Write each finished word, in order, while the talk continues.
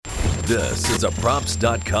This is a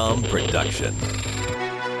Props.com production.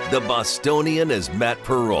 The Bostonian is Matt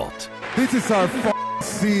Perrault. This is our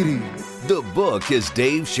city. The book is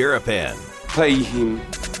Dave Sharapan. Pay him.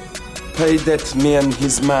 Pay that man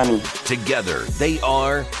his money. Together, they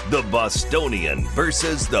are the Bostonian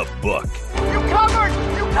versus the book. You covered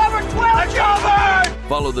 12. I covered.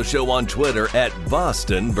 Follow the show on Twitter at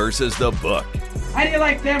Boston versus the book. How do you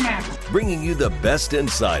like them apples? Bringing you the best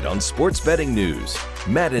insight on sports betting news,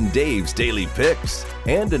 Matt and Dave's daily picks,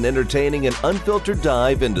 and an entertaining and unfiltered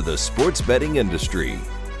dive into the sports betting industry.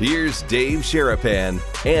 Here's Dave Sharapan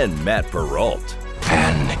and Matt Perrault.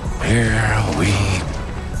 And here we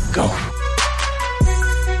go.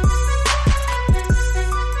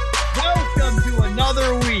 Welcome to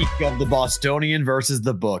another week of the Bostonian versus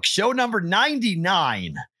the book. Show number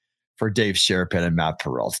 99 for Dave Sharapan and Matt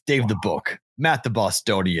Perrault. Dave the book, Matt the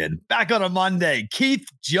Bostonian. Back on a Monday. Keith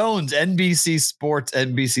Jones, NBC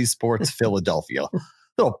Sports Philadelphia.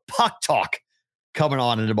 Little puck talk coming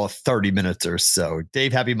on in about 30 minutes or so.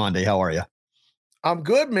 Dave, happy Monday. How are you? I'm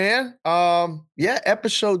good, man.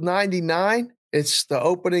 Episode 99. It's the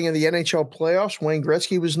opening of the NHL playoffs. Wayne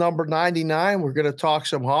Gretzky was number 99. We're going to talk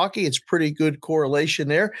some hockey. It's pretty good correlation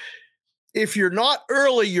there. If you're not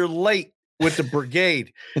early, you're late with the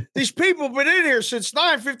brigade. These people have been in here since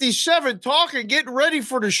 9:57 talking, getting ready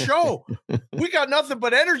for the show. We got nothing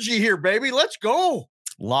but energy here, baby. Let's go.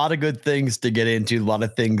 A lot of good things to get into, a lot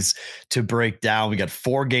of things to break down. We got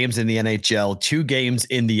 4 games in the NHL, 2 games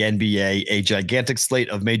in the NBA, a gigantic slate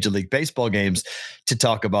of Major League Baseball games to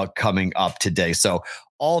talk about coming up today. So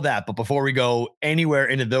all that. But before we go anywhere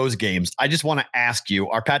into those games, I just want to ask you,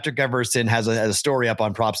 our Patrick Everson has a story up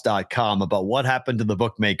on props.com about what happened to the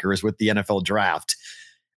bookmakers with the NFL draft.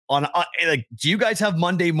 Do you guys have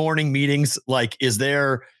Monday morning meetings?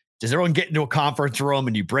 Does everyone get into a conference room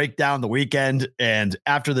and you break down the weekend? And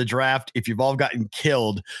after the draft, if you've all gotten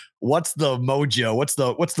killed, what's the mojo? What's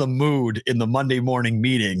the mood in the Monday morning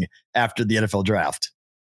meeting after the NFL draft?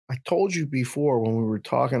 I told you before when we were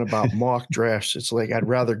talking about mock drafts, it's like I'd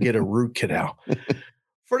rather get a root canal.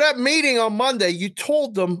 For that meeting on Monday, you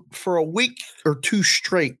told them for a week or 2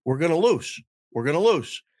 straight, we're going to lose. We're going to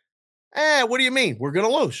lose. What do you mean? We're going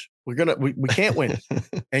to lose. We can't win.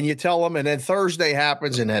 And you tell them, and then Thursday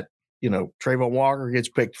happens, and that, Trayvon Walker gets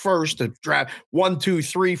picked first. The draft 1, 2,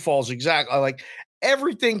 3 falls exactly like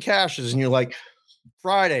everything cashes. And you're like,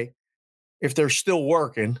 Friday, if they're still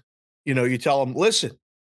working, you tell them, listen,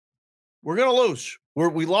 we're going to lose.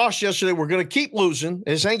 We lost yesterday. We're going to keep losing.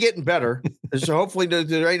 This ain't getting better. So hopefully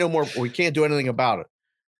there ain't no more. We can't do anything about it.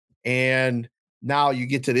 And now you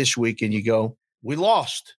get to this week and you go, we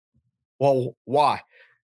lost. Well, why?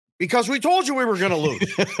 Because we told you we were going to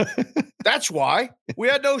lose. That's why. We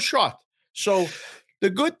had no shot. So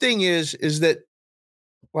the good thing is that,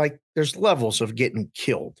 there's levels of getting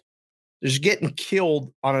killed. There's getting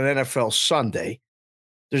killed on an NFL Sunday.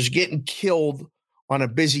 There's getting killed on a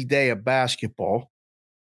busy day of basketball.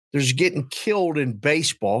 There's getting killed in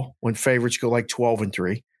baseball when favorites go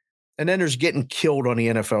 12-3. And then there's getting killed on the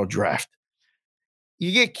NFL draft.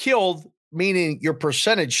 You get killed, meaning your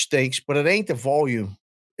percentage stinks, but it ain't the volume.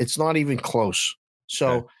 It's not even close.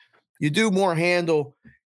 So you do more handle,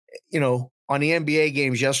 on the NBA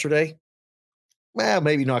games yesterday. Well,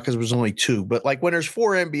 maybe not because it was only 2. But when there's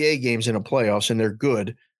 4 NBA games in the playoffs and they're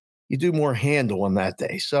good, you do more handle on that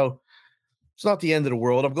day. So it's not the end of the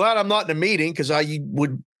world. I'm glad I'm not in a meeting because I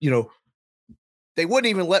would, they wouldn't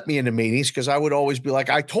even let me in the meetings because I would always be like,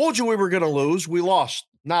 I told you we were going to lose. We lost.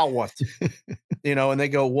 Now what? And they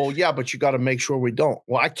go, well, yeah, but you got to make sure we don't.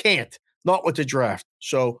 Well, I can't. Not with the draft.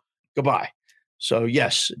 So goodbye. So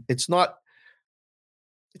yes, it's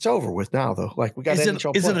over with now though. We got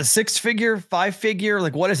NHL. Is it a 6-figure,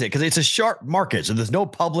 5-figure? What is it? Because it's a sharp market. So there's no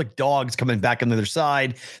public dogs coming back on the other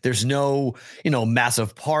side. There's no,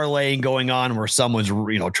 massive parlaying going on where someone's,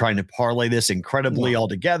 trying to parlay this incredibly all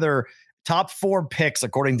together. Top 4 picks,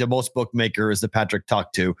 according to most bookmakers that Patrick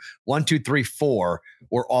talked to, 1, 2, 3, 4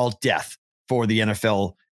 were all death for the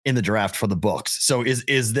NFL in the draft for the books. So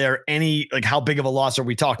is there any, how big of a loss are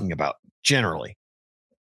we talking about generally?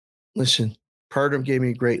 Listen, Purdom gave me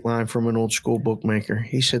a great line from an old school bookmaker.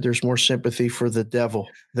 He said there's more sympathy for the devil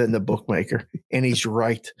than the bookmaker. And he's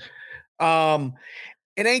right. It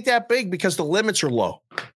ain't that big because the limits are low.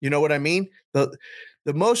 You know what I mean? The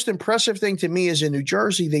most impressive thing to me is in New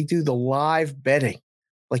Jersey, they do the live betting.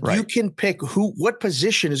 Right. You can pick what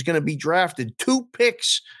position is going to be drafted 2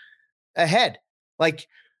 picks ahead.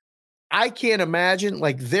 I can't imagine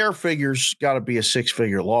their figures got to be a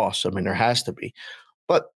 6-figure loss. I mean, there has to be.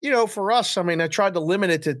 But, for us, I tried to limit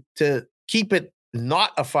it to keep it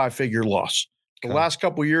not a 5-figure loss. The last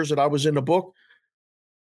couple of years that I was in the book,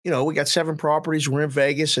 we got 7 properties. We're in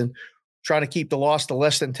Vegas and trying to keep the loss to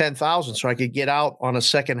less than 10,000 so I could get out on a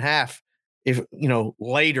second half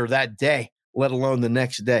later that day, let alone the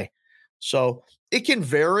next day. So it can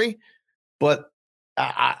vary, but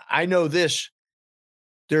I know this.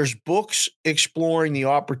 There's books exploring the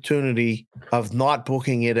opportunity of not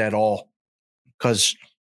booking it at all because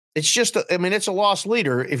it's just, it's a loss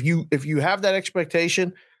leader. If you have that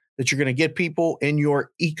expectation that you're going to get people in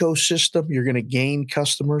your ecosystem, you're going to gain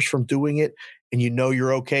customers from doing it, and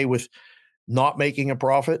you're okay with not making a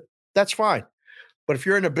profit, that's fine. But if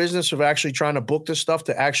you're in a business of actually trying to book this stuff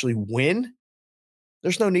to actually win,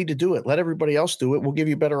 there's no need to do it. Let everybody else do it. We'll give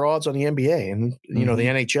you better odds on the NBA and the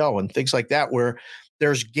NHL and things like that, where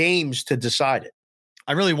there's games to decide it.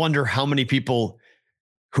 I really wonder how many people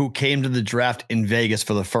who came to the draft in Vegas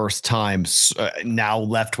for the first time now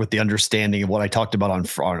left with the understanding of what I talked about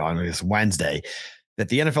on this Wednesday, that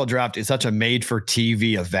the NFL draft is such a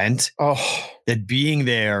made-for-TV event that being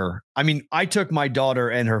there, I took my daughter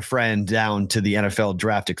and her friend down to the NFL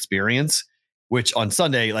draft experience, which on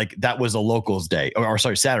Sunday, that was a locals day, or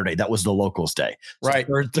sorry, Saturday, that was the locals day. Right.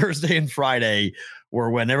 So Thursday and Friday were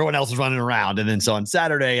when everyone else was running around. And then so on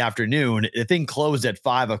Saturday afternoon, the thing closed at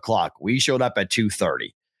 5:00. We showed up at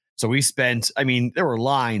 2:30. So we spent, there were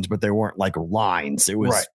lines, but there weren't lines. It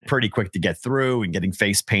was pretty quick to get through and getting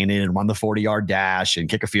face painted and run the 40-yard dash and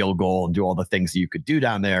kick a field goal and do all the things that you could do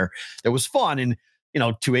down there. It was fun. And,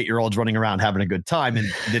 2 8-year-olds running around having a good time, and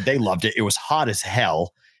they loved it. It was hot as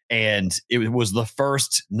hell. And it was the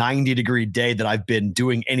first 90-degree day that I've been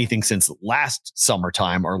doing anything since last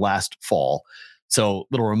summertime or last fall. So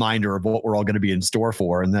little reminder of what we're all going to be in store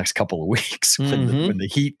for in the next couple of weeks when the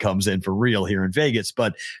heat comes in for real here in Vegas.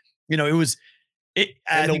 But, it was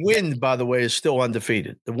and the wind, by the way, is still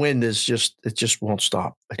undefeated. The wind is it just won't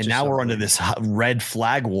stop. And now we're under this red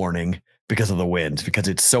flag warning because of the wind, because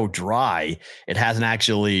it's so dry. It hasn't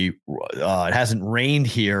actually, it hasn't rained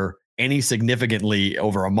here any significantly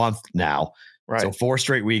over a month now. Right. So 4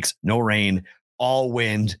 straight weeks, no rain, all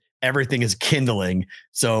wind, everything is kindling.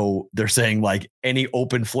 So they're saying any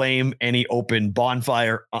open flame, any open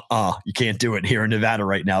bonfire, you can't do it here in Nevada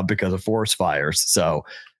right now because of forest fires. So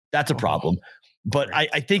that's a problem. But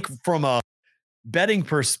I think from a betting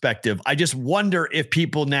perspective, I just wonder if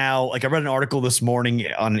people now, I read an article this morning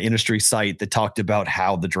on an industry site that talked about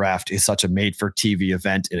how the draft is such a made for TV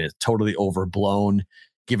event and it's totally overblown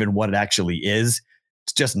given what it actually is.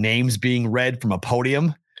 It's just names being read from a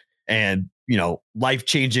podium and,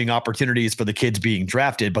 life-changing opportunities for the kids being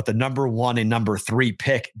drafted. But the number 1 and number 3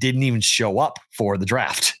 pick didn't even show up for the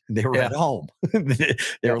draft. They were at home. They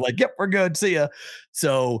were like, yep, we're good. See ya.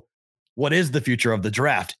 So what is the future of the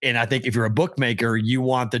draft? And I think if you're a bookmaker, you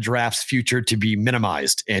want the draft's future to be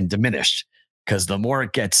minimized and diminished, because the more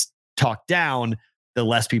it gets talked down, the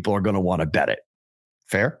less people are going to want to bet it.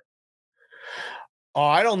 Fair? Oh,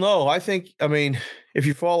 I don't know. I think, if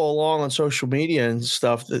you follow along on social media and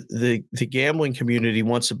stuff, the gambling community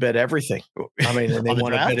wants to bet everything. And they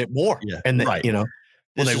want to bet it more. Yeah. And right. Well,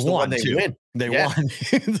 they won. They win. They won.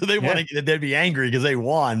 So they want to, they'd be angry because they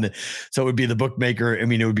won. So it would be the bookmaker. It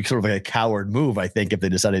would be sort of like a coward move, I think, if they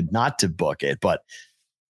decided not to book it. But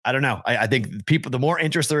I don't know. I think the more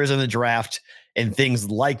interest there is in the draft and things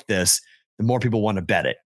like this, the more people want to bet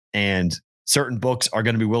it. And certain books are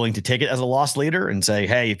going to be willing to take it as a loss leader and say,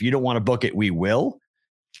 hey, if you don't want to book it, we will.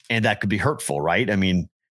 And that could be hurtful, right?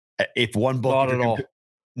 If one book... Not at all.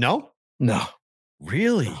 No.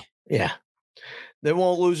 Really? Yeah. They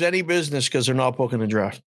won't lose any business because they're not booking the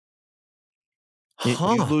draft. You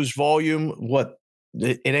lose volume. What?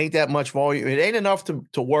 It ain't that much volume. It ain't enough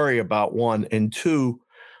to worry about, 1. And 2,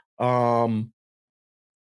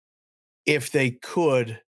 if they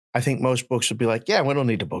could, I think most books would be like, yeah, we don't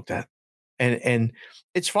need to book that. And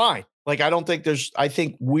it's fine. I don't think I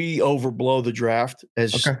think we overblow the draft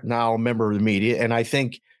as now a member of the media. And I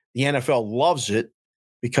think the NFL loves it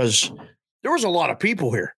because there was a lot of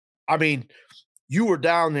people here. You were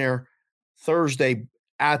down there Thursday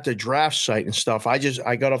at the draft site and stuff. I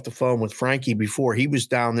got off the phone with Frankie before. He was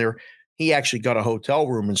down there. He actually got a hotel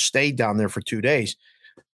room and stayed down there for 2 days.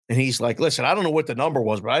 And he's like, listen, I don't know what the number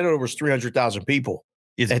was, but I know there was 300,000 people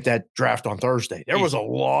at that draft on Thursday. There was a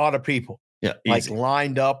lot of people. Yeah,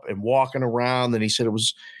 lined up and walking around. And he said it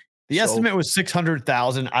was the estimate was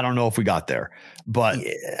 600,000. I don't know if we got there, but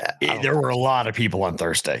there were a lot of people on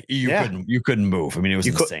Thursday. You couldn't move. It was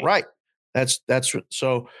insane. Right. That's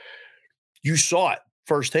so you saw it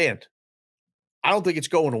firsthand. I don't think it's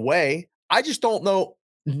going away. I just don't know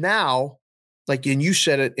now. And you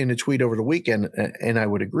said it in a tweet over the weekend, and I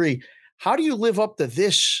would agree. How do you live up to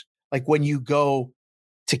this like when you go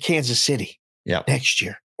to Kansas City next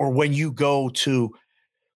year, or when you go to,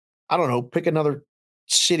 I don't know, pick another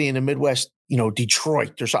city in the Midwest,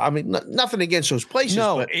 Detroit or so. I mean, nothing against those places.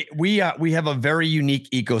 No, but we have a very unique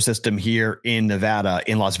ecosystem here in Nevada,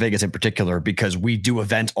 in Las Vegas in particular, because we do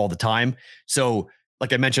events all the time. So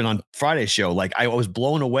like I mentioned on Friday's show, like I was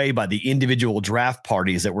blown away by the individual draft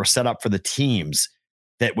parties that were set up for the teams,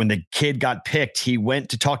 that when the kid got picked, he went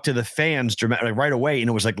to talk to the fans right away. And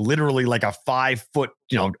it was like literally like a 5 foot,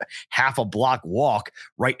 half a block walk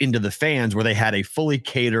right into the fans, where they had a fully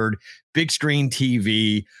catered big screen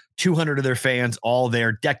TV, 200 of their fans all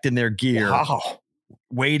there, decked in their gear,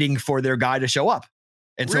 waiting for their guy to show up.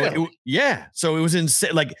 And so, so it was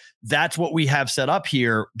insane. Like, that's what we have set up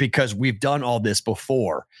here because we've done all this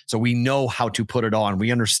before. So we know how to put it on.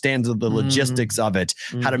 We understand the logistics of it,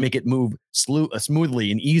 how to make it move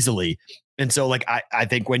smoothly and easily. And so, like, I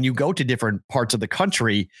think when you go to different parts of the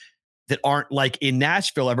country that aren't like in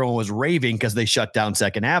Nashville, everyone was raving because they shut down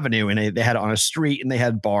 2nd Avenue and they had it on a street and they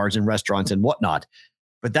had bars and restaurants and whatnot.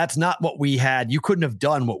 But that's not what we had. You couldn't have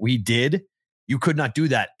done what we did. You could not do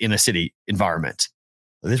that in a city environment.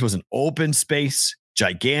 This was an open space,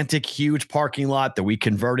 gigantic, huge parking lot that we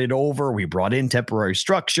converted over. We brought in temporary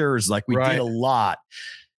structures. Like, we did a lot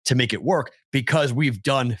to make it work because we've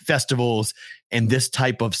done festivals, and this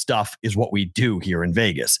type of stuff is what we do here in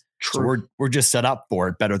Vegas. True. So we're just set up for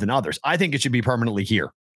it better than others. I think it should be permanently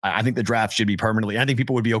here. I think the draft should be permanently. I think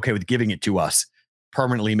people would be okay with giving it to us,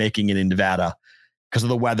 permanently making it in Nevada because of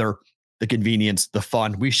the weather, the convenience, the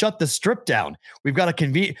fun. We shut the Strip down. We've got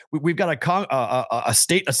a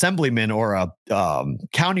state assemblyman or a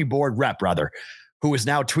county board rep, rather, who is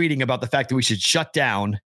now tweeting about the fact that we should shut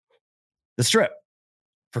down the Strip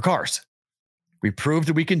for cars. We proved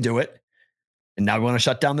that we can do it, and now we want to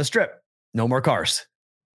shut down the Strip. No more cars.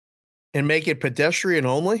 And make it pedestrian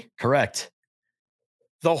only? Correct.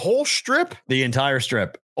 The whole Strip? The entire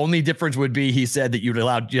Strip. Only difference would be, he said, that you'd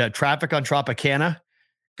allow traffic on Tropicana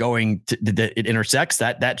going to it intersects.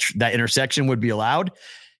 That intersection would be allowed.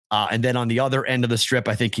 And then on the other end of the Strip,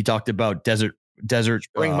 I think he talked about desert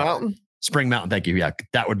Spring Mountain. Spring Mountain. Thank you. Yeah,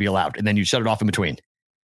 that would be allowed. And then you shut it off in between.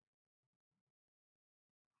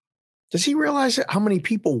 Does he realize how many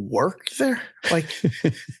people work there? Like,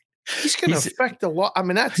 he's going to affect a lot. I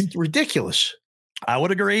mean, that's ridiculous. I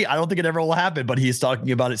would agree. I don't think it ever will happen, but he's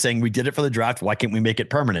talking about it, saying we did it for the draft. Why can't we make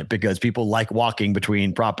it permanent? Because people like walking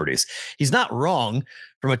between properties. He's not wrong.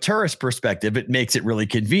 From a tourist perspective, it makes it really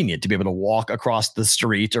convenient to be able to walk across the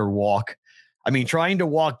street or walk. I mean, trying to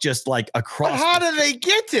walk just like across. But how do they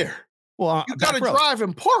get there? Well, you got to drive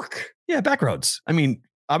and park. Yeah, back roads. I mean,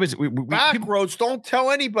 obviously, back roads. Don't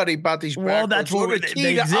tell anybody about these back roads. Well, that's what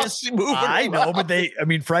they exist. I know, but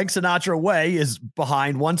Frank Sinatra Way is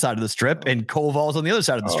behind one side of the Strip, and Koval's on the other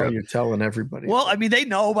side of the Strip. You're telling everybody. Well, I mean, they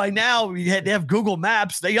know by now. They have Google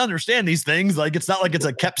Maps. They understand these things. Like, it's not like it's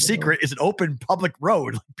a kept secret. It's an open public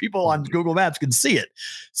road. People on Google Maps can see it.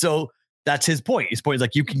 So that's his point. His point is,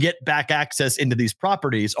 like, you can get back access into these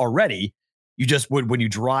properties already. You just would, when you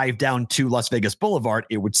drive down to Las Vegas Boulevard,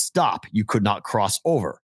 it would stop. You could not cross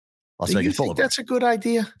over Las Vegas Boulevard. That's a good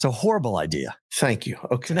idea? It's a horrible idea. Thank you.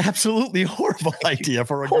 Okay. It's an absolutely horrible idea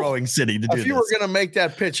for a growing city to do this. If you were going to make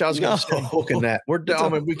that pitch, I was going to say booking that. We're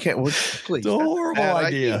done. I mean, we can't. Please. It's a horrible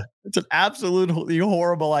idea. It's an absolutely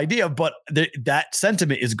horrible idea. But that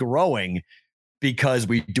sentiment is growing because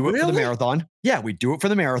we do it for the marathon. Yeah, we do it for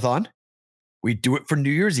the marathon. We do it for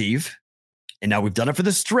New Year's Eve. And now we've done it for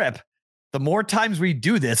the Strip. The more times we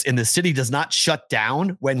do this and the city does not shut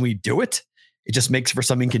down when we do it, it just makes for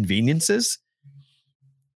some inconveniences.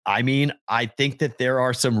 I mean, I think that there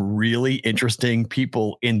are some really interesting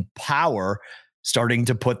people in power starting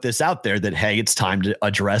to put this out there that, hey, it's time to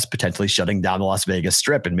address potentially shutting down the Las Vegas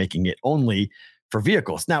Strip and making it only for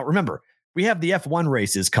vehicles. Now, remember, we have the F1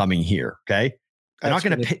 races coming here. Okay. They're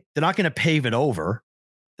not going to pave it over.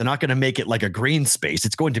 They're not going to make it like a green space.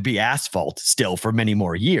 It's going to be asphalt still for many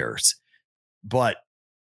more years. But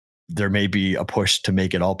there may be a push to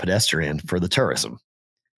make it all pedestrian for the tourism.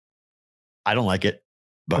 I don't like it,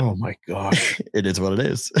 but oh my gosh, it is what it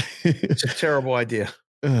is. It's a terrible idea.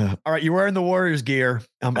 All right, you're wearing the Warriors gear.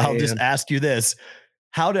 I'll just ask you this.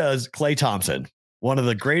 How does Klay Thompson, one of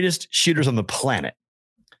the greatest shooters on the planet,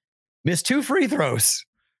 miss 2 free throws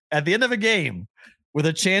at the end of a game with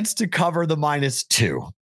a chance to cover the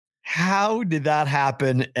 -2? How did that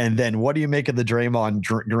happen? And then what do you make of the Draymond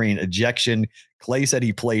Green ejection? Klay said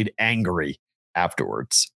he played angry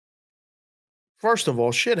afterwards. First of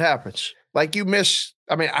all, shit happens. Like, you miss.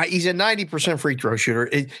 I mean, he's a 90% free throw shooter.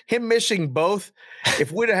 Him missing both,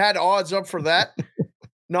 if we'd have had odds up for that,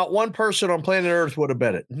 Not one person on planet Earth would have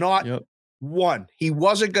bet it. Not one. He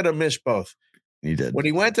wasn't going to miss both. He did. When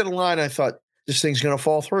he went to the line, I thought, this thing's going to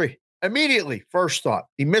fall 3. Immediately, first thought.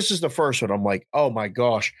 He misses the first one. I'm like, oh, my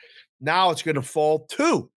gosh. Now it's going to fall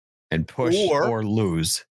 2. And push or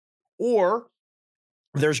lose. Or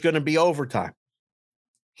there's going to be overtime.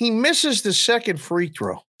 He misses the second free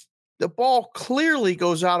throw. The ball clearly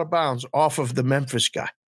goes out of bounds off of the Memphis guy.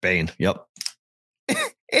 Bane. Yep.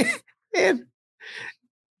 and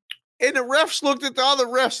the refs looked at the other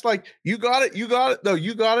refs like, you got it, you got it. No,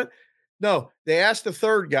 you got it. No, they asked the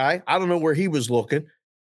third guy. I don't know where he was looking.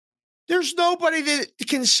 There's nobody that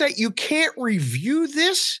can say you can't review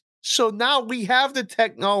this. So now we have the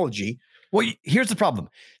technology. Well, here's the problem.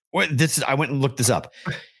 I went and looked this up.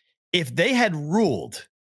 If they had ruled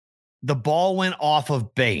the ball went off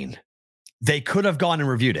of Bane, they could have gone and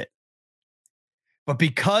reviewed it. But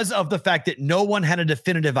because of the fact that no one had a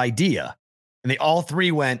definitive idea, and they all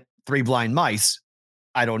three went 3 blind mice,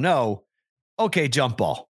 I don't know. Okay, jump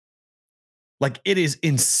ball. Like, it is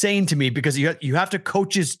insane to me because you have to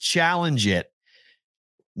coaches challenge it.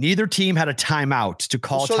 Neither team had a timeout to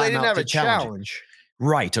call so timeout they didn't have to a challenge.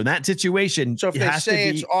 Right. So in that situation, so if they say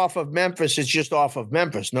it's off of Memphis, it's just off of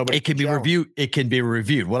Memphis. Nobody. It can be reviewed. It can be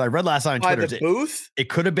reviewed. What I read last night on by Twitter, the booth. It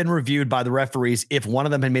could have been reviewed by the referees if one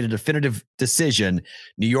of them had made a definitive decision.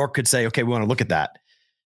 New York could say, "Okay, we want to look at that,"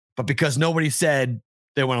 but because nobody said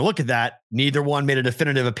they want to look at that, neither one made a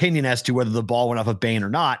definitive opinion as to whether the ball went off of Bane or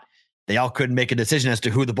not. They all couldn't make a decision as to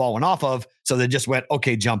who the ball went off of, so they just went,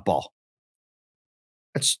 "Okay, jump ball."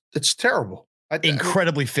 It's terrible.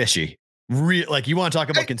 Incredibly fishy. Like, you want to talk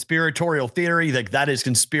about conspiratorial theory? Like, that is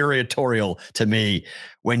conspiratorial to me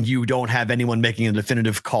when you don't have anyone making a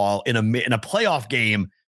definitive call in a playoff game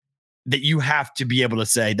that you have to be able to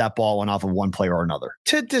say that ball went off of one player or another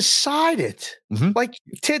to decide it. Mm-hmm. Like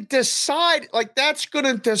that's going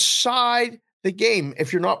to decide the game.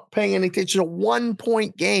 If you're not paying any attention, it's a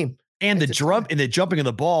 1-point game. And the jumping of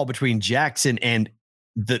the ball between Jackson and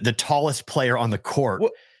the tallest player on the court.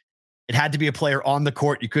 Well, it had to be a player on the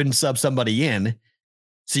court. You couldn't sub somebody in.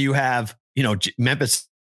 So you have, Memphis.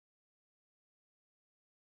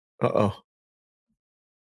 Uh-oh.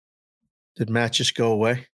 Did Matt just go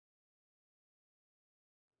away?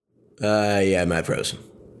 Yeah, Matt froze.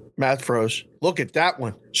 Matt froze. Look at that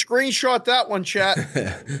one. Screenshot that one, chat.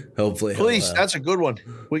 Hopefully. Please, that's a good one.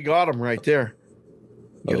 We got him right there.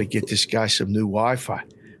 Got to get this guy some new Wi-Fi.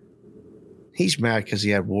 He's mad because he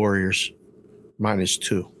had Warriors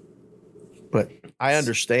 -2. But I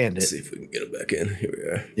understand it. Let's see if we can get him back in. Here we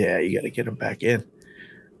are. Yeah, you got to get him back in.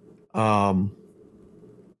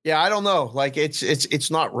 Yeah, I don't know. Like,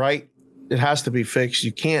 it's not right. It has to be fixed.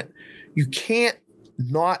 You can't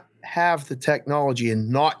not have the technology and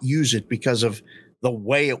not use it because of the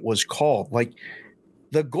way it was called. Like,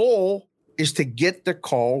 the goal is to get the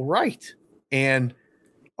call right. And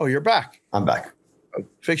you're back. I'm back.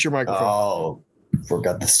 Fix your microphone. Oh,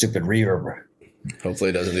 forgot the stupid reverb. Hopefully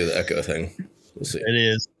it doesn't do the echo thing. We'll see. It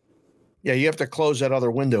is. Yeah, you have to close that other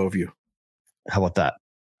window of you. How about that?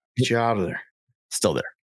 Get you out of there. Still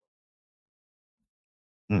there.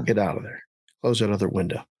 Get out of there. Close that other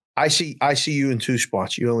window. I see you in 2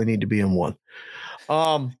 spots. You only need to be in 1.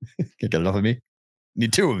 Can't get enough of me.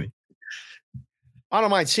 Need 2 of me. I don't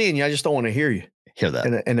mind seeing you. I just don't want to hear you. Hear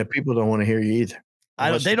that. And the people don't want to hear you either.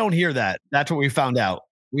 They don't hear that. That's what we found out.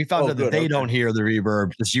 We found out that they don't hear the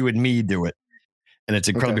reverb. Just you and me do it. And it's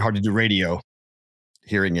incredibly hard to do radio,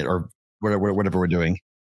 hearing it or whatever we're doing.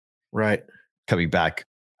 Right. Coming back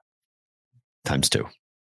 ×2.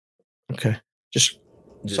 Okay. Just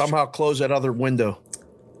somehow close that other window.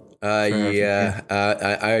 Yeah.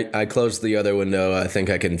 I closed the other window. I think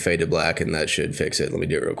I can fade to black, and that should fix it. Let me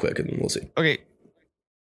do it real quick, and we'll see. Okay.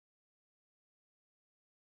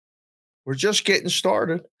 We're just getting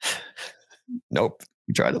started. Nope.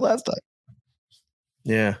 We tried it last time.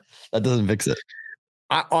 Yeah. That doesn't fix it.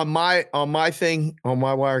 On my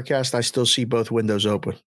Wirecast, I still see both windows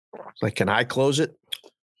open. It's like, can I close it?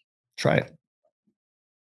 Try it.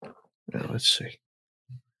 Yeah, let's see.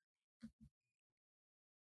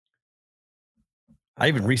 I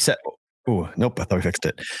even reset. Oh, nope. I thought we fixed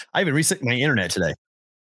it. I even reset my internet today.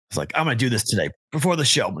 It's like, I'm going to do this today before the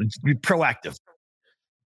show. I'm going to be proactive.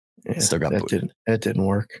 Yeah, Still got booted. That didn't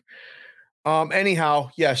work. Anyhow,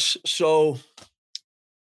 yes. So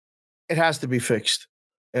it has to be fixed.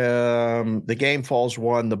 The game falls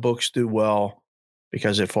 1. The books do well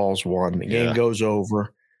because it falls 1. The game goes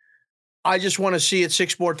over. I just want to see it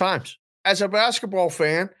 6 more times. As a basketball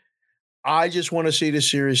fan, I just want to see this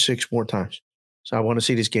series 6 more times. So I want to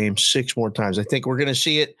see this game 6 more times. I think we're going to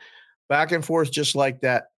see it back and forth just like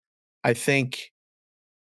that. I think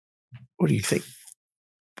What do you think?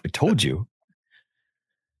 I told you.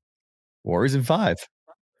 Warriors in 5.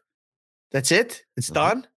 That's it? It's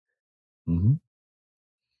done? Mm-hmm.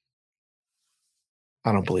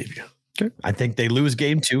 I don't believe you. Okay. I think they lose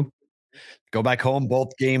game 2. Go back home.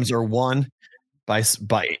 Both games are won by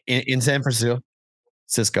in San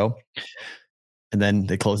Francisco, and then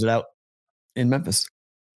they close it out in Memphis.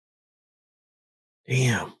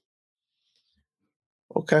 Damn.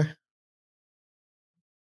 Okay.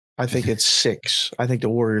 I think it's 6. I think the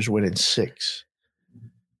Warriors win in 6.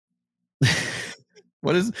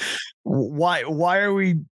 Why are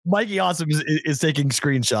we? Mikey Awesome is taking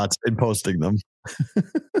screenshots and posting them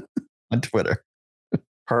on Twitter.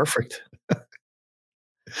 Perfect.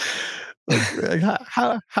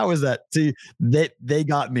 How is that? See, they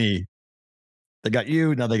got me. They got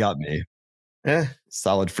you. Now they got me.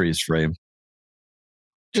 Solid freeze frame.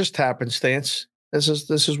 Just happenstance.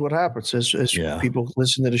 This is what happens. As people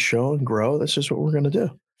listen to the show and grow, this is what we're going to do.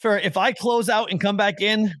 Fair. If I close out and come back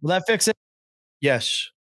in, will that fix it? Yes.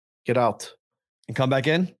 Get out and come back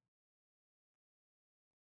in.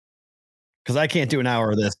 Because I can't do an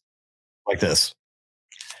hour of this like this.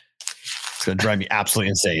 It's going to drive me absolutely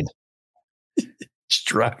insane. It's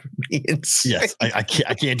driving me insane. Yes, I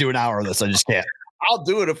can't do an hour of this. I just can't. I'll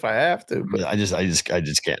do it if I have to, but I just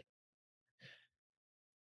can't.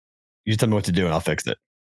 You tell me what to do and I'll fix it.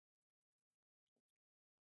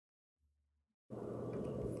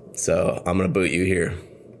 So I'm going to boot you here.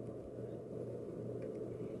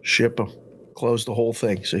 Ship him. Close the whole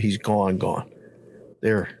thing. So he's gone.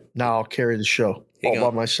 There. Now I'll carry the show by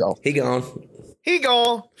myself. He gone.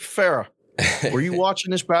 Farrah. Were you watching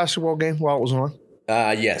this basketball game while it was on?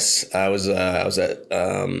 Yes. I was at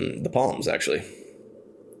the Palms, actually.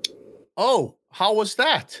 Oh, how was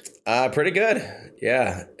that? Pretty good.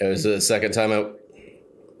 Yeah. It was the second time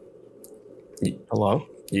Hello?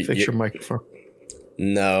 Fix your microphone.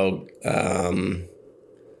 No.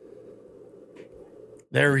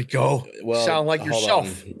 There we go. Well, sound like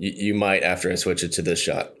yourself. You might after I switch it to this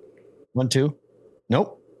shot. 1, 2.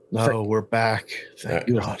 Nope. No, we're back.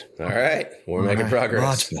 Thank God. All right. We're making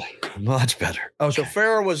progress. Much better. Okay. So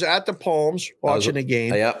Farrah was at the Palms watching the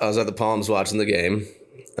game. Yeah, I was at the Palms watching the game.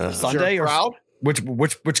 Sunday or crowd?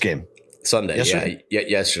 Which game? Sunday. Yesterday? Yeah.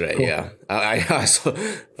 Yesterday. Cool. Yeah.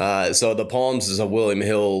 So the Palms is a William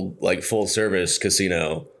Hill full service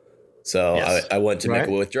casino. So yes. I went to make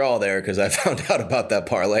a withdrawal there because I found out about that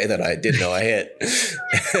parlay that I didn't know I hit.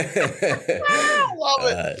 Love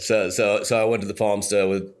it. So I went to the Palms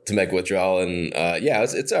to make a withdrawal, and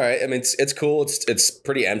it's all right. I mean, it's cool. It's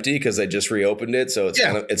pretty empty because they just reopened it, so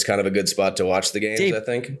it's kind of a good spot to watch the games. Dave, I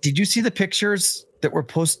think. Did you see the pictures that were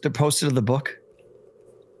posted in the book?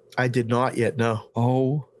 I did not yet. No.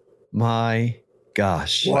 Oh my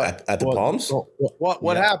gosh! What at the Palms?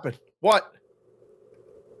 What happened? What?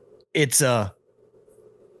 It's a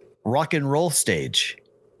rock and roll stage.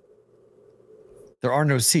 There are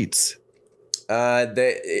no seats. So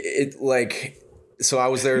I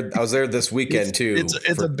was there this weekend too.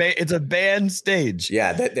 It's a band stage.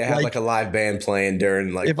 Yeah, they have a live band playing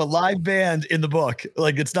during if a live band in the book.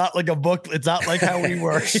 It's not like a book. It's not like how we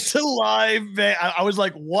work. It's a live band. I was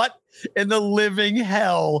like, what in the living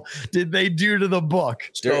hell did they do to the book?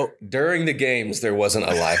 During the games, there wasn't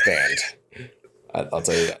a live band. I'll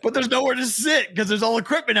tell you that. But there's nowhere to sit because there's all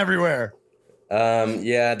equipment everywhere. I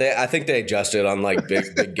think they adjusted on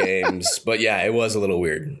big games, but yeah, it was a little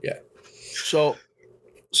weird. Yeah. So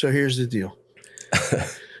here's the deal.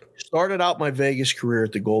 Started out my Vegas career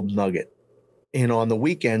at the Golden Nugget, and on the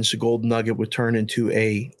weekends, the Golden Nugget would turn into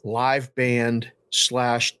a live band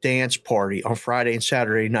 / dance party on Friday and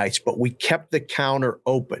Saturday nights, but we kept the counter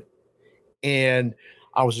open, and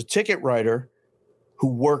I was a ticket writer who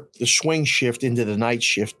worked the swing shift into the night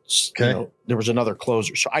shift. Okay. There was another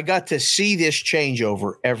closer. So I got to see this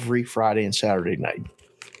changeover every Friday and Saturday night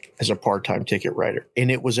as a part-time ticket writer. And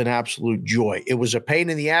it was an absolute joy. It was a pain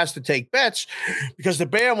in the ass to take bets because the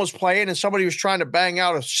band was playing and somebody was trying to bang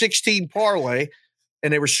out a 16 parlay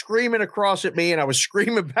and they were screaming across at me and I was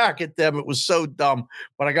screaming back at them. It was so dumb,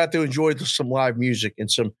 but I got to enjoy some live music and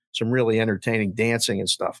some really entertaining dancing and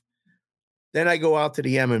stuff. Then I go out to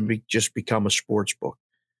the M and just become a sports book.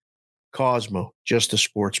 Cosmo, just a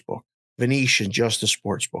sports book. Venetian, just a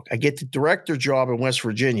sports book. I get the director job in West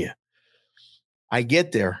Virginia. I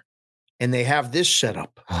get there, and they have this set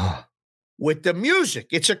up with the music.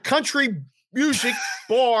 It's a country music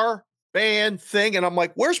bar band thing, and I'm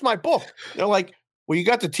like, where's my book? They're like, well, you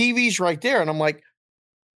got the TVs right there. And I'm like,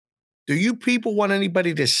 do you people want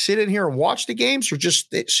anybody to sit in here and watch the games or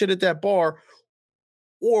just sit at that bar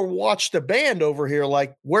or watch the band over here?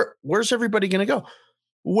 Like, where's everybody going to go?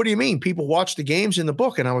 What do you mean? People watch the games in the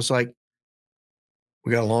book. And I was like,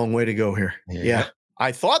 we got a long way to go here. Yeah.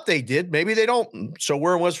 I thought they did. Maybe they don't. So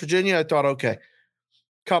we're in West Virginia. I thought, okay,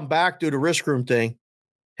 come back, do the risk room thing.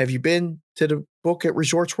 Have you been to the book at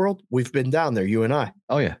Resorts World? We've been down there, you and I.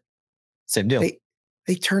 Oh, yeah. Same deal.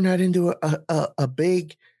 They turn that into a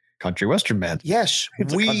big country western band. Yes.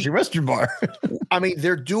 It's a country western bar. I mean,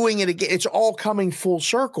 they're doing it again. It's all coming full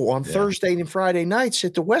circle. On Thursday and Friday nights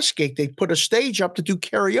at the Westgate, they put a stage up to do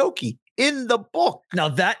karaoke in the book. Now,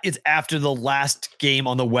 that is after the last game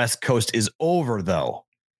on the West Coast is over, though.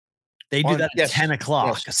 They do that at 10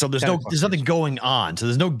 o'clock. Yes. So there's nothing going on. So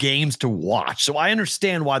there's no games to watch. So I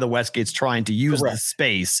understand why the Westgate's trying to use the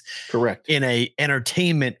space in a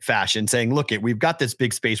entertainment fashion, saying, look, we've got this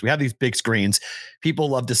big space. We have these big screens. People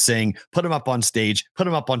love to sing, put them up on stage, put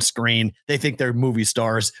them up on screen. They think they're movie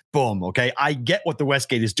stars. Boom. Okay. I get what the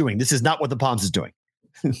Westgate is doing. This is not what the Palms is doing.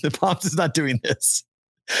 The Palms is not doing this.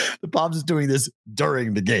 The Palms is doing this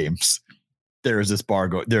during the games. There is this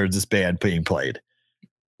band being played.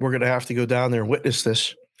 We're going to have to go down there and witness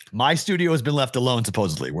this. My studio has been left alone,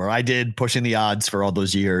 supposedly, where I did Pushing the Odds for all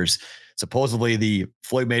those years. Supposedly, the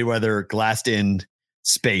Floyd Mayweather glassed-in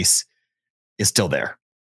space is still there.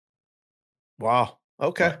 Wow.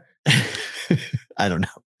 Okay. I don't know.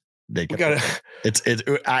 We got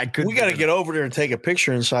to get over there and take a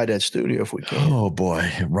picture inside that studio if we can. Oh boy,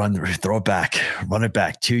 run it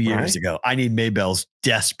back 2 years ago. I need Maybell's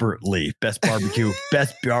desperately. Best barbecue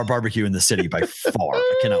in the city by far.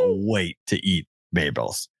 I cannot wait to eat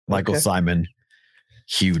Maybell's. Michael Simon,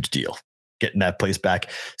 huge deal. Getting that place back.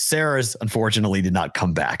 Sarah's unfortunately did not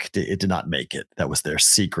come back. It did not make it. That was their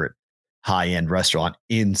secret high-end restaurant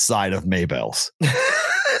inside of Maybell's.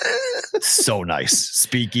 So nice.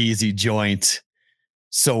 Speakeasy joint.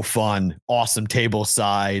 So fun. Awesome table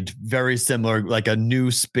side. Very similar, like a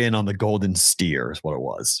new spin on the Golden Steer is what it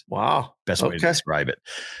was. Wow. Best way to describe it.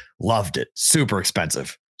 Loved it. Super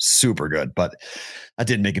expensive. Super good. But I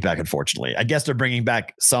didn't make it back, unfortunately. I guess they're bringing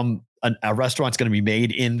back a restaurant's going to be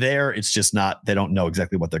made in there. It's just not, they don't know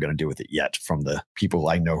exactly what they're going to do with it yet from the people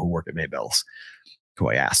I know who work at Maybell's, who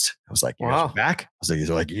I asked. I was like, you guys are back? I was like,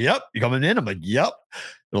 they're like, yep. You coming in? I'm like, yep.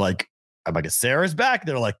 They're like, I'm like, Sarah's back.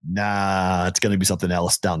 They're like, nah, it's going to be something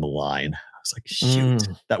else down the line. I was like, shoot,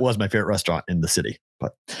 that was my favorite restaurant in the city,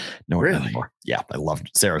 but no anymore. Yeah, I loved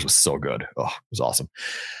it. Sarah's was so good. Oh, it was awesome.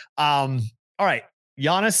 All right,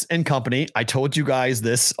 Giannis and company. I told you guys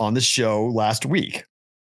this on the show last week.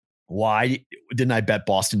 Why didn't I bet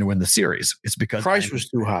Boston to win the series? It's because price was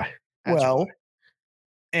too high.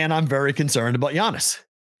 And I'm very concerned about Giannis.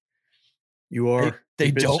 You are.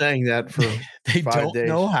 They've been saying that for they 5 don't days.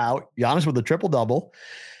 Know how. Giannis with a triple-double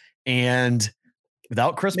and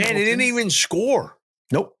without Chris Middleton. He didn't even score.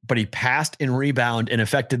 Nope. But he passed and rebound and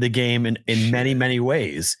affected the game in many, many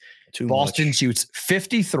ways. Boston shoots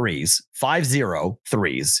 50 threes, 50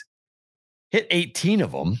 threes, hit 18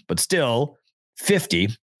 of them, but still 50.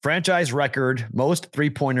 Franchise record, most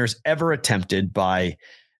three-pointers ever attempted by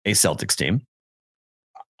a Celtics team.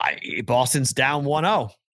 Boston's down 1-0.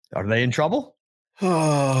 Are they in trouble?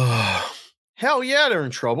 Oh, hell yeah, they're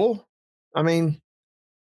in trouble. I mean,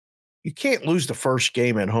 you can't lose the first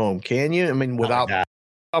game at home, can you? I mean, without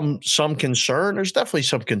some concern. There's definitely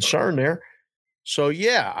some concern there. So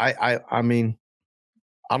yeah, I mean,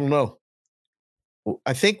 I don't know.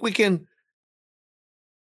 I think we can.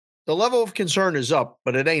 The level of concern is up,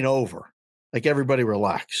 but it ain't over. Like, everybody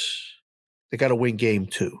relax. They got to win game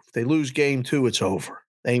 2. If they lose game 2, it's over.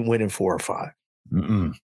 They ain't winning 4 or 5.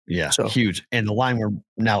 Yeah, so huge. And the line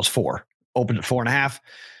now is 4. Opened at 4.5,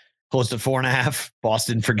 closed at 4.5.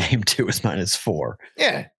 Boston for game 2 is -4.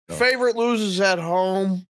 Yeah. So. Favorite loses at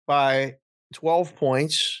home by 12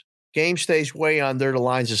 points. Game stays way under. The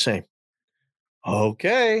line's the same.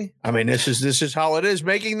 Okay. I mean, this is how it is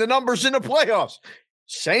making the numbers in the playoffs.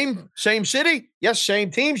 Same city. Yes.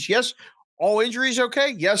 Same teams. Yes. All injuries. Okay.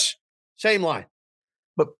 Yes. Same line.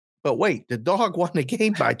 But wait, the dog won the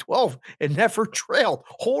game by 12 and never trailed.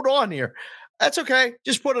 Hold on here. That's okay.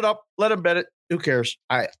 Just put it up. Let him bet it. Who cares?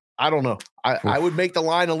 I don't know. I would make the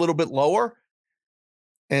line a little bit lower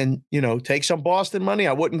and, take some Boston money.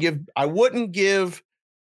 I wouldn't give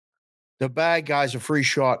the bad guys a free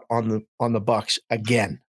shot on the Bucks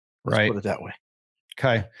again. Let's put it that way.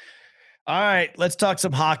 Okay. All right, let's talk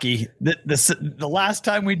some hockey. The last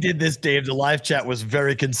time we did this, Dave, the live chat was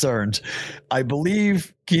very concerned. I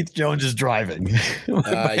believe Keith Jones is driving.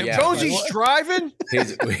 Yeah. Josie's driving?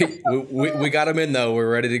 We got him in, though. We're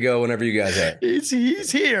ready to go whenever you guys are.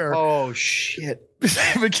 He's here. Oh, shit.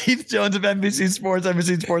 But Keith Jones of NBC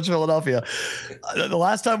Sports Philadelphia. The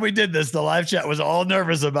last time we did this, the live chat was all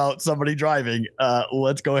nervous about somebody driving.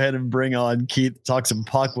 Let's go ahead and bring on Keith, talk some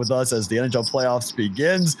puck with us as the NHL playoffs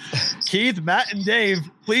begins. Keith, Matt, and Dave,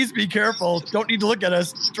 please be careful. Don't need to look at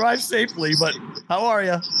us. Drive safely, but how are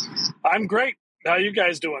you? I'm great. How you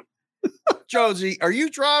guys doing? Josie, are you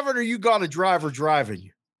driving or you got a driver driving?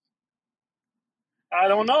 I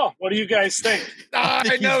don't know. What do you guys think?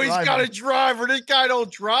 I know he's got a driver. This guy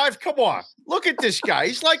don't drive. Come on. Look at this guy.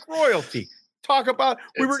 He's like royalty. Talk about,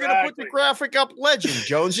 we were going to put the graphic up legend,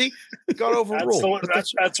 Jonesy. Got overruled.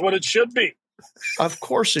 That's what it should be. Of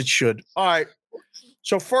course it should. All right.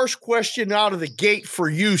 So first question out of the gate for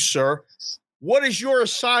you, sir. What is your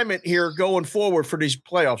assignment here going forward for these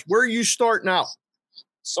playoffs? Where are you starting out?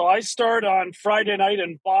 So I start on Friday night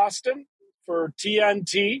in Boston for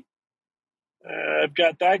TNT. I've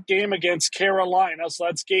got that game against Carolina, so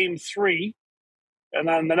that's game 3. And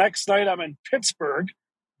then the next night I'm in Pittsburgh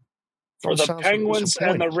for the Penguins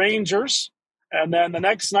and the Rangers. And then the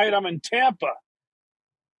next night I'm in Tampa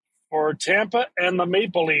for Tampa and the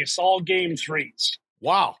Maple Leafs, all game 3s.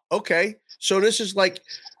 Wow. Okay. So this is like,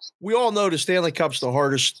 we all know the Stanley Cup's the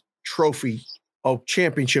hardest trophy of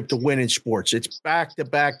championship to win in sports. It's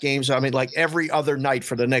back-to-back games. I mean, like every other night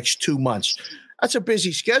for the next 2 months. That's a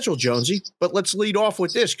busy schedule, Jonesy. But let's lead off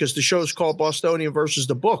with this because the show is called Bostonian versus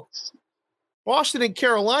the Book. Boston and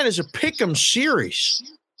Carolina is a pick'em series.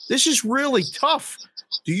 This is really tough.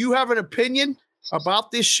 Do you have an opinion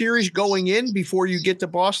about this series going in before you get to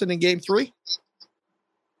Boston in game 3?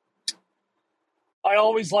 I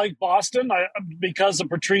always like Boston because of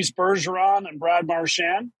Patrice Bergeron and Brad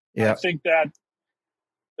Marchand. Yeah. I think that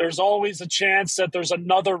there's always a chance that there's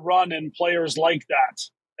another run in players like that.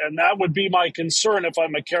 And that would be my concern if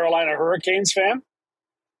I'm a Carolina Hurricanes fan.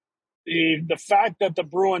 The fact that the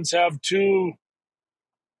Bruins have 2,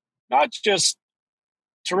 not just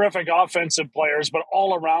terrific offensive players, but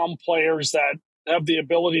all-around players that have the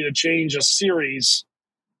ability to change a series.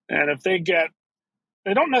 And if they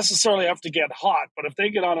don't necessarily have to get hot, but if they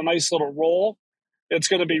get on a nice little roll, it's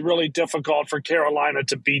going to be really difficult for Carolina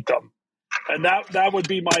to beat them. And that would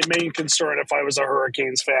be my main concern if I was a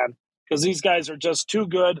Hurricanes fan, because these guys are just too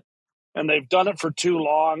good and they've done it for too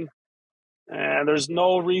long. And there's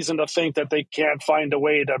no reason to think that they can't find a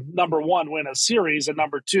way to, number one, win a series, and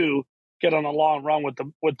number 2, get on a long run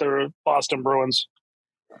with their Boston Bruins.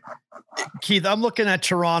 Keith, I'm looking at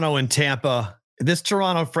Toronto and Tampa. This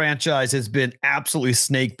Toronto franchise has been absolutely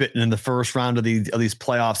snake bitten in the first round of these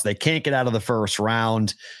playoffs. They can't get out of the first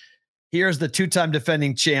round. Here's the 2-time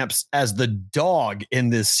defending champs as the dog in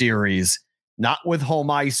this series, not with home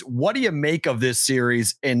ice. What do you make of this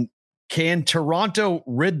series? And can Toronto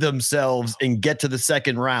rid themselves and get to the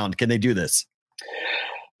second round? Can they do this?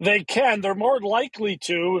 They can. They're more likely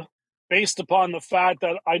to, based upon the fact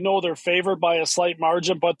that I know they're favored by a slight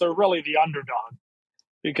margin, but they're really the underdog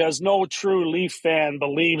because no true Leaf fan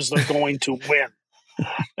believes they're going to win.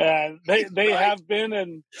 And they have been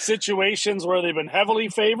in situations where they've been heavily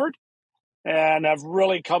favored and have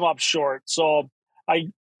really come up short. So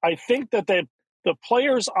I think that the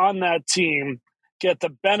players on that team get the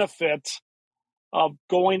benefit of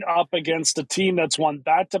going up against a team that's won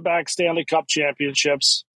back-to-back Stanley Cup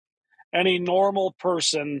championships. Any normal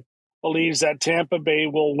person believes that Tampa Bay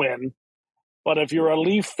will win. But if you're a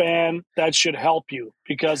Leaf fan, that should help you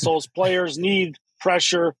because those players need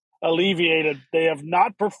pressure alleviated. They have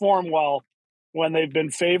not performed well when they've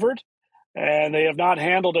been favored, and they have not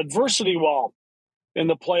handled adversity well in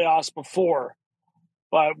the playoffs before.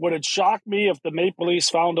 But would it shock me if the Maple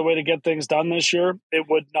Leafs found a way to get things done this year? It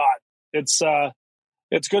would not. It's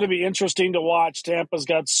going to be interesting to watch. Tampa's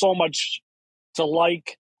got so much to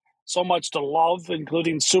like, so much to love,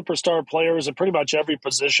 including superstar players at pretty much every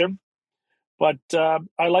position. But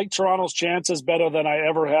I like Toronto's chances better than I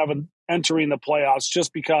ever have in entering the playoffs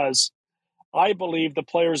just because I believe the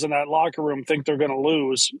players in that locker room think they're going to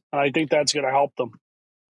lose, and I think that's going to help them.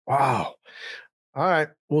 Wow. All right.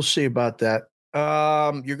 We'll see about that.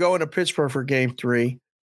 You're going to Pittsburgh for game 3.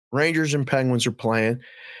 Rangers and Penguins are playing.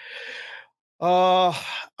 I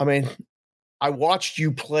mean, I watched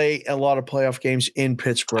you play a lot of playoff games in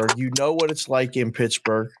Pittsburgh. You know what it's like in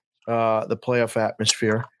Pittsburgh, the playoff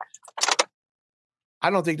atmosphere. I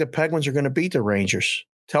don't think the Penguins are going to beat the Rangers.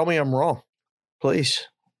 Tell me I'm wrong, please.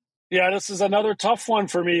 Yeah, this is another tough one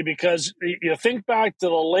for me because you think back to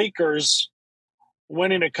the Lakers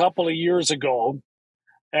winning a couple of years ago,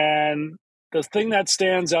 and the thing that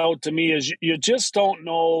stands out to me is you just don't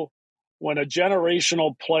know when a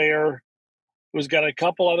generational player who's got a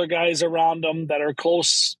couple other guys around him that are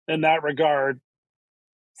close in that regard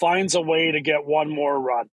finds a way to get one more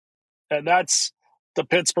run. And that's the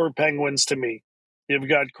Pittsburgh Penguins to me. You've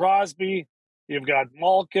got Crosby, you've got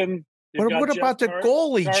Malkin. What about the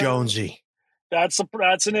goalie, Jonesy? That's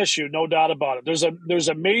an issue, no doubt about it. There's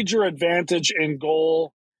a major advantage in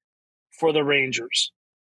goal for the Rangers.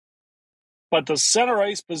 But the center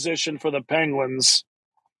ice position for the Penguins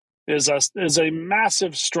is a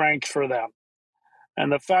massive strength for them.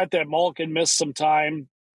 And the fact that Malkin missed some time,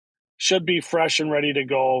 should be fresh and ready to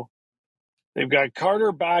go. They've got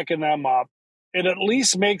Carter backing them up. It at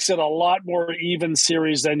least makes it a lot more even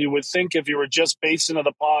series than you would think if you were just basing it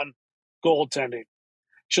upon goaltending.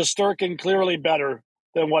 Shesterkin clearly better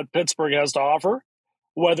than what Pittsburgh has to offer,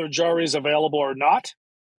 whether Jari's available or not.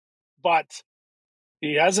 But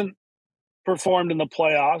he hasn't performed in the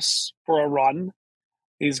playoffs for a run.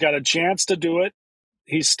 He's got a chance to do it.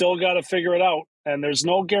 He's still got to figure it out. And there's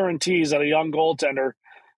no guarantees that a young goaltender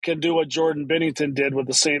can do what Jordan Binnington did with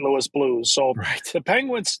the St. Louis Blues. So the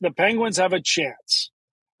Penguins have a chance.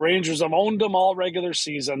 Rangers have owned them all regular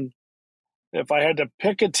season. If I had to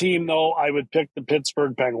pick a team, though, I would pick the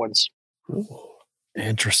Pittsburgh Penguins. Ooh,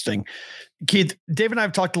 interesting. Keith, Dave and I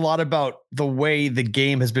have talked a lot about the way the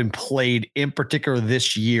game has been played, in particular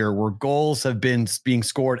this year, where goals have been being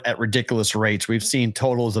scored at ridiculous rates. We've seen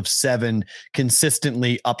totals of 7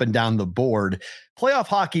 consistently up and down the board. Playoff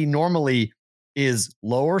hockey normally is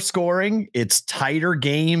lower scoring. It's tighter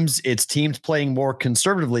games. It's teams playing more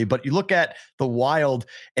conservatively. But you look at the Wild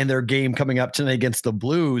and their game coming up tonight against the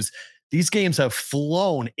Blues. These games have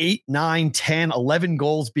flown 8, 9, 10, 11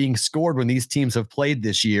 goals being scored when these teams have played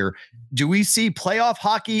this year. Do we see playoff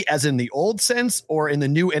hockey as in the old sense or in the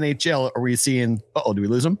new NHL? Are we seeing, do we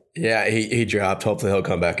lose him? Yeah, he dropped. Hopefully he'll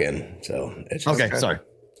come back in. So it's just, okay, sorry.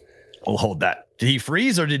 We'll hold that. Did he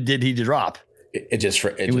freeze or did he drop? It just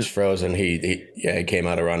froze and he came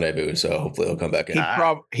out of rendezvous. So hopefully he'll come back in.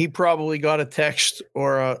 He probably got a text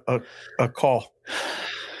or a call.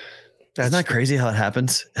 Isn't that crazy how it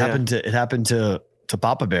happens? It happened to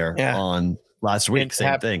Papa Bear on last week.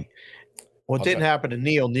 Same thing. Well, it didn't happen to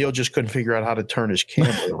Neil. Neil just couldn't figure out how to turn his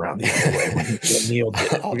camera around the other way. Neil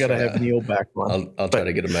did it. We got to have Neil back on. I'll try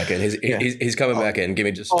to get him back in. He's coming back in. Give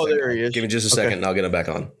me just a second. There he is. Give me just a second and I'll get him back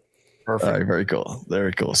on. Perfect. All right, very cool.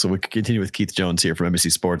 Very cool. So we can continue with Keith Jones here from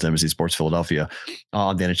NBC Sports Philadelphia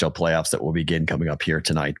on the NHL playoffs that will begin coming up here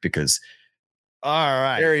tonight because, all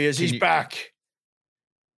right. There he is. He's back.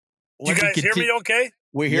 You guys hear me okay?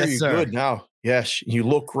 We hear you good now. Yes, you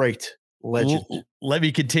look great. Legend. Let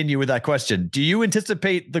me continue with that question. Do you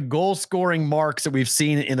anticipate the goal scoring marks that we've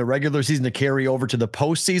seen in the regular season to carry over to the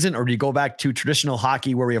postseason, or do you go back to traditional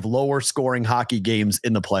hockey where we have lower scoring hockey games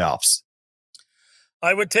in the playoffs?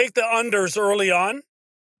 I would take the unders early on,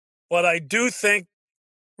 but I do think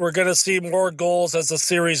we're going to see more goals as the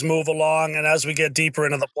series move along and as we get deeper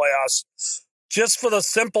into the playoffs. Just for the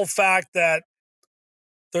simple fact that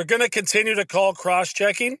they're going to continue to call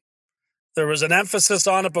cross-checking. There was an emphasis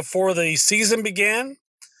on it before the season began,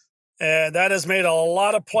 and that has made a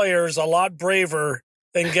lot of players a lot braver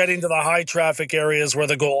in getting to the high-traffic areas where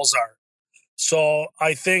the goals are. So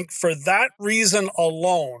I think for that reason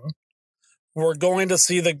alone, we're going to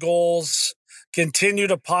see the goals continue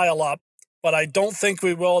to pile up, but I don't think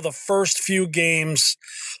we will the first few games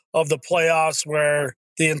of the playoffs where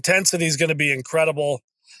the intensity is going to be incredible.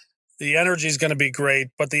 The energy is going to be great,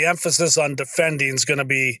 but the emphasis on defending is going to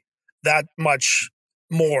be that much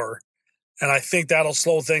more. And I think that'll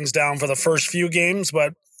slow things down for the first few games,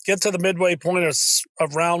 but get to the midway point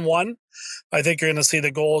of round one, I think you're going to see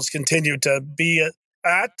the goals continue to be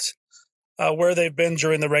at where they've been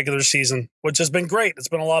during the regular season, which has been great. It's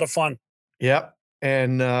been a lot of fun. Yep.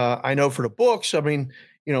 And I know for the books, I mean,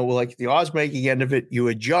 like the odds making end of it, you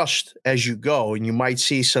adjust as you go, and you might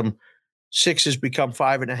see some 6s become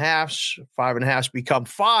 5.5s, 5.5s become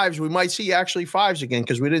 5s. We might see actually 5s again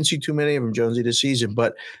because we didn't see too many of them, Jonesy, this season.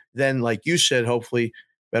 But then, like you said, hopefully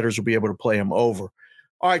bettors will be able to play them over.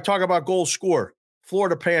 All right, talk about goal score.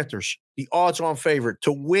 Florida Panthers, the odds-on favorite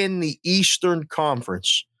to win the Eastern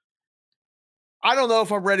Conference. I don't know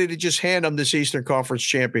if I'm ready to just hand them this Eastern Conference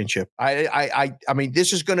championship. I mean,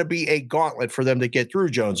 this is going to be a gauntlet for them to get through,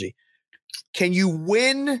 Jonesy. Can you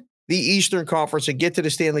win the Eastern Conference and get to the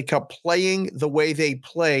Stanley Cup playing the way they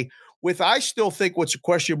play with, I still think, what's a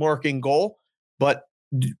question mark in goal, but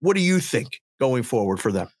what do you think going forward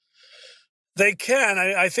for them? They can.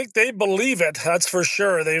 I think they believe it. That's for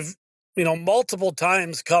sure. They've, multiple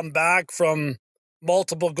times come back from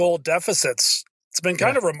multiple goal deficits It's been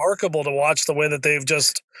kind of remarkable to watch the way that they've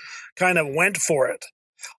just kind of went for it.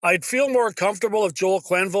 I'd feel more comfortable if Joel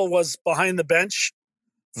Quenneville was behind the bench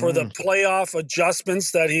for the playoff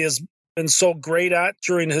adjustments that he has been so great at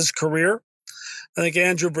during his career. I think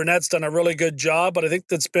Andrew Burnett's done a really good job, but I think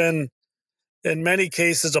that's been, in many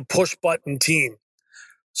cases, a push-button team.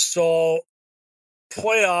 So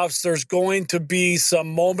playoffs, there's going to be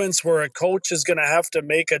some moments where a coach is going to have to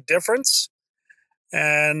make a difference.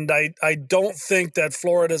 And I don't think that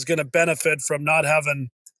Florida is going to benefit from not having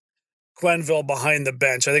Quenneville behind the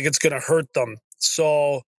bench. I think it's going to hurt them.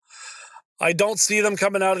 So I don't see them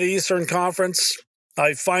coming out of the Eastern Conference.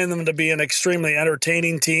 I find them to be an extremely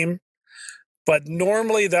entertaining team. But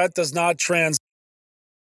normally that does not translate.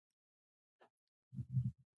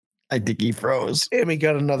 I think he froze. And we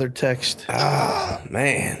got another text. Ah,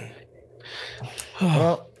 man.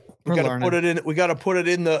 Well, we got to put it in. We got to put it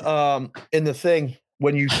in the thing.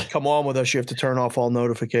 When you come on with us, you have to turn off all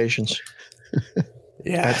notifications.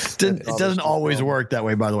 Yeah, it doesn't always work that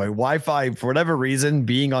way. By the way, Wi-Fi, for whatever reason,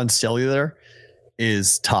 being on cellular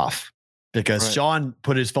is tough because Sean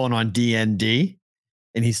put his phone on DND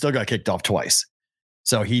and he still got kicked off twice.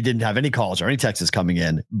 So he didn't have any calls or any texts coming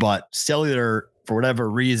in, but cellular, for whatever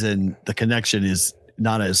reason, the connection is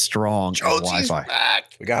not as strong as Wi-Fi.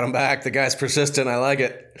 Back. We got him back. The guy's persistent. I like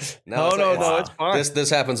it. No, it's fine. This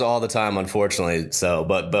happens all the time, unfortunately. So,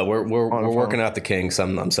 but we're working out the kinks.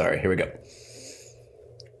 I'm sorry. Here we go.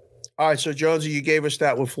 All right, so Jonesy, you gave us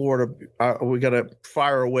that with Florida. We got to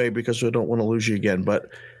fire away because we don't want to lose you again. But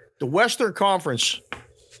the Western Conference,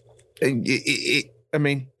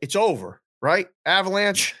 it's over, right?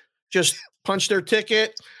 Avalanche just punched their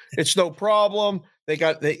ticket. It's no problem. They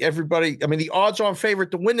got everybody. I mean, the odds-on favorite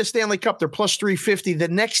to win the Stanley Cup, they're plus 350. The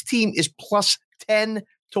next team is plus 10-1.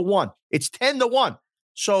 It's 10-1.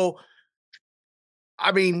 So,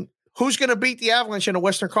 I mean, who's going to beat the Avalanche in the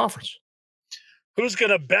Western Conference? Who's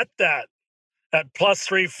going to bet that at plus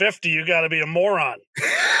 350? You got to be a moron.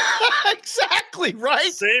 Exactly,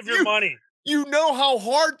 right? Save your money. You know how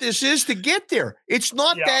hard this is to get there. It's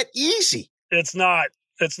not that easy. It's not.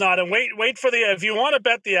 It's not. And wait for if you want to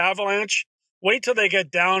bet the Avalanche, wait till they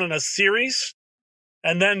get down in a series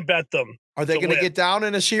and then bet them. Are they going to get down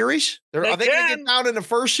in a series? Are they going to get down in the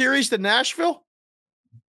first series to Nashville?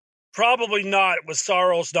 Probably not, with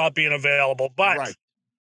Saros not being available. But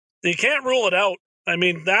you can't rule it out. I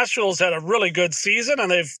mean, Nashville's had a really good season,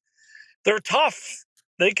 and they're tough.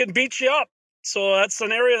 They can beat you up. So that's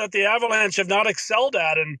an area that the Avalanche have not excelled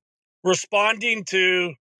at in responding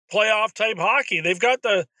to playoff-type hockey. They've got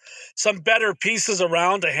some better pieces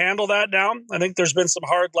around to handle that now. I think there's been some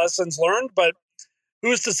hard lessons learned, but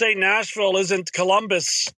who's to say Nashville isn't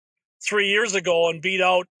Columbus 3 years ago and beat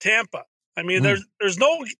out Tampa? I mean, there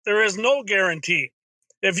is no guarantee.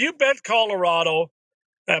 If you bet Colorado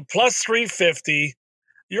at plus 350,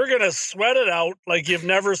 you're going to sweat it out like you've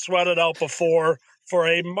never sweated out before for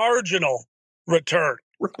a marginal return.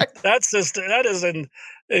 Right. That is an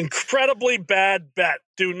incredibly bad bet.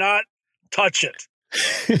 Do not touch it.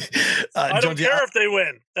 I don't care if they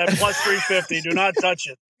win at plus 350. Do not touch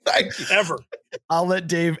it. Thank you. Ever. I'll let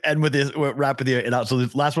Dave end with this. Wrap with you. And so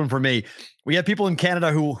the last one for me. We have people in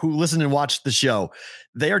Canada who listen and watch the show.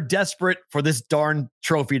 They are desperate for this darn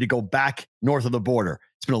trophy to go back north of the border.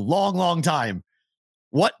 It's been a long, long time.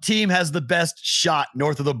 What team has the best shot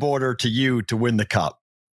north of the border to win the cup?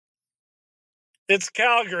 It's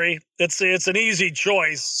Calgary. It's an easy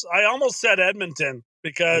choice. I almost said Edmonton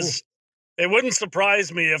because it wouldn't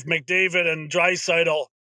surprise me if McDavid and Draisaitl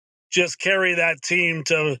just carry that team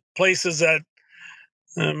to places that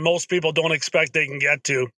most people don't expect they can get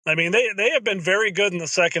to. I mean, they have been very good in the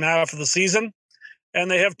second half of the season,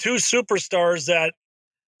 and they have two superstars that,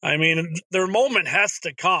 I mean, their moment has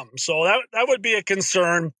to come. So that would be a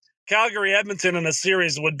concern. Calgary, Edmonton in a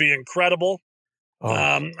series would be incredible.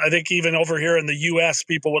 I think even over here in the U.S.,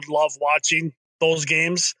 people would love watching those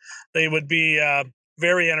games. They would be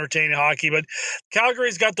very entertaining hockey. But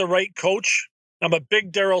Calgary's got the right coach. I'm a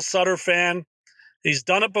big Daryl Sutter fan. He's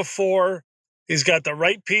done it before. He's got the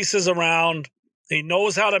right pieces around. He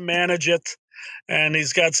knows how to manage it. And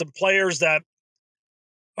he's got some players that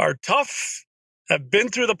are tough, have been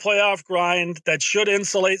through the playoff grind, that should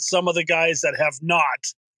insulate some of the guys that have not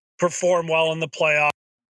performed well in the playoffs.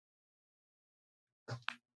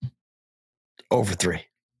 Over 3.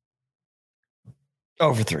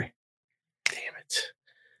 Damn it.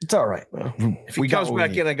 It's all right. Well, if he comes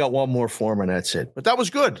back in, I got one more for him, and that's it. But that was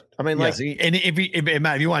good. I mean, and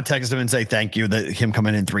Matt, if you want to text him and say thank you that him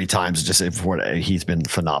coming in 3 times, just he's been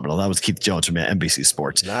phenomenal. That was Keith Jones from NBC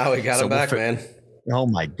Sports. Now we got him back, man. Oh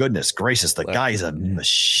my goodness gracious. The guy is a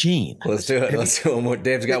machine. Let's do it. Let's do one more.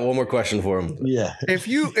 Dave's got one more question for him. Yeah. If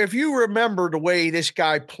you remember the way this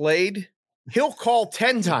guy played, he'll call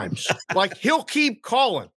 10 times. Like he'll keep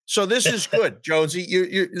calling. So this is good,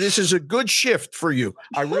 Jonesy. This is a good shift for you.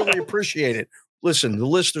 I really appreciate it. Listen, the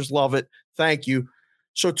listeners love it. Thank you.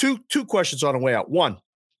 So two questions on the way out. One,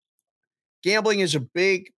 gambling is a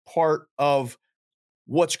big part of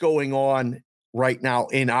what's going on right now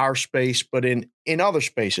in our space, but in other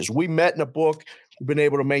spaces. We met in a book. We've been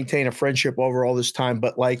able to maintain a friendship over all this time.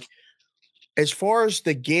 But like, as far as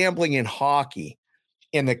the gambling in hockey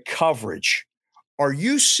and the coverage, are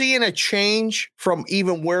you seeing a change from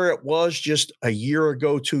even where it was just a year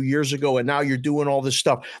ago, 2 years ago, and now you're doing all this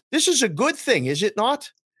stuff? This is a good thing, is it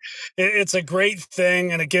not? It's a great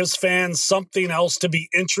thing, and it gives fans something else to be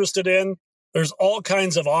interested in. There's all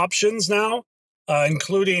kinds of options now,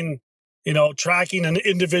 including, tracking an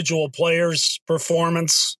individual player's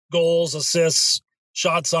performance, goals, assists,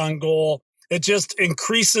 shots on goal. It just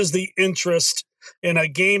increases the interest in a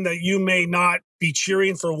game that you may not be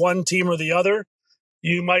cheering for one team or the other.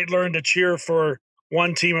 You might learn to cheer for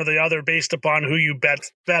one team or the other based upon who you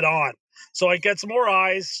bet on. So it gets more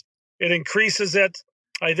eyes. It increases it.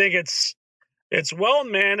 I think it's well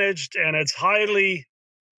managed, and it's highly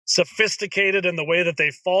sophisticated in the way that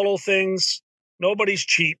they follow things. Nobody's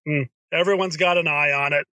cheating. Everyone's got an eye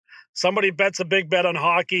on it. Somebody bets a big bet on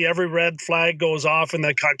hockey, every red flag goes off in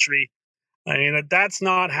the country. I mean, that's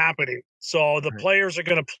not happening. So the players are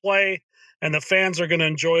going to play, and the fans are going to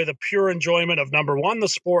enjoy the pure enjoyment of, number one, the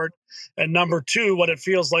sport, and number two, what it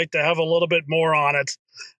feels like to have a little bit more on it.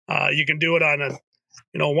 You can do it on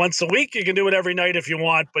once a week. You can do it every night if you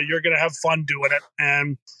want, but you're going to have fun doing it.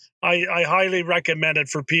 And I highly recommend it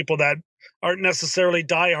for people that aren't necessarily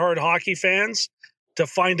diehard hockey fans to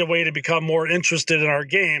find a way to become more interested in our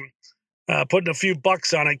game. Putting a few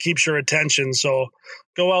bucks on it keeps your attention. So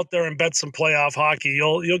go out there and bet some playoff hockey.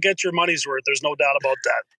 You'll get your money's worth. There's no doubt about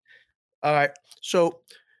that. All right. So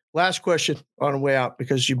last question on the way out,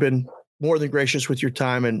 because you've been more than gracious with your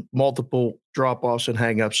time and multiple drop-offs and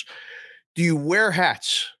hang-ups. Do you wear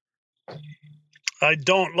hats? I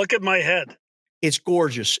don't. Look at my head. It's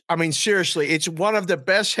gorgeous. I mean, seriously, it's one of the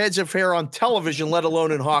best heads of hair on television, let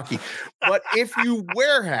alone in hockey. But if you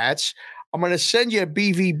wear hats, I'm going to send you a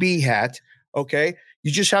BVB hat, okay?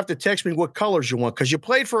 You just have to text me what colors you want, because you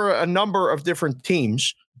played for a number of different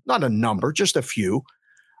teams. Not a number, just a few.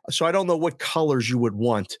 So I don't know what colors you would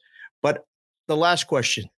want. But the last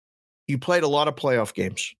question, you played a lot of playoff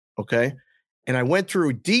games, okay? And I went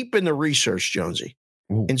through deep in the research, Jonesy,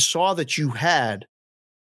 and saw that you had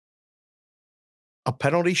a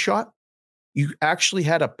penalty shot. You actually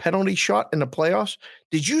had a penalty shot in the playoffs.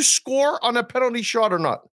 Did you score on a penalty shot or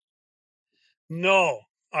not? No,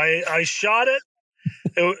 I shot it.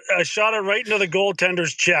 I shot it right into the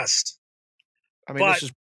goaltender's chest. I mean,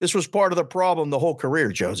 this was part of the problem the whole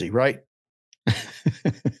career, Josie, right?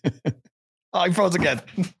 Oh, he froze again.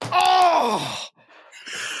 Oh,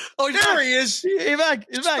 there he is. He's back.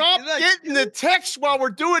 Stop getting the text while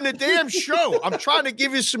we're doing the damn show. I'm trying to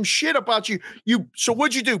give you some shit about you. So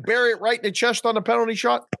what'd you do? Bury it right in the chest on the penalty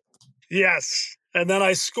shot? Yes. And then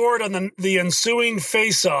I scored on the ensuing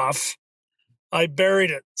face-off. I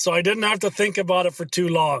buried it. So I didn't have to think about it for too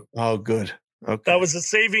long. Oh, good. Okay. That was a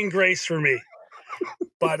saving grace for me.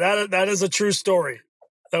 But that is a true story.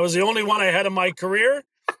 That was the only one I had in my career.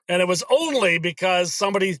 And it was only because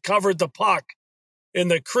somebody covered the puck in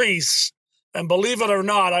the crease. And believe it or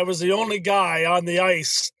not, I was the only guy on the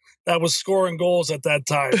ice that was scoring goals at that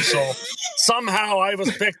time. So somehow I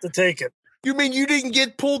was picked to take it. You mean you didn't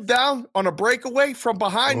get pulled down on a breakaway from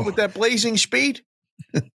behind with that blazing speed?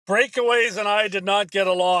 Breakaways and I did not get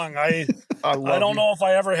along. I don't know if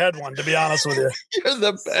I ever had one, to be honest with you. You're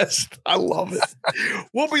the best. I love it.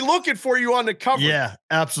 We'll be looking for you on the cover. Yeah,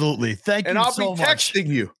 absolutely. Thank you so much. And I'll be texting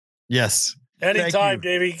you. Yes. Anytime,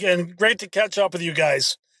 Davey. And great to catch up with you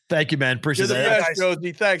guys. Thank you, man. Appreciate You're the that. best,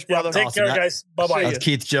 Josie. Thanks, brother. Yeah, take care, guys. Bye-bye. That's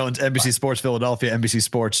Keith Jones, NBC Sports Philadelphia, NBC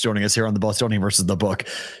Sports, joining us here on the Bostonian versus the Book.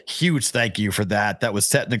 Huge thank you for that. That was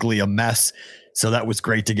technically a mess. So that was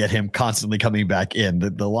great to get him constantly coming back in.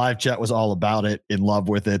 The live chat was all about it, in love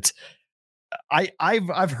with it.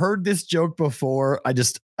 I've heard this joke before.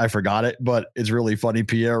 I forgot it, but it's really funny.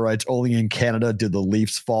 Pierre writes, only in Canada do the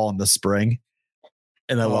Leafs fall in the spring.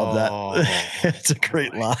 And I love that. It's a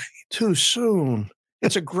great line. Too soon.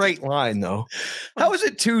 It's a great line, though. How is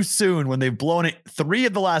it too soon when they've blown it 3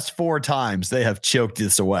 of the last 4 times they have choked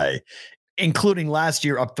this away, including last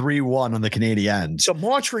year up 3-1 on the Canadiens? So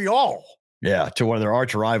Montreal. Yeah, to one of their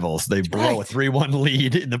arch rivals. They blow a 3-1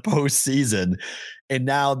 lead in the postseason, and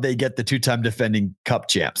now they get the 2-time defending Cup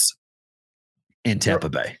champs in Tampa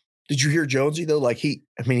Bay. Did you hear Jonesy, though? Like, he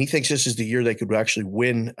thinks this is the year they could actually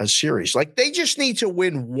win a series. Like, they just need to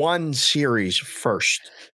win one series first.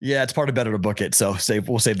 Yeah, it's part of better to book it. So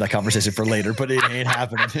we'll save that conversation for later, but it ain't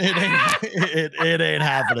happening. It ain't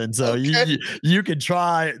happening. So okay. you can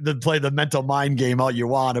try to play the mental mind game all you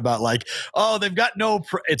want about like, oh, they've got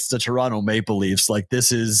it's the Toronto Maple Leafs. Like,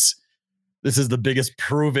 this is the biggest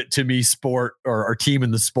prove it to me sport or team in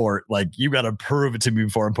the sport. Like, you got to prove it to me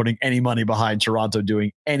before I'm putting any money behind Toronto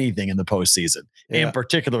doing anything in the postseason, in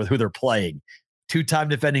particular with who they're playing. 2-time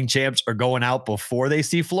defending champs are going out before they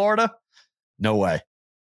see Florida. No way.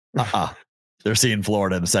 They're seeing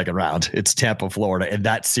Florida in the second round. It's Tampa, Florida. And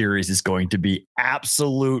that series is going to be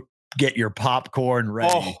absolute. Get your popcorn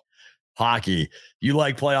ready. Hockey. You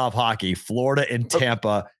like playoff hockey, Florida and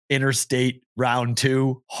Tampa. Interstate round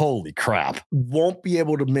 2. Holy crap. Won't be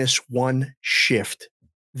able to miss one shift.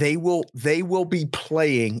 They will be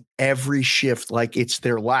playing every shift like it's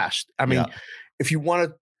their last. I mean, if you want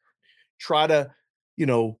to try to,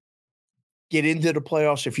 get into the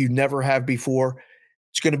playoffs, if you never have before,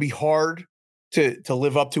 it's going to be hard to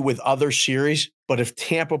live up to with other series. But if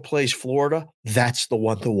Tampa plays Florida, that's the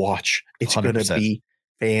one to watch. It's going to be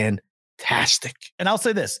fantastic. And I'll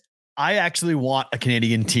say this. I actually want a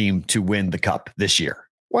Canadian team to win the Cup this year.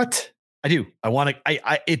 What? I do. I want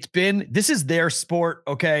to. This is their sport.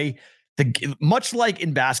 Okay. Much like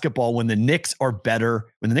in basketball, when the Knicks are better,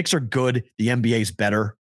 when the Knicks are good, the NBA is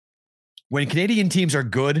better. When Canadian teams are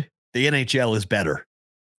good, the NHL is better.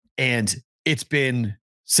 And it's been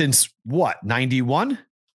since what? 91?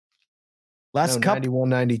 Last Cup? 91,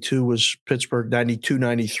 92 was Pittsburgh. 92,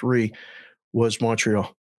 93 was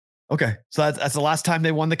Montreal. Okay. So that's the last time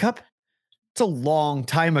they won the Cup. It's a long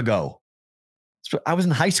time ago. I was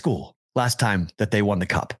in high school last time that they won the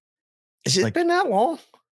Cup. Has it been that long?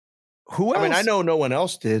 Who else? I mean, I know no one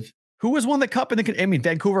else did. Who has won the Cup?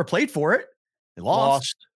 Vancouver played for it. They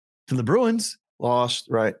lost to the Bruins. Lost,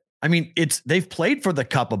 right. I mean, they've played for the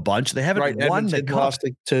Cup a bunch. They haven't won the Cup. Lost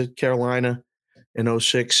to Carolina in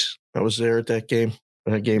 2006. I was there at that game,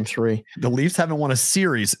 game 3. The Leafs haven't won a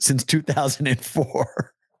series since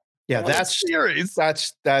 2004. Yeah, that's series.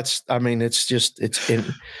 That's. I mean, it's in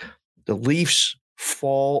the Leafs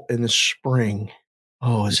fall in the spring.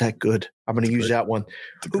 Oh, is that good? I'm going to use that one.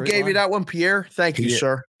 Who gave you that one, Pierre? Thank you,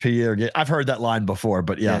 sir. Pierre. I've heard that line before,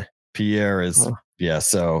 but yeah. Pierre is.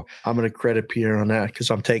 So I'm going to credit Pierre on that because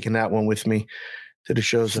I'm taking that one with me to the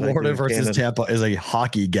shows. Florida versus Tampa is a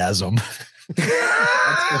hockey-gasm.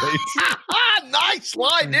 That's great. Nice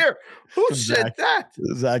line there. Who said that?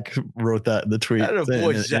 Zach wrote that in the tweet in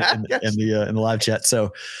the live chat.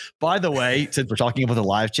 So, by the way, since we're talking about the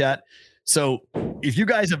live chat, so if you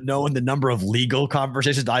guys have known the number of legal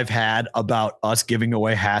conversations I've had about us giving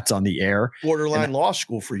away hats on the air, borderline law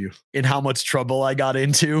school for you, and how much trouble I got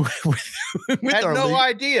into with had no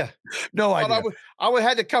idea. No idea. I would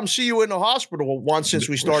had to come see you in the hospital once since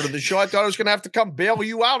we started the show. I thought I was going to have to come bail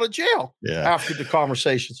you out of jail after the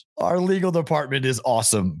conversations. Our legal department is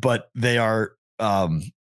awesome, but they are.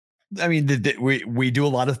 We do a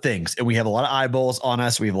lot of things, and we have a lot of eyeballs on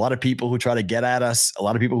us. We have a lot of people who try to get at us, a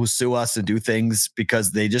lot of people who sue us and do things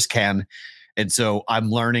because they just can. And so I'm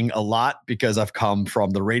learning a lot because I've come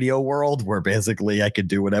from the radio world where basically I could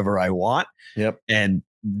do whatever I want. Yep. And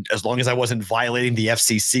as long as I wasn't violating the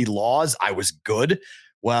FCC laws, I was good.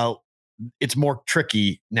 Well, it's more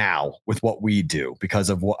tricky now with what we do because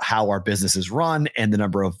of how our business is run and the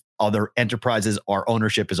number of other enterprises our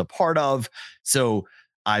ownership is a part of. So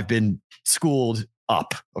I've been schooled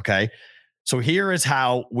up. Okay. So here is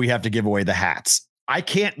how we have to give away the hats. I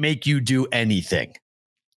can't make you do anything.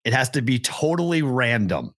 It has to be totally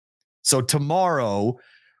random. So tomorrow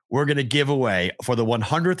we're going to give away for the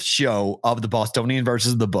 100th show of the Bostonian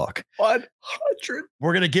versus the book. 100.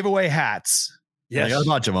 We're going to give away hats. Yes. I got a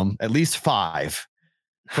bunch of them, at least 5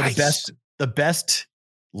 for the best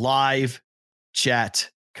live chat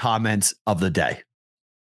comments of the day.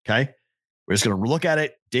 Okay. We're just going to look at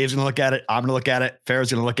it. Dave's going to look at it. I'm going to look at it.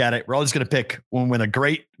 Farrah's going to look at it. We're all just going to pick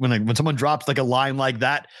when someone drops like a line like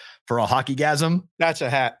that for a hockey-gasm. That's a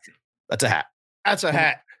hat. That's a hat. That's a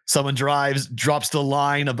hat. Someone drops the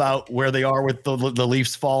line about where they are with the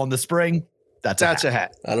Leafs fall in the spring. That's a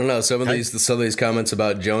hat. I don't know. Some of these comments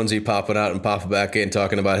about Jonesy popping out and popping back in,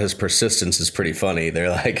 talking about his persistence is pretty funny.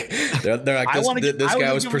 They're like, this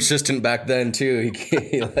guy was persistent back then too.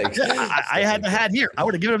 I had the hat here. I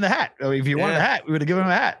would have given him the hat. I mean, if he wanted a hat, we would have given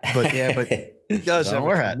him a hat. But he does have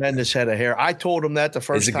a tremendous head of hair. I told him that the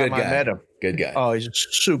first time I met him. Good guy. Oh, he's a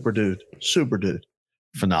super dude. Super dude.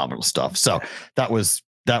 Phenomenal stuff. So that was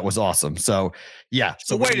awesome. So yeah.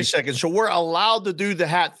 So wait a second. So we're allowed to do the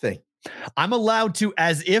hat thing. I'm allowed to,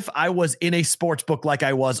 as if I was in a sports book like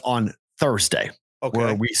I was on Thursday. Okay.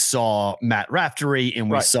 Where we saw Matt Raftery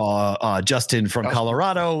and we saw Justin from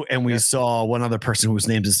Colorado and we saw one other person whose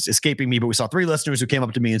name is escaping me, but we saw 3 listeners who came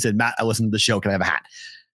up to me and said, Matt, I listened to the show. Can I have a hat?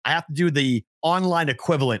 I have to do the online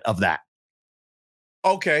equivalent of that.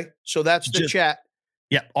 Okay. So that's the chat.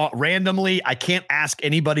 Yeah. Randomly, I can't ask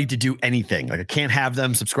anybody to do anything. Like I can't have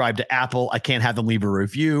them subscribe to Apple. I can't have them leave a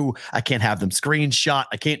review. I can't have them screenshot.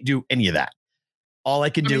 I can't do any of that. All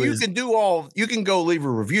I can do is you can go leave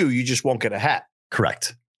a review. You just won't get a hat.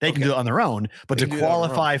 Correct. They can do it on their own, but to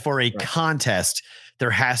qualify for a contest,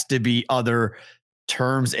 there has to be other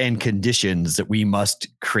terms and conditions that we must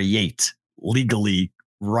create legally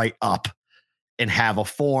right up and have a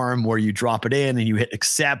form where you drop it in and you hit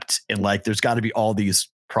accept. And like, there's got to be all these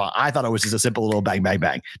I thought it was just a simple little bang, bang,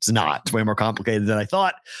 bang. It's not. It's way more complicated than I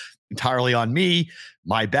thought. Entirely on me.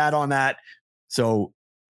 My bad on that. So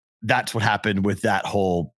that's what happened with that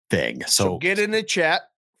whole thing. So get in the chat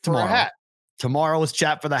for a hat. Tomorrow is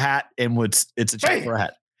chat for the hat, and it's a chat for a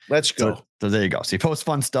hat. Let's go. So there you go. So you post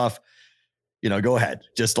fun stuff. Go ahead.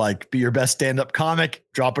 Just like be your best stand-up comic.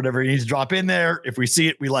 Drop whatever you need to drop in there. If we see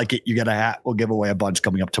it, we like it. You get a hat. We'll give away a bunch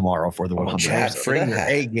coming up tomorrow for the 100. Chat for the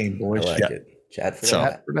hat. A game, boys. I like it. Chat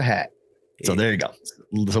for the hat. So there you go.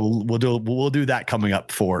 So we'll do that coming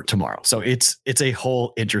up for tomorrow. So it's a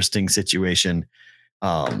whole interesting situation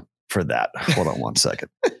for that. Hold on one second.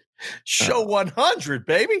 Show 100,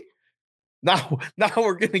 baby. Now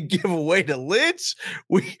we're going to give away the lids.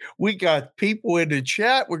 We got people in the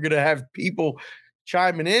chat. We're going to have people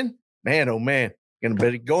chiming in. Man, oh man,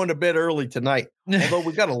 going to bed early tonight. Although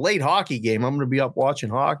we got a late hockey game, I'm going to be up watching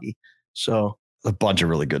hockey. So a bunch of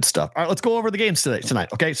really good stuff. All right, let's go over the games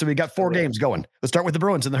tonight. Okay, so we got 4 games going. Let's start with the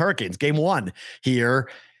Bruins and the Hurricanes. Game 1 here.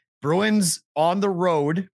 Bruins on the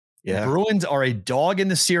road. Yeah. Bruins are a dog in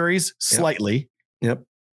the series slightly. Yep.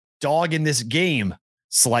 Dog in this game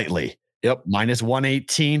slightly. Yep. Minus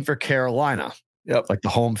 118 for Carolina. Yep. Like the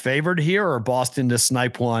home favored here or Boston to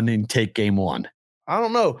snipe one and take game 1? I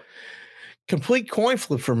don't know. Complete coin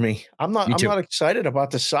flip for me. I'm not excited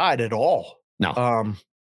about the side at all. No.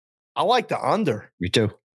 I like the under. Me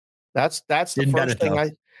too. That's the first thing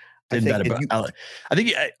I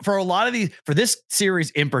think for a lot of these, for this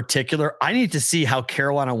series in particular, I need to see how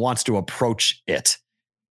Carolina wants to approach it.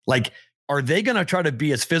 Like, are they going to try to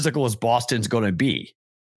be as physical as Boston's going to be?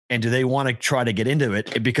 And do they want to try to get into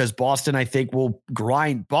it? Because Boston, I think, will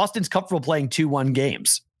grind. Boston's comfortable playing 2-1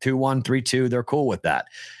 games, 2-1, 3-2. They're cool with that.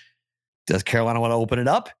 Does Carolina want to open it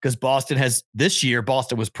up? Because Boston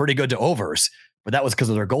was pretty good to overs, but that was because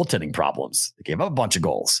of their goaltending problems. They gave up a bunch of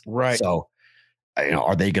goals. Right. So,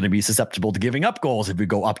 are they going to be susceptible to giving up goals if we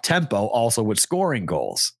go up tempo also with scoring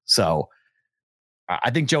goals? So I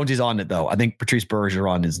think Jonesy's on it, though. I think Patrice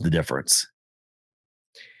Bergeron is the difference.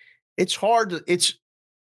 It's hard.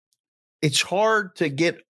 It's hard to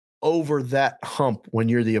get over that hump when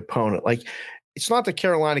you're the opponent. Like, it's not that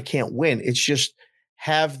Carolina can't win. It's just,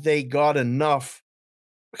 have they got enough?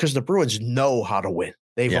 Because the Bruins know how to win.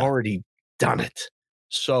 They've already done it.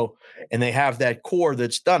 So, and they have that core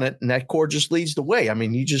that's done it, and that core just leads the way. I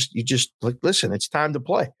mean, you just like, listen, it's time to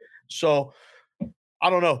play. So, I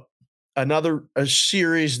don't know. A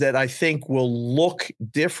series that I think will look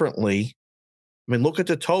differently. I mean, look at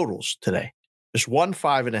the totals today. There's 1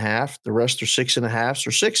 5.5. The rest are 6.5s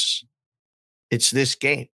or 6s. It's this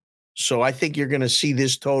game. So I think you're going to see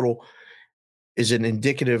this total is an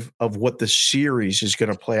indicative of what the series is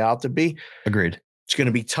going to play out to be. Agreed. It's going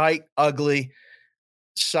to be tight, ugly.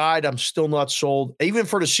 Side, I'm still not sold. Even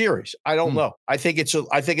for the series, I don't know. I think it's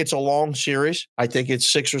a long series. I think it's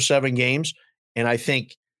 6 or 7 games. And I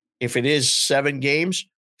think if it is 7 games,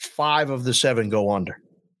 5 of the 7 go under.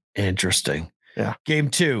 Interesting. Yeah. Game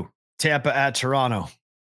 2. Tampa at Toronto.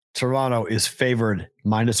 Toronto is favored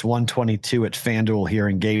minus 122 at FanDuel here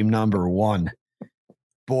in game number 1.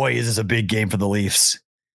 Boy, is this a big game for the Leafs.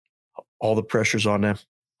 All the pressure's on them.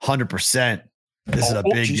 100%. This is a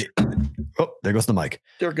big. Oh, there goes the mic.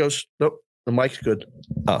 There it goes. Nope. The mic's good.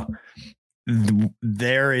 Oh,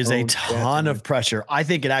 there is a ton of pressure. I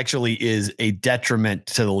think it actually is a detriment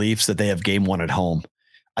to the Leafs that they have game 1 at home.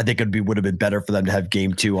 I think would have been better for them to have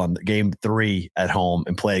game 3 at home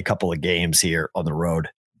and play a couple of games here on the road.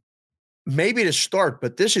 Maybe to start,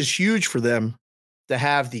 but this is huge for them to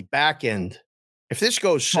have the back end. If this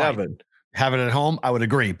goes 7, have it at home, I would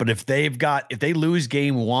agree. But if they lose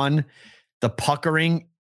game 1, the puckering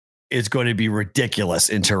is going to be ridiculous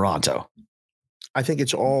in Toronto. I think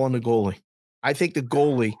it's all on the goalie. I think the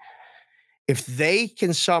goalie, if they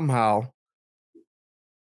can somehow,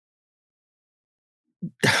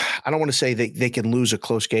 I don't want to say they can lose a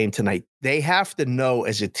close game tonight. They have to know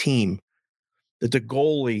as a team that the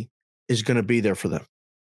goalie is going to be there for them.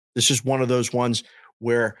 This is one of those ones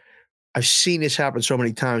where I've seen this happen so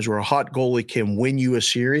many times where a hot goalie can win you a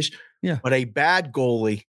series, but a bad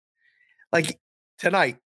goalie, like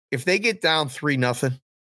tonight, if they get down 3-0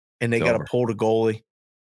 and they got to pull the goalie,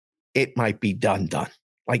 it might be done.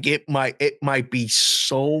 Like it might be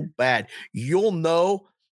so bad. You'll know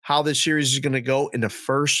how this series is going to go in the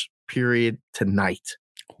first period tonight.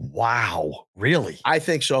 Wow. Really? I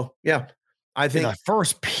think so. Yeah. I think in the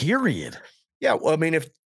first period. Yeah. Well, I mean,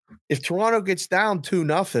 if Toronto gets down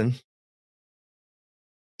 2-0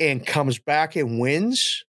 and comes back and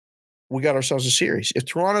wins, we got ourselves a series. If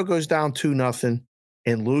Toronto goes down 2-0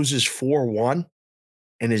 and loses 4-1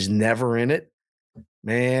 and is never in it,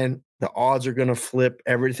 man, the odds are going to flip.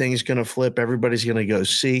 Everything's going to flip. Everybody's going to go,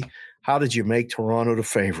 see, how did you make Toronto the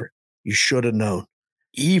favorite? You should have known.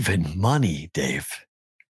 Even money, Dave.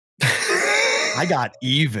 I got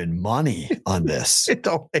even money on this. It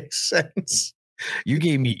don't make sense. You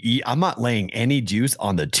gave me, I'm not laying any juice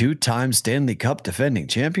on the 2-time Stanley Cup defending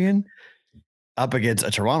champion up against a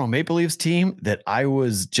Toronto Maple Leafs team that I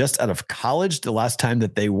was just out of college the last time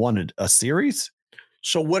that they won a series.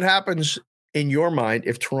 So what happens in your mind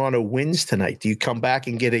if Toronto wins tonight? Do you come back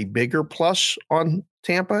and get a bigger plus on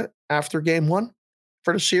Tampa after game one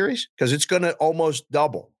for the series? Because it's going to almost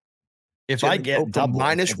double. If I get double,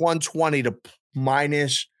 minus 120 to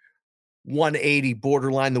minus 180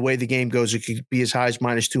 borderline, the way the game goes, it could be as high as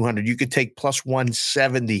minus 200. You could take plus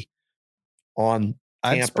 170 on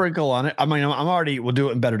Tampa. I'd sprinkle on it. I mean, I'm already, we'll do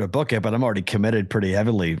it better to book it, but I'm already committed pretty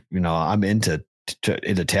heavily. You know, I'm into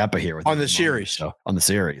Tampa here with on the series. So on the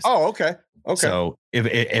series. Oh, okay. Okay. So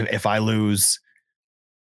if I lose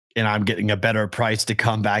and I'm getting a better price to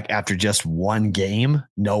come back after just one game,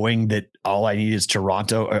 knowing that all I need is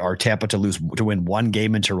Toronto or Tampa to win one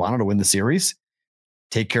game in Toronto to win the series,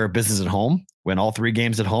 take care of business at home, win all 3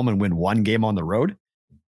 games at home and win 1 game on the road.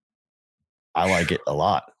 I like it a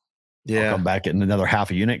lot. Yeah. I'll come back in another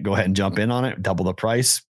half a unit, go ahead and jump in on it, double the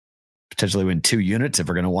price, potentially win 2 units if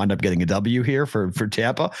we're going to wind up getting a W here for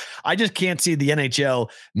Tampa. I just can't see the NHL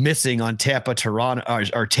missing on Tampa, Toronto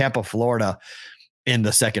or Tampa, Florida in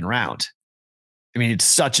the second round. I mean, it's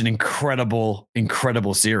such an incredible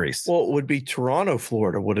series. Well, it would be Toronto,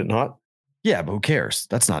 Florida, would it not? Yeah, but who cares?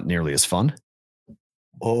 That's not nearly as fun.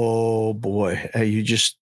 Oh boy. Hey, you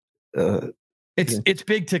just, it's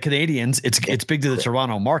big to Canadians. It's big to the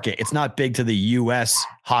Toronto market. It's not big to the U.S.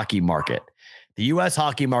 hockey market. The U.S.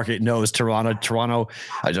 hockey market knows Tampa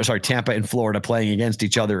and Florida playing against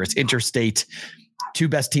each other. It's interstate, 2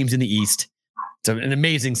 best teams in the East. It's an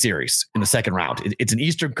amazing series in the second round. It's an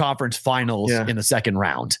Eastern Conference Finals in the second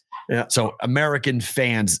round. Yeah. So American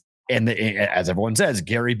fans, and as everyone says,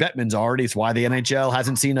 Gary Bettman's already. It's why the NHL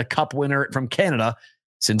hasn't seen a cup winner from Canada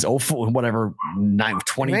since 20, 30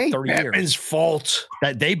 years. Bettman's fault.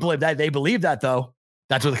 That they believe that though.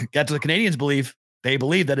 That's what the Canadians believe. They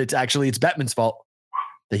believe that it's Bettman's fault,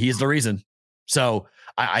 that he's the reason. So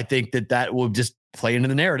I think that will just play into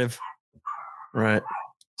the narrative. Right.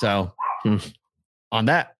 So on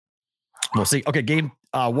that, we'll see. Okay. Game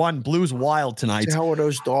 1, Blues Wild tonight. How are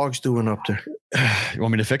those dogs doing up there? You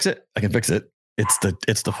want me to fix it? I can fix it. It's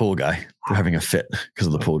the pool guy. They're having a fit because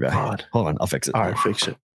of the pool guy. God. Hold on. I'll fix it. All right. Fix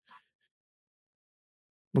it.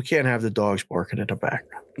 We can't have the dogs barking in the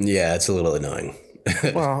background. Yeah. It's a little annoying.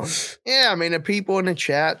 Well, yeah, I mean, the people in the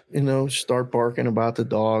chat, start barking about the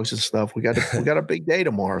dogs and stuff. We got a big day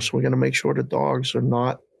tomorrow, so we're going to make sure the dogs are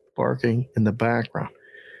not barking in the background.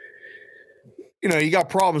 You got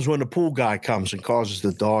problems when the pool guy comes and causes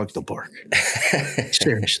the dog to bark.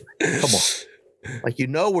 Seriously, come on. Like,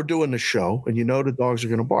 we're doing the show, and the dogs are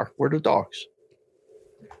going to bark. Where are the dogs?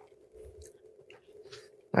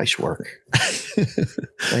 Nice work.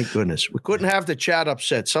 Thank goodness. We couldn't have the chat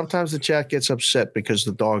upset. Sometimes the chat gets upset because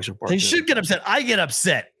the dogs are barking. They should get upset. I get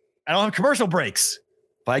upset. I don't have commercial breaks.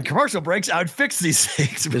 If I had commercial breaks, I would fix these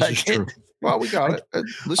things. This is true. Well, we got it.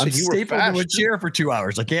 Listen, I'm stapled to a chair for 2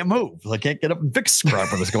 hours. I can't move. I can't get up and fix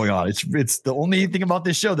crap what's going on. It's the only thing about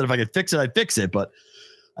this show that if I could fix it, I'd fix it. But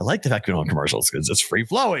I like the fact we don't have commercials because it's free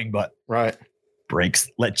flowing. But right. Breaks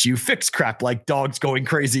let you fix crap like dogs going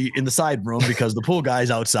crazy in the side room because the pool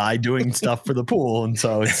guy's outside doing stuff for the pool. And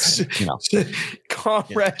so it's,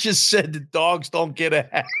 Conrad just said the dogs don't get a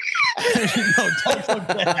hat. No, dogs don't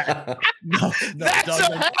get a hat. No, that's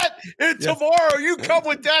a hat. And tomorrow you come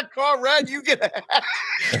with that, Conrad, you get a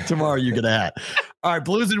hat. Tomorrow you get a hat. All right,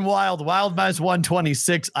 Blues and Wild minus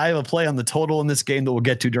 126. I have a play on the total in this game that we'll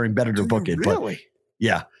get to during Better to Book It. Really? But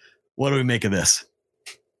yeah. What do we make of this?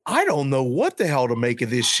 I don't know what the hell to make of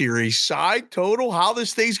this series. Side, total, how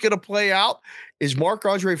this thing's going to play out. Is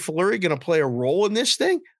Marc-Andre Fleury going to play a role in this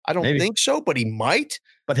thing? I don't think so, but he might.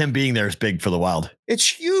 But him being there is big for the Wild. It's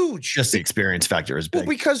huge. Just the experience factor is big. Well,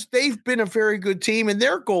 because they've been a very good team, and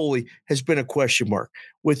their goalie has been a question mark.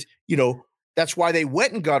 With, that's why they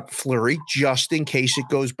went and got Fleury, just in case it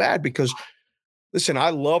goes bad. Because, listen, I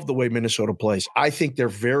love the way Minnesota plays. I think they're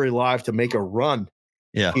very live to make a run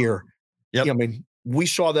here. Yep. I mean, we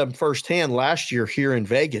saw them firsthand last year here in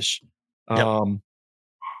Vegas.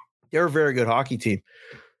 They're a very good hockey team.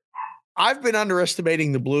 I've been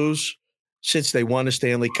underestimating the Blues since they won the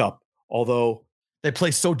Stanley Cup, although they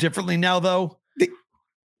play so differently now, though.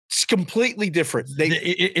 It's completely different.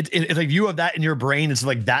 It's like you have that in your brain. It's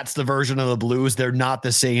like that's the version of the Blues. They're not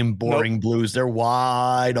the same boring Blues. They're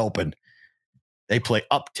wide open. They play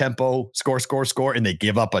up tempo, score, and they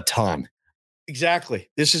give up a ton. Exactly.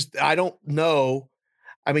 I don't know.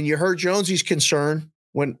 I mean, you heard Jonesy's concern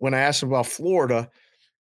when I asked him about Florida.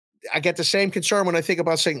 I get the same concern when I think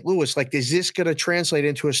about St. Louis. Like, is this going to translate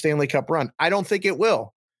into a Stanley Cup run? I don't think it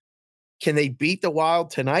will. Can they beat the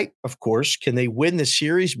Wild tonight? Of course. Can they win the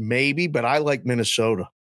series? Maybe, but I like Minnesota.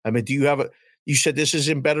 I mean, you said this is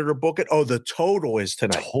in Better to Book It? Oh, the total is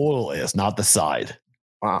tonight. Total is, not the side.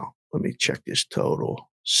 Wow. Let me check this total.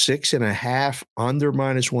 6.5 under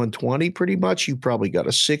minus 120, pretty much. You probably got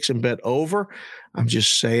a 6 and bet over. I'm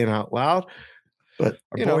just saying out loud. But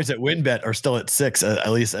our boys at WinBet are still at 6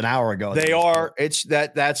 at least an hour ago. They are. It's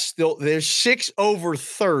that's still there's 6 over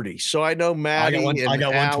 30. So I know Maddie I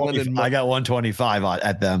got 125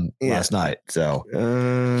 at them last night. So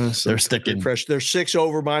they're sticking fresh. They're 6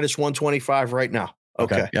 over minus 125 right now.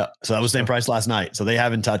 Okay. Yeah. So that was the same price last night. So they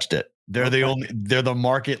haven't touched it. They're they're the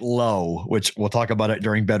market low, which we'll talk about it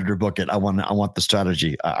during Better to Book It. I want the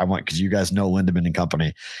strategy. I want, because you guys know Lindemann and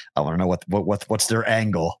company. I want to know what's their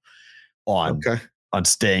angle on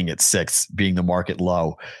staying at 6, being the market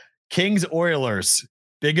low. Kings Oilers,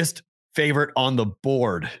 biggest favorite on the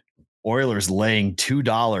board. Oilers laying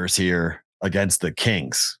 $2 here against the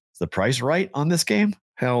Kings. Is the price right on this game?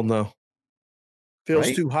 Hell no.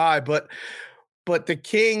 Feels too high, but the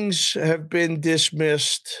Kings have been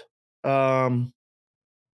dismissed for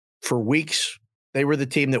weeks. They were the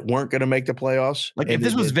team that weren't going to make the playoffs. Like, if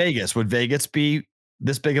this was Vegas, would Vegas be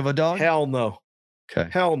this big of a dog? Hell no. Okay.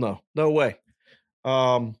 Hell no. No way.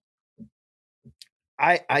 I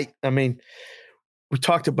mean, we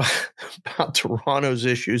talked about Toronto's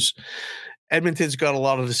issues. Edmonton's got a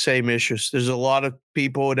lot of the same issues. There's a lot of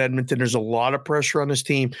people in Edmonton. There's a lot of pressure on this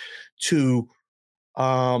team to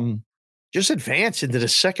just advance into the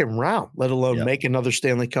second round, let alone make another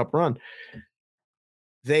Stanley Cup run.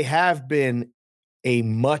 They have been a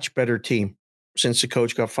much better team since the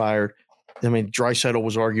coach got fired. I mean, Draisaitl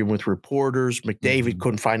was arguing with reporters. McDavid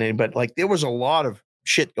couldn't find anybody. Like, there was a lot of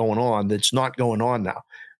shit going on that's not going on now.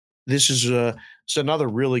 This is it's another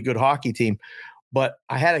really good hockey team. But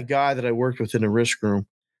I had a guy that I worked with in the risk room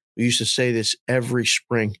who used to say this every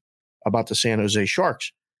spring about the San Jose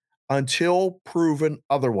Sharks. Until proven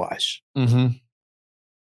otherwise. Mm-hmm.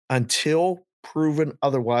 Until proven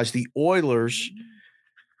otherwise, the Oilers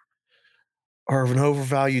are an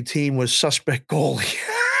overvalued team with suspect goalie.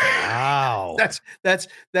 Wow.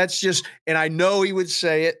 That's just, and I know he would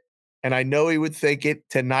say it, and I know he would think it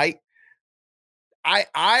tonight.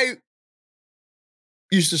 I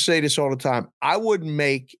used to say this all the time. I wouldn't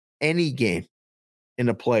make any game in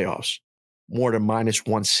the playoffs more than minus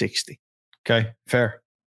 160. Okay, fair.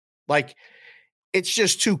 Like, it's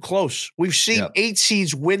just too close. We've seen 8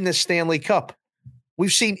 seeds win the Stanley Cup.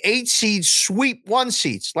 We've seen 8 seeds sweep 1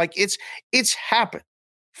 seeds. Like, it's happened.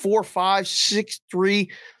 4, 5, 6, 3,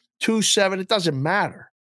 2, 7. It doesn't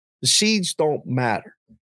matter. The seeds don't matter.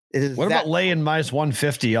 What about laying minus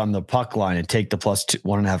 150 on the puck line and take the plus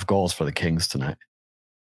 1.5 goals for the Kings tonight?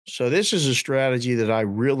 So this is a strategy that I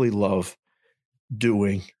really love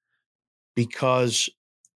doing, because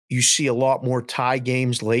you see a lot more tie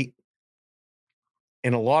games late.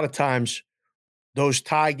 And a lot of times, those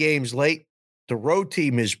tie games late, the road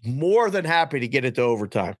team is more than happy to get it to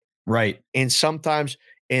overtime. Right. And sometimes,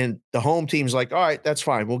 and the home team's like, all right, that's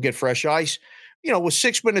fine. We'll get fresh ice. With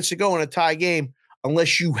 6 minutes to go in a tie game,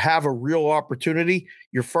 unless you have a real opportunity,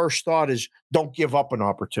 your first thought is don't give up an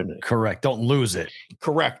opportunity. Correct. Don't lose it.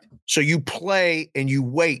 Correct. So you play and you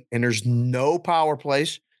wait, and there's no power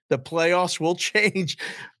plays. The playoffs will change.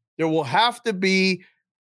 There will have to be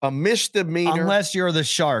a misdemeanor, unless you're the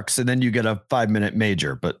Sharks, and then you get a 5-minute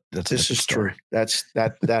major. But this is true. That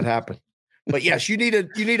happened. But yes, you need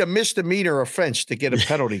a misdemeanor offense to get a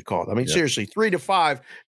penalty called. I mean, seriously, 3 to 5,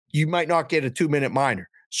 you might not get a 2-minute minor.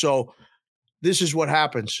 So this is what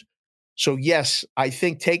happens. So yes, I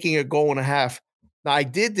think taking a goal and a half. Now I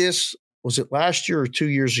did this, was it last year or 2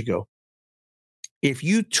 years ago? If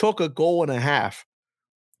you took a goal and a half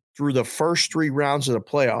through the first 3 rounds of the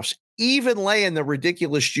playoffs, even laying the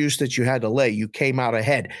ridiculous juice that you had to lay, you came out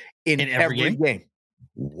ahead in every game.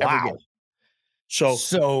 Wow. Every game.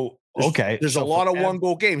 So okay. There's a lot of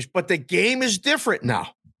 1-goal games, but the game is different now.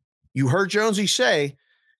 You heard Jonesy say,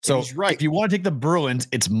 so he's right. If you want to take the Bruins,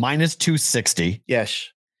 it's minus 260. Yes.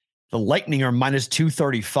 The Lightning are minus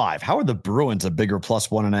 235. How are the Bruins a bigger plus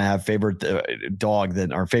 1.5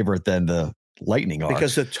 favorite favorite than the Lightning are?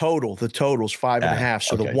 Because the total's 5.5.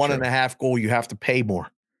 So the 1.5 goal, you have to pay more.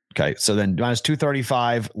 Okay. So then minus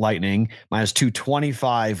 235 Lightning, minus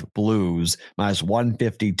 225 Blues, minus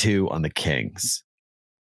 152 on the Kings.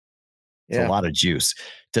 It's a lot of juice.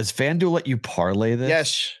 Does FanDuel let you parlay this?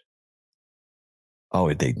 Yes.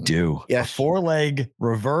 Oh, they do. Yes. A 4-leg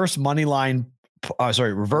reverse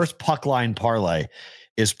puck line parlay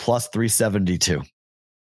is plus 372.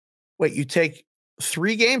 Wait, you take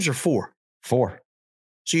 3 games or 4? 4.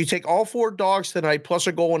 So you take all 4 dogs tonight plus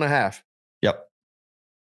a goal and a half. Yep.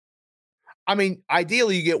 I mean,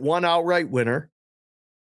 ideally you get 1 outright winner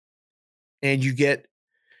and you get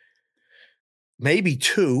maybe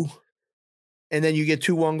 2, and then you get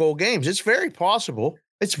 2 1-goal games. It's very possible.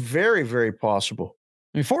 It's very, very possible.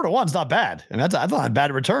 I mean, 4 to 1 is not bad. I mean, that's not a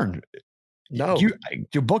bad return. No.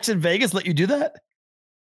 Do books in Vegas let you do that?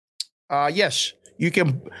 Yes. You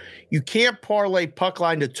can't parlay puck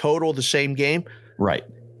line to total the same game. Right.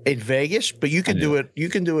 In Vegas, but you can do it. You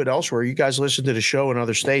can do it elsewhere. You guys listen to the show in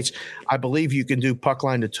other states. I believe you can do puck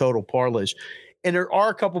line to total parlays. And there are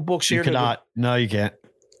a couple books here. You cannot. No, you can't.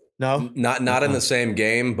 No, not in the same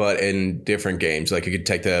game, but in different games. Like you could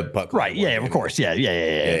take the puck. Right. Yeah. Of course. Yeah.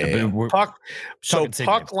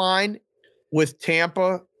 Puck line with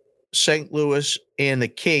Tampa, St. Louis, and the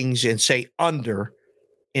Kings, and say under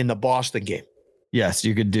in the Boston game. Yes,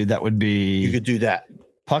 you could do that. You could do that.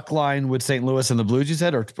 Puck line with St. Louis and the Blues, you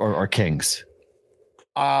said, or Kings?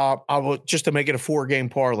 I will just to make it a 4-game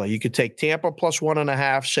parlay. You could take Tampa plus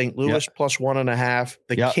 1.5, St. Louis plus 1.5,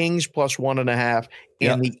 the Kings plus 1.5,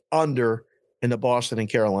 and the under in the Boston and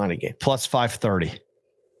Carolina game plus 530.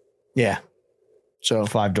 Yeah, so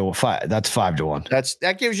 5 to 5. That's 5 to 1.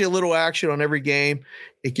 That gives you a little action on every game.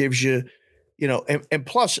 It gives you, and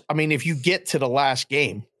plus, I mean, if you get to the last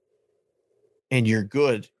game and you're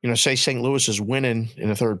good, say St. Louis is winning in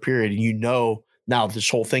the third period, and now this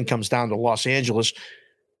whole thing comes down to Los Angeles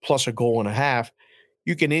plus a goal and a half,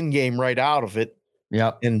 you can in-game right out of it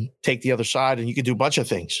and take the other side, and you can do a bunch of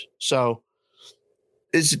things. So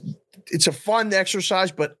it's a fun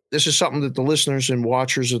exercise, but this is something that the listeners and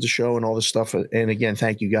watchers of the show and all this stuff, and again,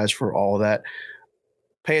 thank you guys for all of that.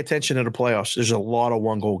 Pay attention to the playoffs. There's a lot of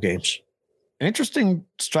 1-goal games. Interesting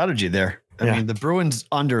strategy there. I mean, the Bruins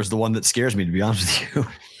under is the one that scares me, to be honest with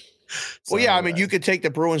you. So, well, yeah, I mean, you could take the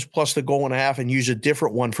Bruins plus the goal and a half and use a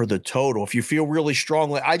different one for the total. If you feel really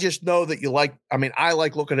strongly, I just know that I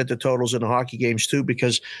like looking at the totals in the hockey games too,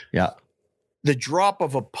 because the drop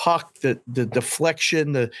of a puck, the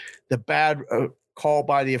deflection, the bad call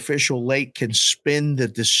by the official late can spin the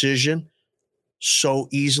decision so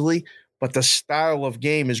easily, but the style of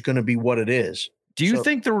game is going to be what it is. Do you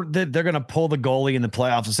think they're going to pull the goalie in the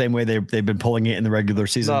playoffs the same way they've been pulling it in the regular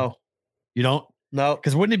season? No. You don't? No.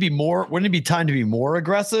 Because wouldn't it be time to be more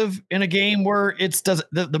aggressive in a game where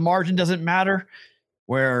the margin doesn't matter?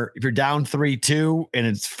 Where if you're down 3-2 and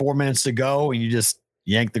it's 4 minutes to go and you just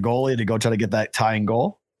yank the goalie to go try to get that tying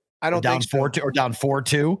goal? I don't think so. Down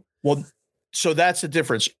 4-2. Well, so that's the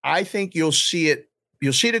difference. I think you'll see it.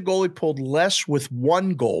 You'll see the goalie pulled less with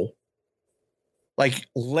 1 goal, like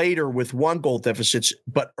later with 1-goal deficits,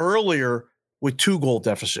 but earlier with 2-goal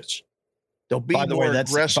deficits. They'll be more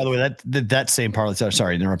aggressive. By the way, that same parlay.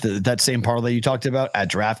 Sorry to interrupt. That same parlay you talked about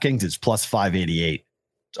at DraftKings is plus 588.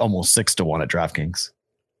 It's almost 6 to 1 at DraftKings.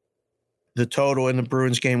 The total in the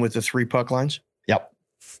Bruins game with the 3 puck lines. Yep.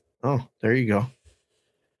 Oh, there you go.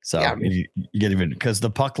 So you get even because the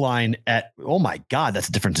puck line oh my God, that's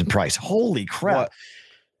a difference in price. Holy crap!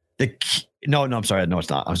 No, I'm sorry. No, it's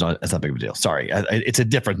not. It's not big of a deal. Sorry, it's a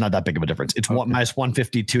difference. Not that big of a difference. It's minus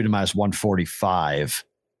 152 to minus 145.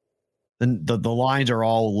 Then the lines are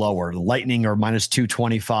all lower. The Lightning are minus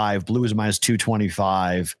 225. Blues are minus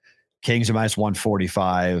 225. Kings are minus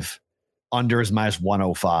 145. Under is minus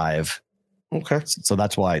 105. Okay. So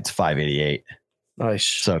that's why it's 588. Nice.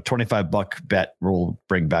 So $25 bet will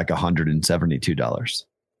bring back $172.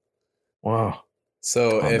 Wow.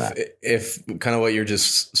 So if kind of what you're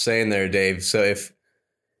just saying there, Dave, so if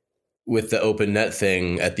with the open net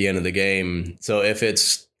thing at the end of the game, so if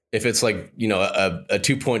it's like, you know, a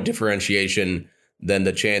 2-point differentiation, then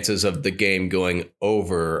the chances of the game going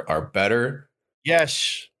over are better.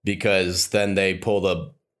 Yes. Because then they pull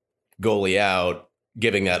the goalie out,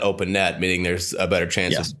 giving that open net, meaning there's a better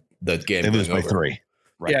chance of the game they lose going by over. 3.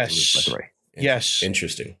 Right. Yes. They lose by 3. Yes.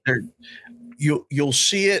 Interesting. You'll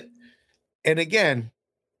see it. And again,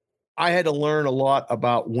 I had to learn a lot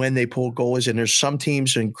about when they pull goalies, and there's some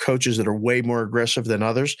teams and coaches that are way more aggressive than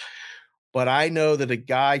others. But I know that a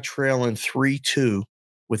guy trailing 3-2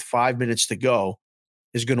 with 5 minutes to go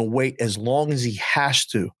is going to wait as long as he has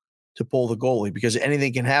to pull the goalie, because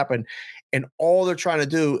anything can happen. And all they're trying to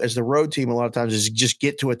do as the road team a lot of times is just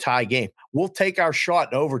get to a tie game. We'll take our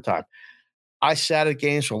shot in overtime. I sat at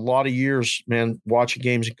games for a lot of years, man, watching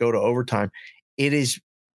games that go to overtime. It is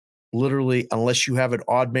literally, unless you have an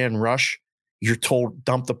odd man rush, you're told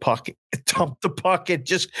dump the puck and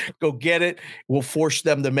just go get it. We'll force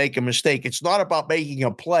them to make a mistake. It's not about making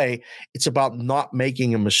a play. It's about not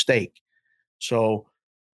making a mistake. So,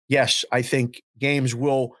 yes, I think games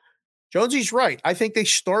will – Jonesy's right. I think they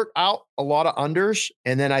start out a lot of unders,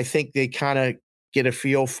 and then I think they kind of get a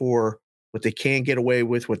feel for what they can get away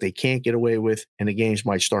with, what they can't get away with, and the games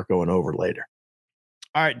might start going over later.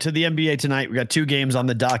 All right, to the NBA tonight, we got 2 games on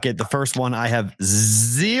the docket. The first one, I have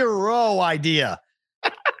zero idea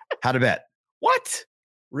how to bet. What?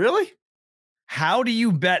 Really? How do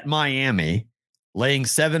you bet Miami laying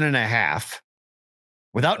 7.5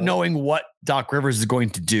 without knowing what Doc Rivers is going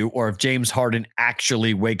to do, or if James Harden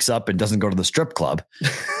actually wakes up and doesn't go to the strip club?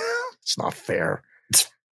 It's not fair.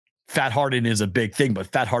 Fat Harden is a big thing, but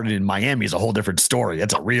Fat Harden in Miami is a whole different story.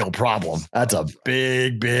 That's a real problem. That's a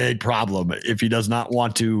big, big problem. If he does not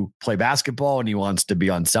want to play basketball and he wants to be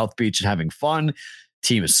on South Beach and having fun,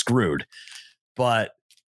 team is screwed. But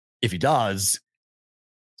if he does,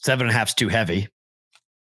 7.5 is too heavy.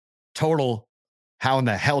 Total, how in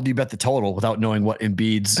the hell do you bet the total without knowing what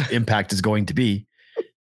Embiid's impact is going to be?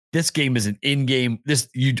 This game is an in-game.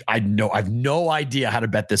 I have no idea how to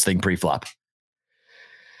bet this thing pre-flop.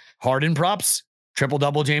 Harden props,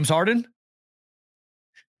 triple-double James Harden.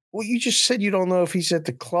 Well, you just said you don't know if he's at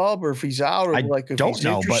the club or if he's out, or if he's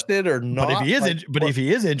interested or not. But if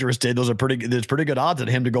he is interested, there's pretty good odds at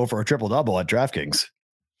him to go for a triple-double at DraftKings.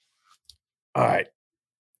 All right.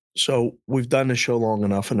 So we've done the show long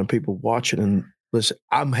enough, and the people watching and listen,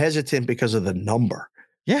 I'm hesitant because of the number.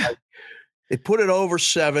 Yeah. They put it over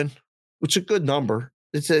 7, which is a good number.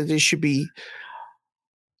 It should be.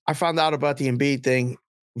 I found out about the Embiid thing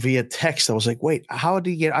via text. I was like, wait, how did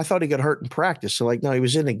he get? I thought he got hurt in practice. So no, he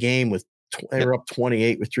was in a game with they were up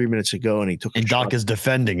 28 with 3 minutes to go, and he took. And Doc is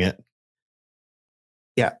defending it.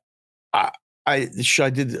 Yeah, I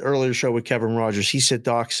did the earlier show with Kevin Rogers. He said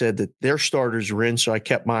Doc said that their starters were in, so I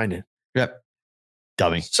kept mine in. Yep,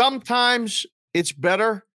 dummy. Sometimes it's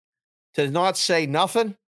better to not say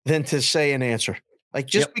nothing than to say an answer.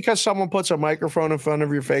 Because someone puts a microphone in front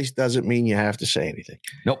of your face doesn't mean you have to say anything.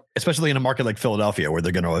 Nope. Especially in a market like Philadelphia where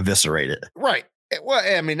they're going to eviscerate it. Right. Well,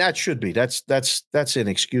 I mean, that should be. That's an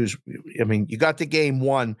excuse. I mean, you got the game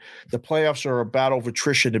won. The playoffs are a battle of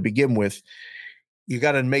attrition to begin with. You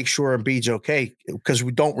got to make sure Embiid's okay, because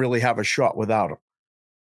we don't really have a shot without him.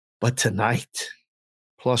 But tonight,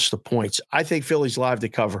 plus the points, I think Philly's live to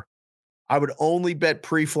cover. I would only bet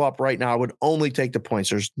pre-flop right now. I would only take the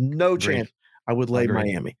points. There's no chance I would lay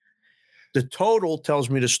Miami. The total tells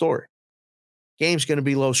me the story. Game's going to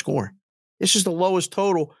be low scoring. This is the lowest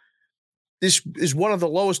total. This is one of the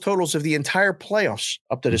lowest totals of the entire playoffs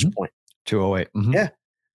up to this point. 208. Mm-hmm. Yeah.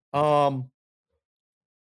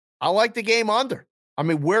 I like the game under. I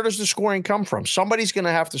mean, where does the scoring come from? Somebody's going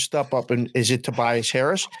to have to step up. And is it Tobias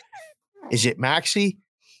Harris? Is it Maxey?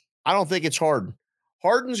 I don't think it's Harden.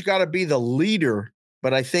 Harden's got to be the leader,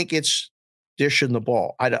 but I think it's dishing the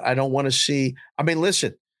ball. I don't want to see. I mean,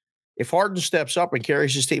 listen, if Harden steps up and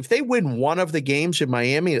carries his team, if they win one of the games in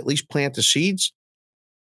Miami and at least plant the seeds,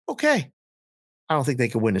 okay. I don't think they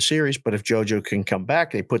can win a series, but if JoJo can come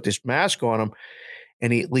back, they put this mask on him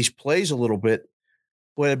and he at least plays a little bit,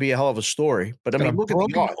 boy, that'd be a hell of a story. But I mean, look at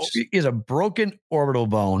the odds. He has a broken orbital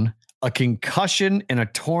bone, a concussion, and a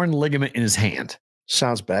torn ligament in his hand.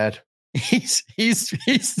 Sounds bad. He's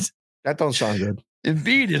that don't sound good.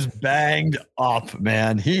 Embiid is banged up,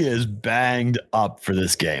 man. He is banged up for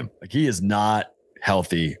this game. Like, he is not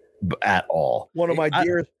healthy at all. One of my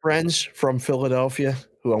dearest friends from Philadelphia,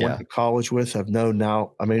 who I went to college with, I've known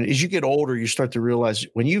now. I mean, as you get older, you start to realize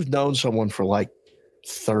when you've known someone for like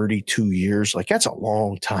 32 years, like that's a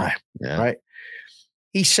long time, right?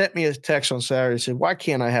 He sent me a text on Saturday and said, why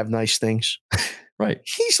can't I have nice things? Right.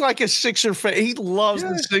 He's like a Sixer fan. He loves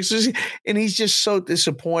the Sixers, and he's just so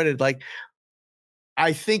disappointed. Like,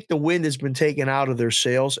 I think the wind has been taken out of their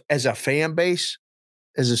sails as a fan base,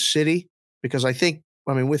 as a city, because with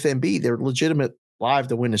Embiid, they're legitimate live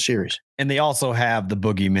to win the series. And they also have the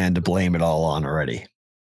boogeyman to blame it all on already.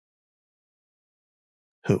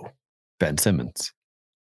 Who? Ben Simmons.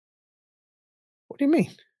 What do you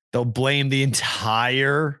mean? They'll blame the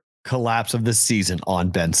entire collapse of the season on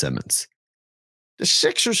Ben Simmons. The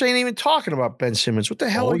Sixers ain't even talking about Ben Simmons. What the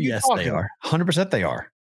hell are you talking about? 100% they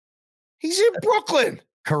are. He's in Brooklyn.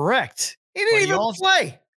 Correct. He didn't even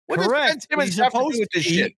play. What does Ben Simmons have to do with this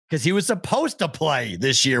shit? Because he was supposed to play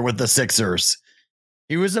this year with the Sixers.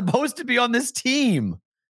 He was supposed to be on this team.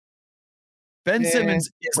 Ben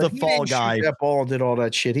Simmons is the fall guy. That ball and did all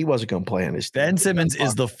that shit. He wasn't going to play on his team. Ben Simmons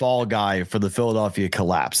is the fall guy for the Philadelphia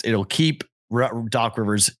collapse. It'll keep Doc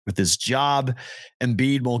Rivers with his job.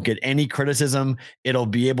 Embiid won't get any criticism. It'll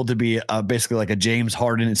be able to be basically like a James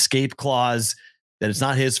Harden escape clause that it's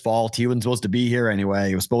not his fault. He wasn't supposed to be here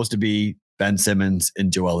anyway. It was supposed to be Ben Simmons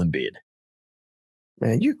and Joel Embiid.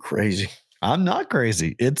 Man, you crazy. I'm not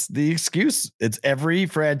crazy. It's the excuse. It's every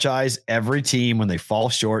franchise, every team when they fall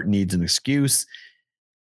short needs an excuse.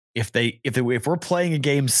 If we're playing a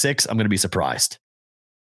game 6, I'm going to be surprised.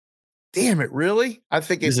 Damn it, really? I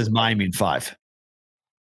think this is Miami in 5.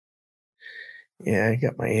 Yeah, I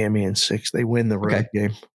got Miami in 6. They win the road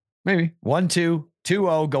game. Maybe 1-2,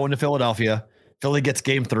 2-0 going to Philadelphia. Philly gets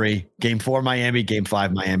game 3, game 4 Miami, game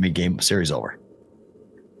 5 Miami, game series over.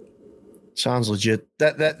 Sounds legit.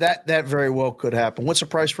 That very well could happen. What's the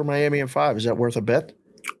price for Miami in 5? Is that worth a bet?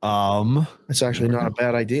 It's actually not a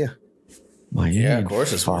bad idea. Miami, yeah, of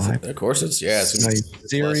course it's worth it. Of course it's it's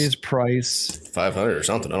series price 500 or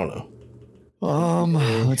something. I don't know.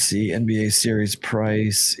 Let's see. NBA series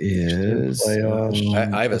price is.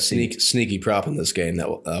 I have a sneaky prop in this game that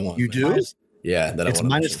I want. You do? Yeah, that it's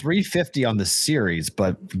minus 350 on the series,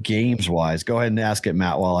 but games wise, go ahead and ask it,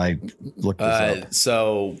 Matt, while I look this up.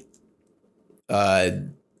 So,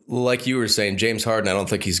 like you were saying, James Harden, I don't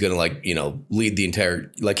think he's going to lead the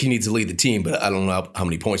entire, he needs to lead the team, but I don't know how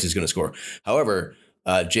many points he's going to score. However,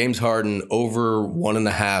 James Harden over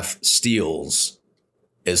 1.5 steals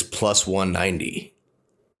is plus 190.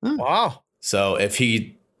 Wow. So if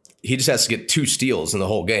he just has to get 2 steals in the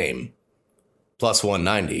whole game, plus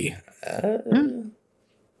 190.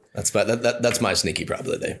 That's my sneaky prop of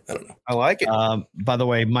the day. I don't know. I like it. By the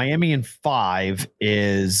way, Miami in 5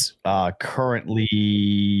 is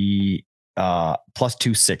currently plus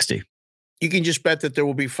 260. You can just bet that there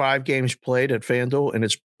will be 5 games played at FanDuel, and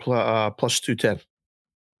it's plus 210.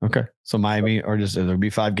 Okay, so Miami, or just there'll be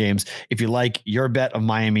 5 games. If you like your bet of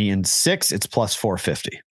Miami in 6, it's plus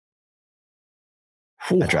 450.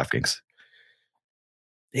 At DraftKings.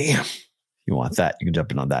 Damn. You want that? You can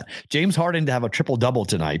jump in on that. James Harden to have a triple double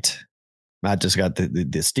tonight. Matt just got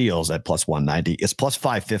the steals at plus 190. It's plus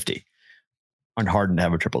 550 on Harden to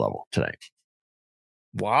have a triple double tonight.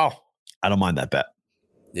 Wow. I don't mind that bet.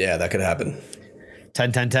 Yeah, that could happen.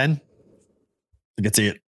 10-10-10. You can see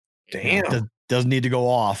it. Damn. Doesn't need to go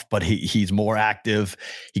off, but he's more active.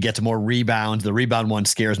 He gets more rebounds. The rebound one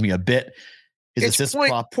scares me a bit. His assist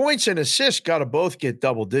points and assists got to both get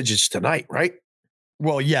double digits tonight, right?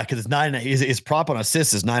 Well, yeah, because it's 9. His prop on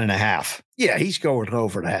assists is 9.5. Yeah, he's going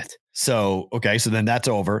over that. So so then that's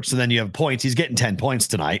over. So then you have points. He's getting 10 points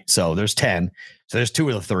tonight. So there's 10. So there's 2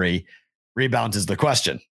 of the 3. Rebounds is the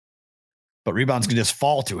question, but rebounds can just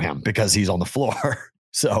fall to him because he's on the floor.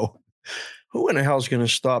 So who in the hell is going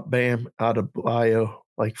to stop Bam out of bio?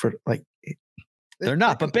 They're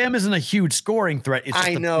not, but Bam isn't a huge scoring threat. It's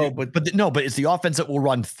just but it's the offense that will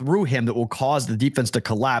run through him that will cause the defense to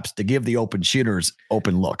collapse to give the open shooters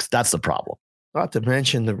open looks. That's the problem. Not to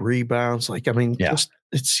mention the rebounds.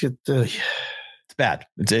 It's bad.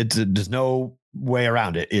 It's there's no way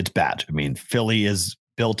around it. It's bad. I mean, Philly is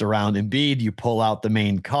built around Embiid. You pull out the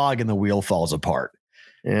main cog and the wheel falls apart.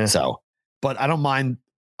 Yeah. So, but I don't mind.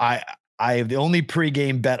 I the only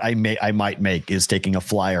pregame bet I might make is taking a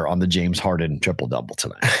flyer on the James Harden triple double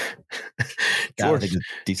tonight.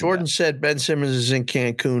 Jordan said Ben Simmons is in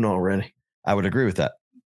Cancun already. I would agree with that.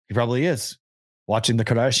 He probably is watching the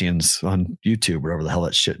Kardashians on YouTube, whatever the hell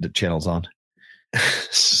that shit the channel's on.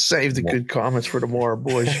 Save the good comments for tomorrow,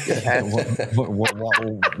 boys.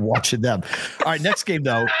 Watching them. All right, next game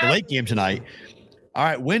though, the late game tonight. All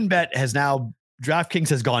right, WinBet has now. DraftKings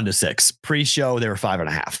has gone to 6. Pre-show, they were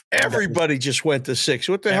 5.5. Everybody just went to 6.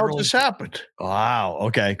 What the hell just happened? Wow.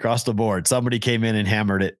 Okay. Across the board. Somebody came in and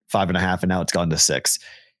hammered it 5.5, and now it's gone to 6.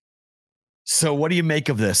 So what do you make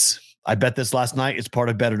of this? I bet this last night. It's part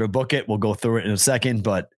of Better to Book It. We'll go through it in a second,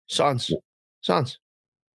 but Suns.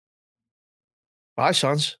 Bye,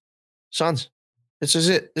 Suns. This is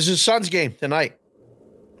it. This is Suns game tonight.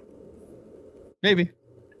 Maybe.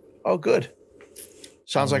 Oh, good.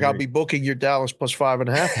 Sounds like I'll be booking your Dallas plus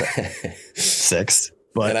 5.5. 6.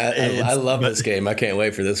 But I love this game. I can't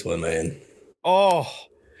wait for this one, man. Oh,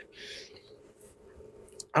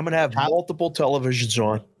 I'm going to have multiple televisions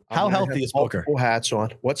on. How healthy is Booker? Multiple hats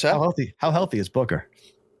on. What's that? How healthy is Booker?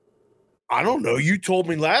 I don't know. You told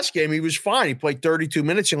me last game he was fine. He played 32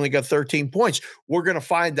 minutes. He only got 13 points. We're going to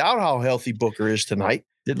find out how healthy Booker is tonight.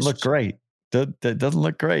 Didn't look great. That doesn't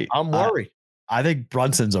look great. I'm worried. I think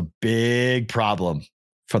Brunson's a big problem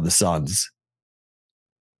for the Suns.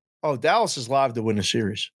 Oh, Dallas is live to win a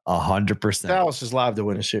series. 100%. Dallas is live to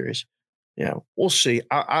win a series. Yeah, we'll see.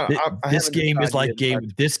 This game is like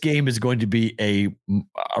game. This game is going to be a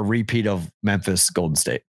repeat of Memphis Golden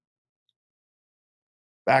State.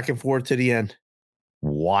 Back and forth to the end.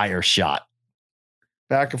 Wire shot.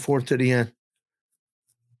 Back and forth to the end.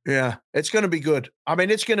 Yeah, it's going to be good. I mean,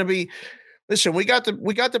 it's going to be. Listen, we got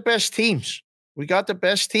the best teams. We got the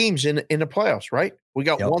best teams in the playoffs, right? We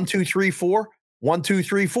got 1, 2, 3, 4. 1, 2,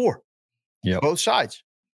 3, 4. Yeah, both sides.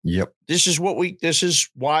 Yep. This is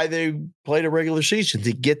why they played a regular season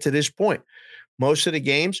to get to this point. Most of the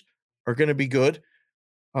games are going to be good.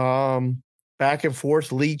 Back and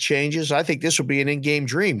forth, lead changes. I think this will be an in-game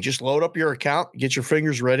dream. Just load up your account, get your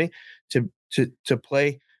fingers ready to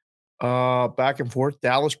play back and forth.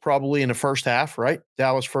 Dallas probably in the first half, right?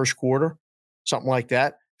 Dallas first quarter, something like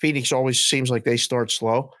that. Phoenix always seems like they start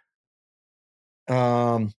slow.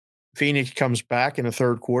 Phoenix comes back in the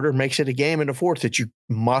third quarter, makes it a game in the fourth that you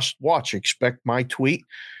must watch. Expect my tweet.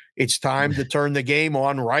 It's time to turn the game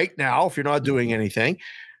on right now if you're not doing anything.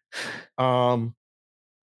 It's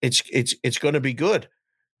going to be good.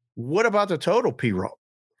 What about the total, P-Roll?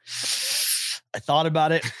 I thought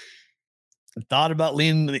about it. I thought about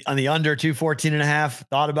leaning on the under 214.5.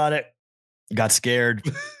 Thought about it. Got scared.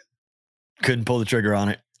 Couldn't pull the trigger on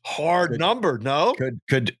it. Hard number, no?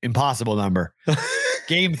 Could impossible number.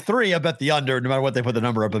 Game 3, I bet the under, no matter what they put the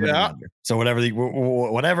number up, I bet the under. So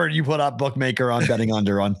whatever you put up, bookmaker, I'm betting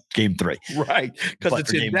under on game 3. Right, because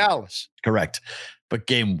it's in Dallas. Correct. But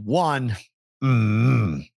game 1,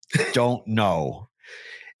 don't know.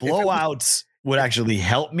 Blowouts would actually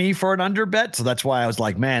help me for an under bet. So that's why I was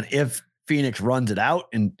like, man, if Phoenix runs it out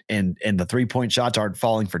and the 3-point shots aren't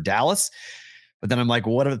falling for Dallas. But then I'm like,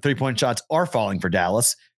 well, what if the 3-point shots are falling for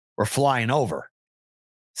Dallas? We're flying over.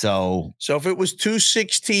 So if it was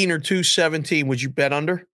 216 or 217, would you bet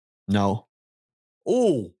under? No.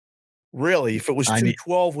 Oh, really? If it was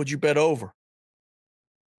 212, would you bet over?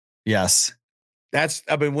 Yes.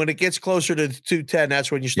 When it gets closer to 210,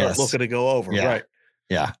 that's when you start looking to go over. Yeah. Right.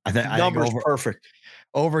 Yeah. I think perfect.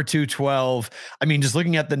 Over 212. I mean, just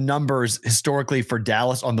looking at the numbers historically for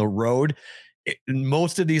Dallas on the road,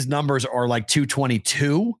 most of these numbers are like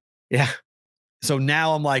 222. Yeah. So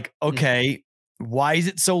now I'm like, okay, why is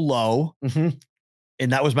it so low? Mm-hmm.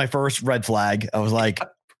 And that was my first red flag. I was like,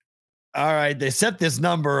 all right, they set this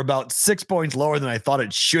number about 6 points lower than I thought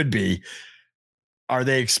it should be. Are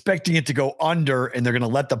they expecting it to go under and they're going to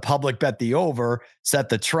let the public bet the over, set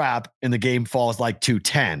the trap, and the game falls like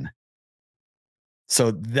 210? So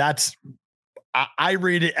that's, I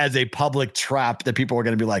read it as a public trap that people are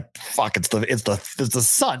going to be like, fuck, it's the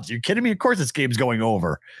Suns. You kidding me? Of course this game's going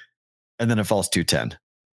over. And then it falls 210.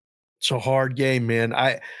 It's a hard game, man.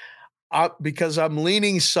 I because I'm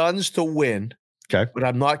leaning Suns to win. Okay. But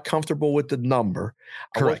I'm not comfortable with the number.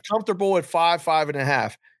 Correct. I'm comfortable at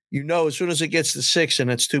 5.5. As soon as it gets to 6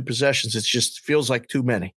 and it's 2 possessions, it just feels like too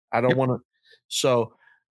many. I don't want to. So,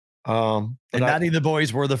 and Matty the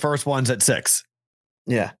boys were the first ones at 6.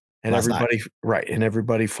 Yeah. And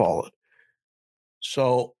everybody followed.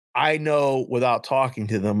 So I know without talking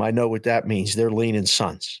to them, I know what that means. They're leaning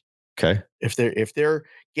Suns. Okay. If they're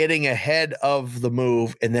getting ahead of the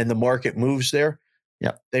move and then the market moves there,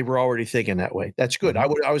 they were already thinking that way. That's good.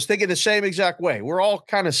 Mm-hmm. I was thinking the same exact way. We're all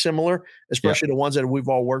kind of similar, especially the ones that we've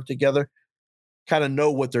all worked together, kind of know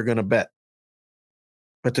what they're going to bet.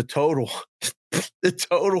 But the total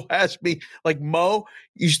has me like Mo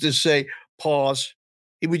used to say, pause.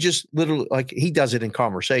 He would just literally he does it in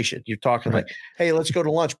conversation. You're talking like, hey, let's go to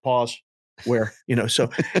lunch. Pause. Where, so,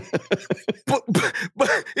 but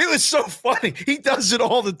it was so funny. He does it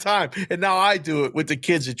all the time. And now I do it with the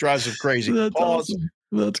kids. It drives them crazy. That's pause. Awesome.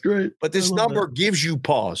 That's great. But this number gives you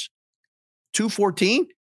pause. 214?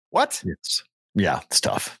 What? Yes. Yeah. It's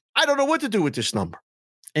tough. I don't know what to do with this number.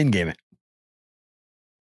 In-game it.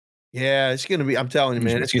 Yeah, it's going to be, I'm telling you,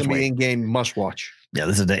 man, it's going to be in-game must watch. Yeah,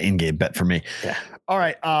 this is the in-game bet for me. Yeah. All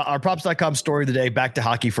right. Our props.com story of the day. Back to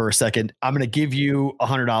hockey for a second. I'm going to give you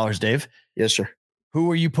 $100, Dave. Yes, sir. Who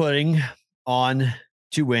are you putting on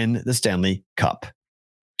to win the Stanley Cup?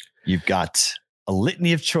 You've got a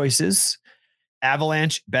litany of choices.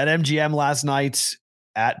 Avalanche, BetMGM last night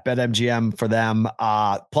at BetMGM for them.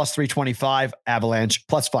 Plus 325, Avalanche,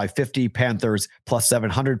 plus 550, Panthers, plus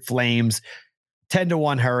 700, Flames,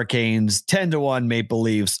 10-1 Hurricanes, 10-1 Maple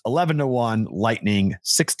Leafs, 11-1 Lightning,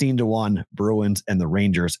 16-1 Bruins, and the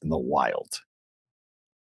Rangers in the Wild.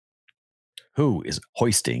 Who is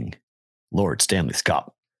hoisting Lord Stanley's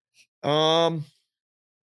Cup? So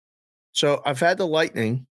I've had the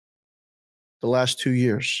Lightning the last 2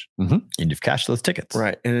 years. Mm-hmm. And you've cashed those tickets.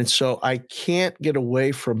 Right. And so I can't get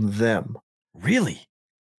away from them. Really?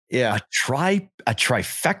 Yeah. A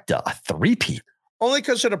trifecta, a three-peat. Only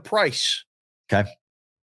because of the price. Okay.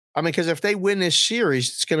 I mean, because if they win this series,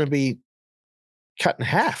 it's going to be cut in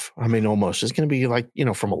half. I mean, almost. It's going to be like,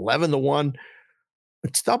 from 11-1.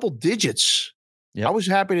 It's double digits. Yep. I was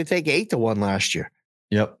happy to take 8-1 last year.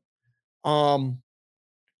 Yep. But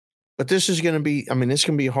this is going to be, this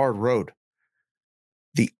can be a hard road.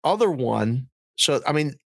 The other one,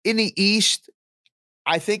 in the East,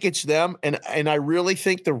 I think it's them. And I really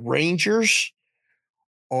think the Rangers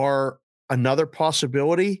are another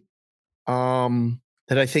possibility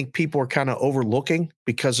that I think people are kind of overlooking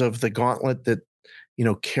because of the gauntlet that,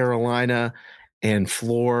 Carolina and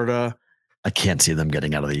Florida. I can't see them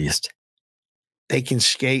getting out of the East. They can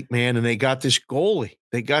skate, man. And they got this goalie.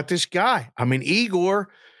 They got this guy. Igor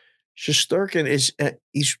Shesterkin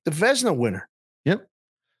he's the Vezina winner. Yep.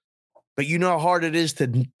 But you know how hard it is to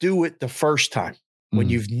do it the first time when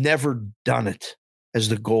you've never done it as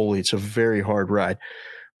the goalie. It's a very hard ride.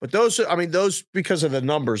 But those because of the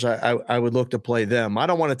numbers, I would look to play them. I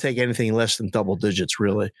don't want to take anything less than double digits,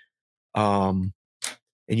 really. And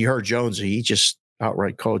you heard Jonesy, he just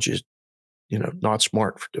outright called you, not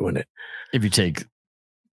smart for doing it. If you take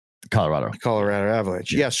Colorado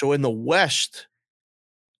Avalanche. Yeah. So in the West,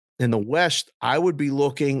 I would be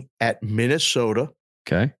looking at Minnesota.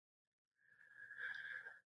 Okay.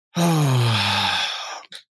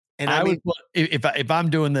 And if I'm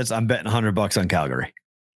doing this, I'm betting $100 on Calgary.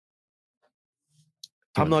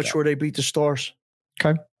 I'm not sure they beat the Stars.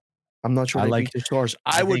 Okay. I'm not sure they beat the Stars.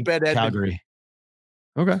 I would bet Edmonton. Calgary.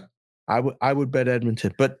 Okay. I would bet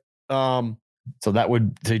Edmonton, but so that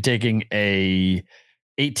would be taking a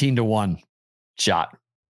 18-1 shot.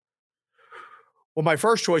 Well, my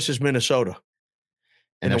first choice is Minnesota.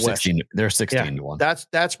 And they're 16-1.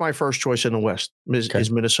 That's my first choice in the West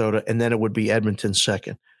is Minnesota, and then it would be Edmonton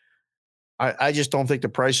second. I just don't think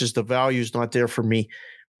the value is not there for me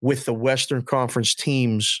with the Western Conference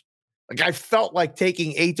teams. Like I felt like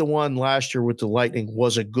taking 8-1 last year with the Lightning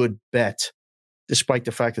was a good bet, despite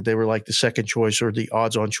the fact that they were like the second choice or the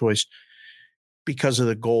odds-on choice because of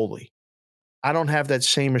the goalie. I don't have that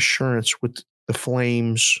same assurance with the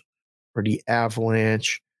Flames or the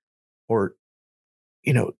Avalanche or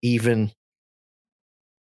even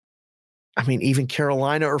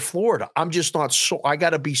Carolina or Florida. I'm just not I got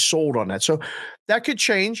to be sold on that. So that could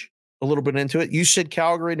change a little bit into it. You said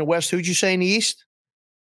Calgary in the West. Who'd you say in the East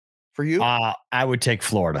for you? I would take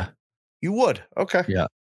Florida. You would? Okay. Yeah.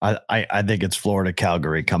 I think it's Florida,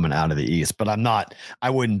 Calgary coming out of the East, but I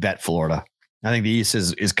wouldn't bet Florida. I think the East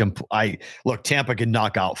is Tampa can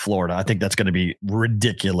knock out Florida. I think that's going to be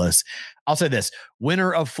ridiculous. I'll say this: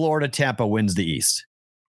 winner of Florida, Tampa wins the East.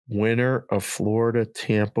 Winner of Florida,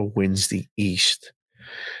 Tampa wins the East.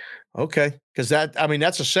 Okay. Because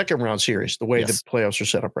that's a second round series, the way the playoffs are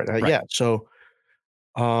set up right now. Right. Yeah. So,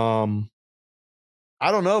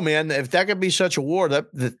 I don't know, man. If that could be such a war,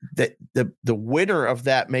 that the winner of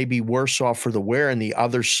that may be worse off for the wear, and the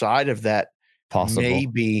other side of that may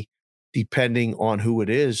be, depending on who it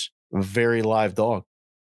is, a very live dog.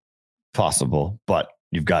 Possible, but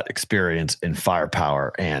you've got experience and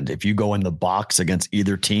firepower, and if you go in the box against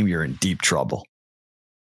either team, you're in deep trouble.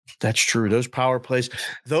 That's true. Those power plays,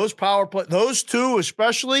 those two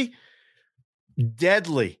especially,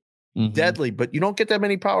 deadly. Mm-hmm. Deadly, but you don't get that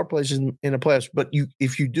many power plays in a playoffs. But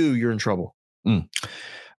if you do, you're in trouble. All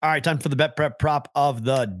right, time for the Bet Prep prop of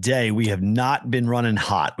the day. We have not been running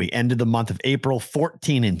hot. We ended the month of April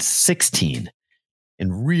 14-16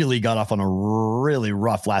 and really got off on a really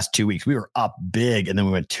rough last 2 weeks. We were up big, and then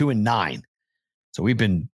we went 2-9. So we've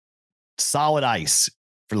been solid ice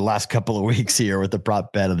for the last couple of weeks here with the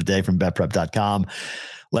prop bet of the day from betprep.com.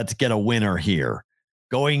 Let's get a winner here.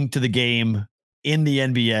 Going to the game in the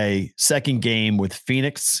NBA, second game with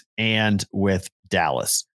Phoenix and with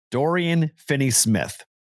Dallas. Dorian Finney-Smith.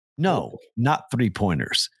 No, not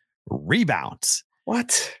 3-pointers. Rebounds.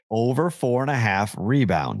 What? Over 4.5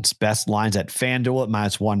 rebounds. Best lines at FanDuel at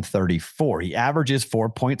 -134. He averages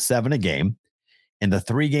 4.7 a game. In the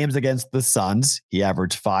 3 games against the Suns, he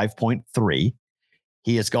averaged 5.3.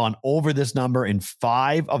 He has gone over this number in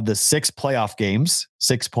 5 of the 6 playoff games,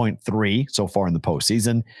 6.3 so far in the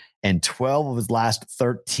postseason, and 12 of his last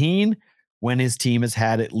 13 when his team has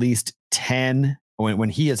had at least 10.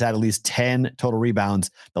 When he has had at least 10 total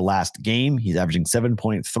rebounds the last game, he's averaging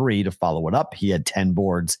 7.3 to follow it up. He had 10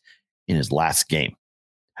 boards in his last game.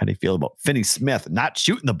 How do you feel about Finney Smith not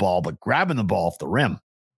shooting the ball, but grabbing the ball off the rim?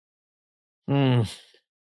 I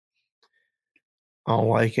don't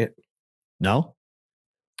like it. No?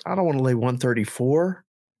 I don't want to lay 134.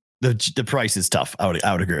 The price is tough. I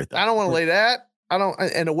would agree with that. I don't want to lay that. I don't,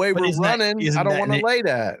 and the way we're running, I don't want to lay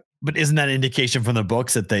that. But isn't that an indication from the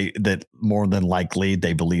books that more than likely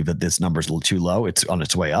they believe that this number is a little too low? It's on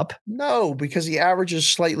its way up? No, because the average is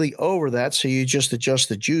slightly over that. So you just adjust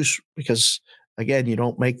the juice because, again, you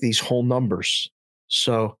don't make these whole numbers.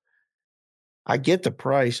 So I get the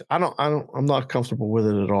price. I'm not comfortable with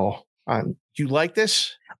it at all. You like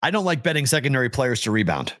this? I don't like betting secondary players to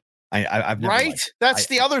rebound. I've never right. Liked. That's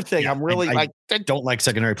the other thing. I'm really I don't like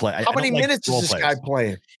secondary play. How many minutes is this guy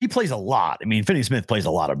playing? He plays a lot. I mean, Finney Smith plays a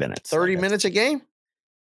lot of minutes. 30 minutes a game.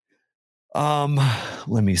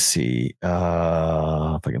 Let me see if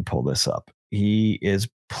I can pull this up. He is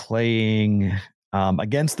playing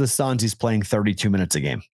against the Suns. He's playing 32 minutes a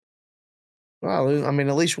game. Well, I mean,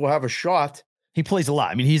 at least we'll have a shot. He plays a lot.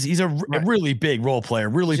 I mean, he's a really big role player,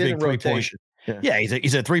 really big 3-point. Yeah,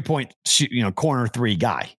 he's a 3-point corner 3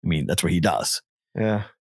 guy. I mean, that's what he does. Yeah.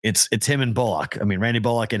 It's him and Bullock. I mean, Randy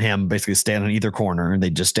Bullock and him basically stand on either corner and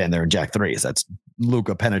they just stand there and jack threes. That's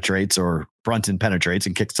Luka penetrates or Brunson penetrates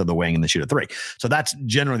and kicks to the wing and they shoot a 3. So that's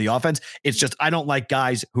generally the offense. It's just I don't like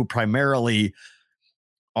guys who primarily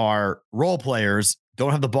are role players,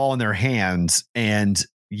 don't have the ball in their hands, and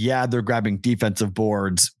yeah, they're grabbing defensive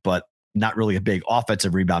boards, but not really a big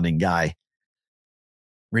offensive rebounding guy.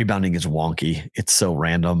 Rebounding is wonky. It's so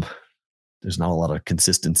random. There's not a lot of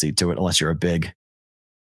consistency to it unless you're a big.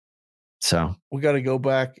 So we got to go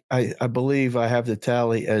back. I believe I have the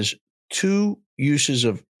tally as 2 uses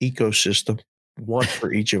of ecosystem, 1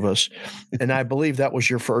 for each of us. And I believe that was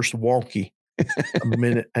your first wonky.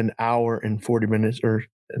 An hour and 40 minutes or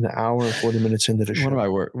an hour and 40 minutes into the show.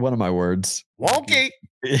 One of my words. Wonky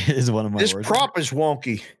is one of my words. This prop is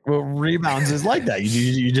wonky. Well, rebounds is like that.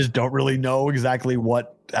 You just don't really know exactly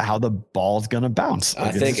how the ball's going to bounce.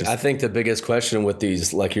 I think the biggest question with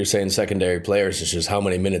these, like you're saying, secondary players is just how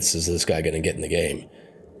many minutes is this guy going to get in the game?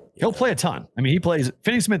 He'll play a ton. I mean,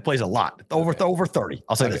 Finney Smith plays a lot, over 30.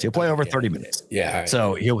 I'll say this. He'll play over 30 minutes. Yeah. Right.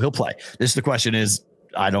 So he'll play. The question is,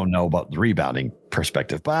 I don't know about the rebounding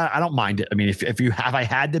perspective, but I don't mind it. I mean, if I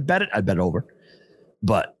had to bet it, I'd bet over,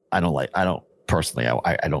 but I don't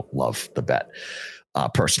love the bet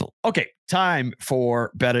personal. Okay. Time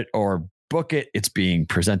for bet it or book it. It's being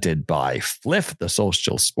presented by Fliff, the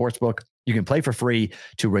social sportsbook. You can play for free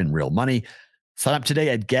to win real money. Sign up today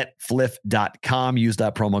at getfliff.com. Use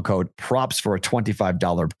that promo code PROPS for a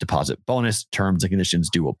 $25 deposit bonus. Terms and conditions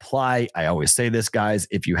do apply. I always say this, guys.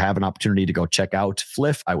 If you have an opportunity to go check out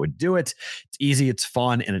Fliff, I would do it. It's easy, it's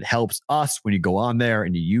fun, and it helps us when you go on there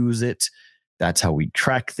and you use it. That's how we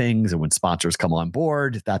track things. And when sponsors come on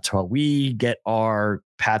board, that's how we get our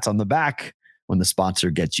pats on the back when the sponsor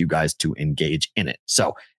gets you guys to engage in it.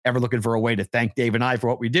 So ever looking for a way to thank Dave and I for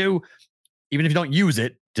what we do? Even if you don't use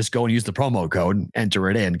it, just go and use the promo code and enter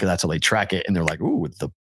it in because that's how they track it. And they're like, ooh, the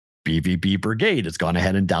BVB Brigade has gone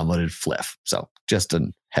ahead and downloaded Fliff. So just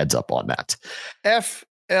a heads up on that.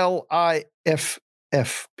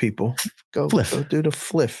 FLIFF, people. Go do the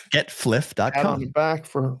Fliff. Getfliff.com. Pat on the back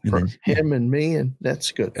for him and me, and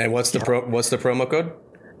that's good. And what's the promo code?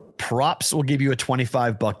 Props will give you a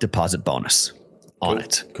 $25 deposit bonus on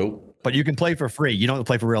it. Cool. But you can play for free. You don't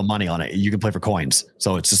play for real money on it. You can play for coins.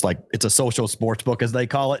 So it's just like it's a social sports book, as they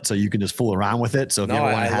call it. So you can just fool around with it. So if you ever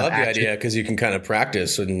want to have the idea because you can kind of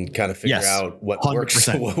practice and kind of figure out what 100%. works.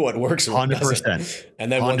 What works. 100%.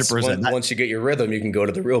 And then 100%. Once you get your rhythm, you can go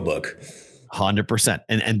to the real book. 100%.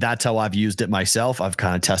 And that's how I've used it myself. I've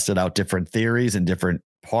kind of tested out different theories and different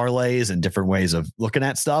parlays and different ways of looking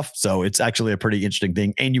at stuff. So it's actually a pretty interesting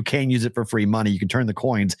thing. And you can use it for free money. You can turn the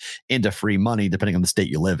coins into free money depending on the state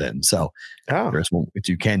you live in. So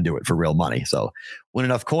you can do it for real money. So win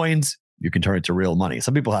enough coins, you can turn it to real money.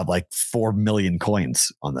 Some people have like 4 million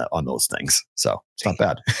coins on those things. So it's not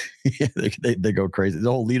bad. they go crazy. There's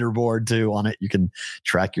a whole leaderboard too on it. You can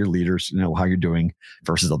track your leaders, how you're doing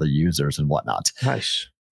versus other users and whatnot. Nice.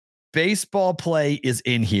 Baseball play is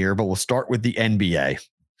in here, but we'll start with the NBA.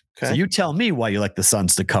 Okay. So you tell me why you like the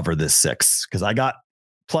Suns to cover this 6, because I got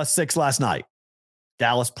 +6 last night.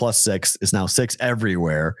 Dallas +6 is now 6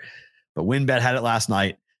 everywhere, but WinBet had it last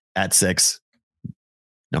night at 6.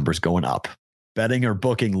 Numbers going up. Betting or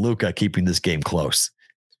booking Luka keeping this game close?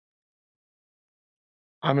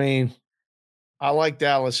 I mean, I like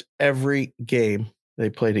Dallas every game they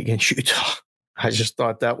played against Utah. I just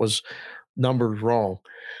thought that was numbers wrong.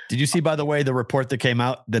 Did you see, by the way, the report that came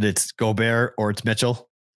out that it's Gobert or it's Mitchell?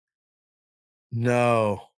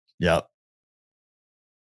 No. Yep.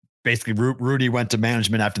 Basically, Rudy went to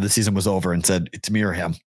management after the season was over and said, it's me or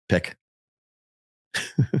him. Pick.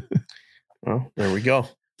 Well, there we go.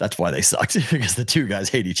 That's why they sucked, because the two guys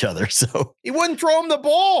hate each other. So he wouldn't throw him the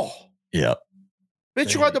ball. Yeah.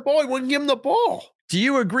 Mitchell had the ball. He wouldn't give him the ball. Do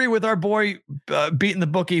you agree with our boy beating the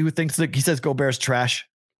bookie who thinks that he says Gobert's trash?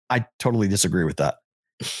 I totally disagree with that.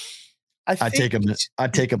 I'd take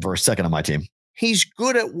him for a second on my team. He's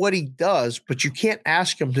good at what he does, but you can't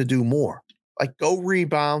ask him to do more. Like go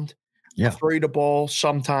rebound, throw the ball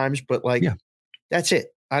sometimes, but that's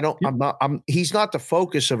it. He's not the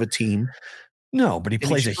focus of a team. No, but he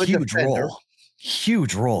plays a huge role.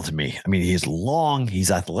 Huge role to me. I mean, he's long, he's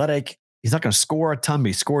athletic. He's not going to score a ton, but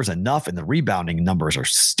he scores enough, and the rebounding numbers are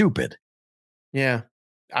stupid. Yeah.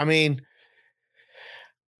 I mean,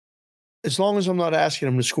 as long as I'm not asking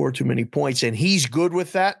him to score too many points and he's good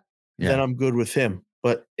with that, then I'm good with him.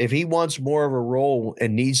 But if he wants more of a role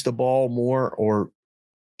and needs the ball more, or,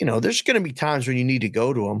 there's going to be times when you need to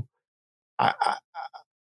go to him.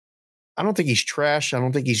 I don't think he's trash. I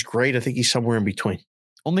don't think he's great. I think he's somewhere in between.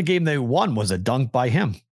 Only game they won was a dunk by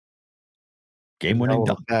him. Game-winning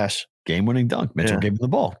dunk. Pass. Game-winning dunk. Mitchell gave him the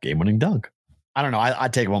ball. Game-winning dunk. I don't know.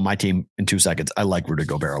 I'd take him on my team in 2 seconds. I like Rudy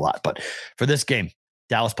Gobert a lot. But for this game,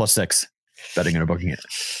 Dallas +6. Betting or booking it.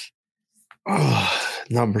 Oh,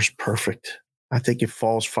 numbers perfect. I think it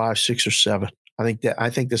falls 5, 6, or 7. I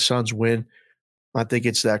think the Suns win. I think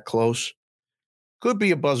it's that close. Could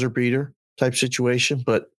be a buzzer beater type situation,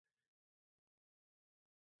 but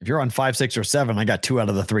if you're on 5, 6, or 7, I got 2 out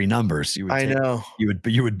of the 3 numbers. You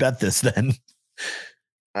would bet this then.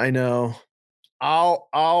 I know.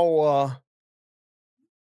 I'll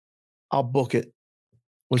book it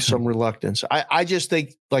with some reluctance. I just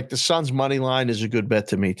think like the Suns money line is a good bet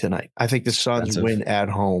to me tonight. I think the Suns win at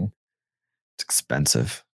home. It's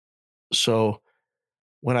expensive. So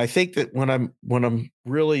when I'm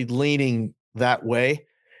really leaning that way,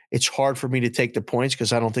 it's hard for me to take the points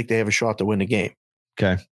because I don't think they have a shot to win the game.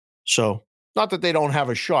 Okay. So not that they don't have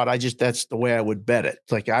a shot. That's the way I would bet it.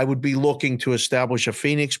 Like I would be looking to establish a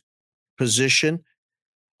Phoenix position,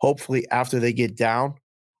 hopefully after they get down.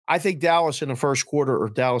 I think Dallas in the first quarter or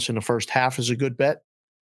Dallas in the first half is a good bet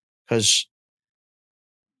because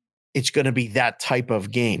it's going to be that type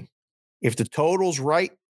of game. If the total's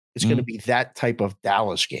right, it's going to be that type of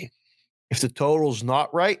Dallas game. If the total's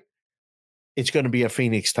not right, it's going to be a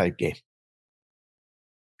Phoenix type game.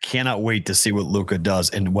 Cannot wait to see what Luka does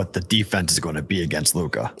and what the defense is going to be against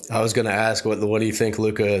Luka. I was going to ask, what do you think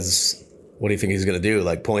Luka is? What do you think he's going to do,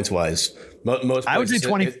 like points wise? Most I would say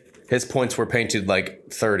 20. His points were painted like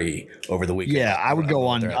 30 over the weekend. Yeah, I would go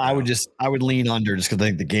on. I would lean under just because I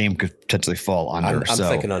think the game could potentially fall under. I'm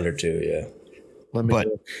thinking under too. Yeah, but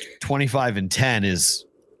 25 and 10 is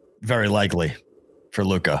very likely for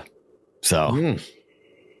Luka. So,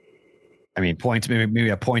 I mean, points, maybe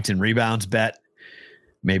a points and rebounds bet,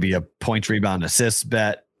 maybe a points, rebound, assists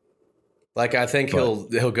bet. Like I think he'll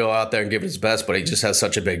go out there and give his best, but he just has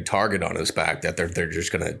such a big target on his back that they're just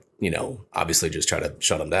gonna, obviously just try to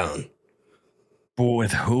shut him down. But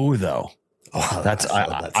with who though? Oh, that's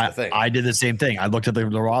the thing. I did the same thing. I looked at the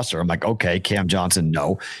roster. I'm like, okay, Cam Johnson,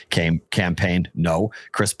 no. Cam Payne, no.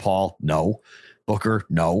 Chris Paul, no. Booker,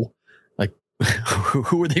 no. Like,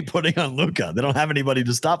 who are they putting on Luka? They don't have anybody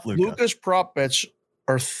to stop Luka. Luka's prop bets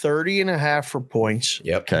are 30.5 for points.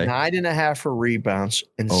 Yep. Okay. 9.5 for rebounds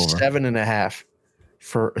and 7.5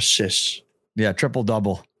 for assists. Yeah, triple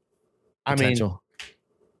double. I mean,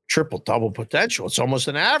 triple double potential. It's almost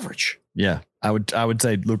an average. Yeah, I would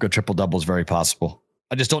say Luka triple double is very possible.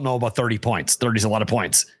 I just don't know about 30 points. 30 is a lot of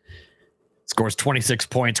points. Scores 26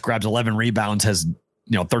 points, grabs 11 rebounds, has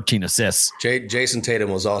 13 assists. Jason Tatum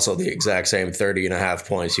was also the exact same 30.5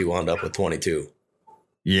 points. He wound up with 22.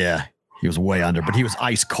 Yeah, he was way under, but he was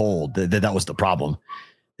ice cold. That was the problem.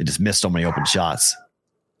 They just missed so many open shots.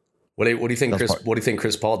 What do you think? What do you think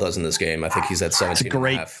Chris Paul does in this game? I think he's at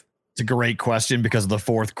 17.5. It's a great question because of the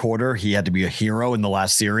fourth quarter. He had to be a hero in the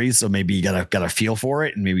last series, so maybe you got a feel for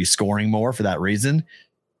it and maybe scoring more for that reason.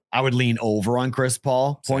 I would lean over on Chris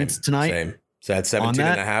Paul points tonight. Same. So at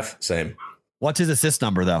 17.5. Same. What's his assist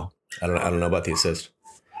number though? I don't know about the assist.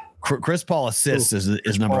 Chris Paul assists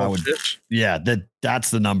is number I would. Yeah,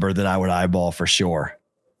 that's the number that I would eyeball for sure.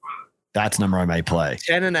 That's the number I may play.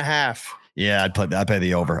 10.5. Yeah, I'd pay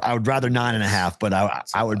the over. I would rather 9.5, but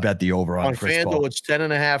I would bet the over on Chris FanDuel. Paul. It's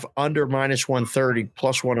 10.5 under -130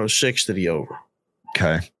 plus 106 to the over.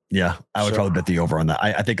 Okay. Yeah, I would probably bet the over on that.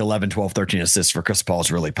 I think 11, 12, 13 assists for Chris Paul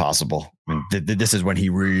is really possible. I mean, this is when he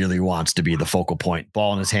really wants to be the focal point.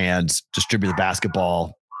 Ball in his hands, distribute the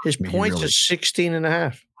basketball. His points is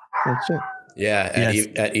 16.5. That's it. Yeah,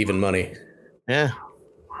 at even money. Yeah.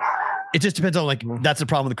 It just depends on that's the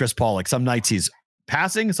problem with Chris Paul. Like some nights he's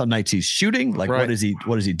passing, some nights he's shooting. Like what is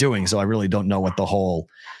he doing? So I really don't know what the whole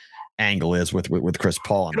angle is with Chris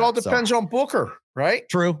Paul. It all depends on Booker, right?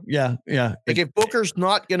 True. Yeah. Yeah. Like if Booker's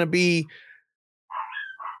not going to be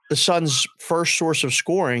the Suns' first source of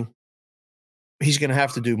scoring, he's going to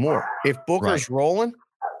have to do more. If Booker's rolling,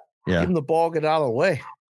 give him the ball, get out of the way.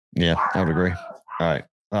 Yeah, I would agree. All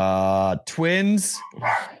right. Twins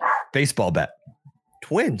baseball bet.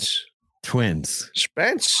 Twins.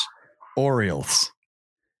 Spence. Orioles.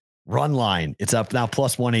 Run line. It's up now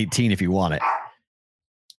plus 118 if you want it.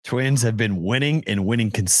 Twins have been winning and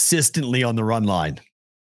winning consistently on the run line.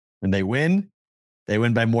 When they win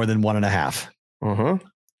by more than 1.5.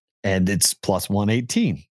 And it's plus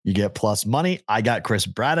 118. You get plus money. I got Chris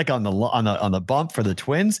Braddock on the bump for the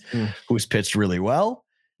Twins, who's pitched really well.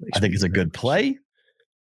 I think it's a good play.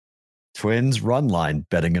 Twins run line,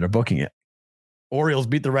 betting it or booking it. Orioles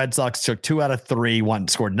beat the Red Sox, took 2 out of 3,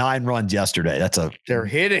 scored 9 runs yesterday. They're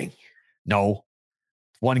hitting. No,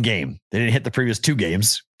 one game. They didn't hit the previous 2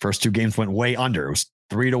 games. First 2 games went way under. It was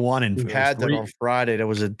 3-1. And we had that on Friday. That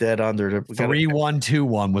was a dead under. 3-1,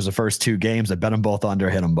 2-1 was the first 2 games. I bet them both under,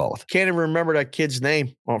 hit them both. Can't even remember that kid's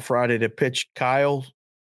name on Friday that pitched. Kyle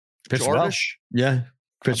pitched well. Yeah,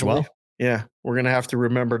 pitched well. Yeah, we're going to have to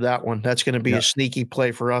remember that one. That's going to be a sneaky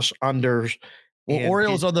play for us unders. Well,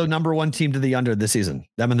 Orioles are the number 1 team to the under this season.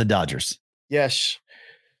 Them and the Dodgers. Yes.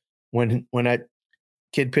 When that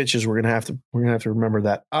kid pitches, we're gonna have to remember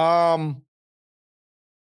that. I'm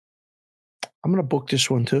gonna book this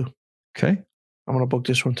one too. Okay. I'm gonna book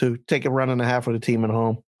this one too. Take a run and a half with a team at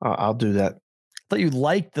home. I'll do that. I thought you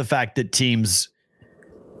liked the fact that teams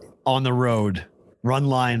on the road, run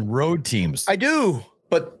line road teams. I do,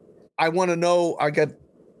 but I want to know.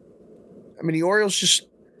 The Orioles just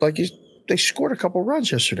they scored a couple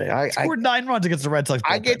runs yesterday. I scored 9 runs against the Red Sox.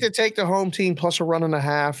 I get to take the home team plus a run and a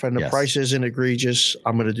half, and the price isn't egregious.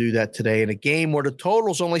 I'm going to do that today in a game where the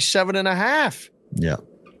total's only 7.5. Yeah.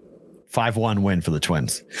 5-1 win for the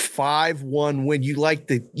Twins. 5-1 win. You like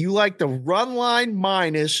the run line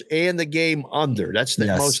minus and the game under. That's the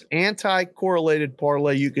most anti-correlated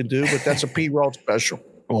parlay you can do, but that's a P-roll special.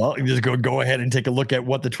 Well, you just go ahead and take a look at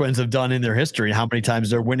what the Twins have done in their history, how many times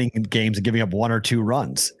they're winning games and giving up 1 or 2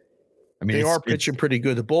 runs. I mean, they are pitching pretty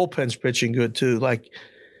good. The bullpen's pitching good too.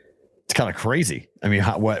 It's kind of crazy. I mean,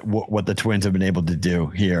 what the Twins have been able to do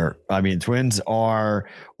here. I mean, Twins are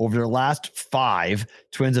over their last 5.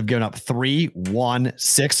 Twins have given up 3, 1,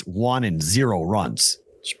 6, 1, and 0 runs.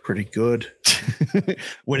 It's pretty good.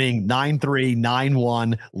 Winning 9-3,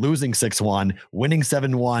 9-1, losing 6-1, winning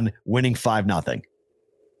 7-1, winning 5-0.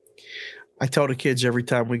 I tell the kids every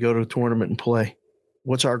time we go to a tournament and play,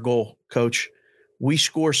 what's our goal, coach? We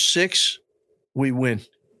score 6, we win.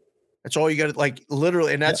 That's all you got to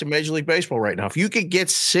literally. And that's in Major League Baseball right now. If you could get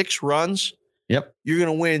 6 runs, you're going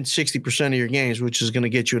to win 60% of your games, which is going to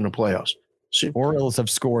get you in the playoffs. Orioles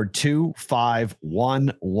have scored 2, 5,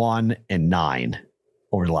 1, 1, and 9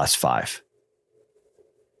 over the last 5.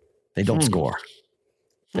 They don't score.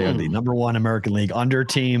 They are the number 1 American League under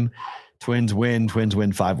team. Twins win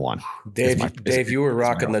 5-1. Dave, you were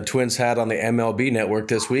rocking the Twins hat on the MLB network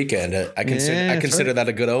this weekend. I consider that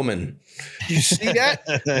a good omen. You see that?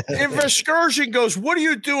 If Excursion goes, what are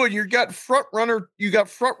you doing? You got front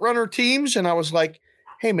runner teams. And I was like,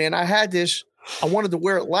 hey man, I had this. I wanted to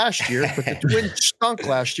wear it last year, but the Twins stunk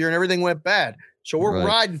last year and everything went bad. So we're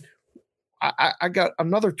riding. I got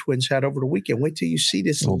another Twins hat over the weekend. Wait till you see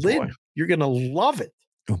this lid. Boy. You're going to love it.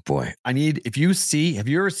 Oh boy. Have you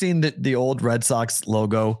ever seen the old Red Sox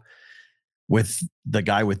logo with the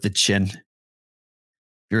guy with the chin? Have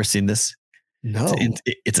you ever seen this? No.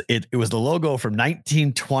 It was the logo from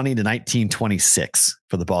 1920 to 1926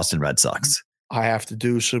 for the Boston Red Sox. I have to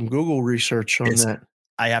do some Google research on that.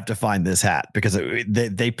 I have to find this hat because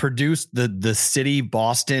they produced the city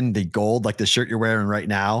Boston, the gold, like the shirt you're wearing right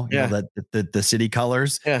now. You know, the city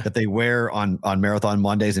colors that they wear on Marathon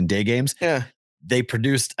Mondays and day games. Yeah. They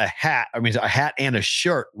produced a hat and a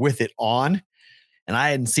shirt with it on. And I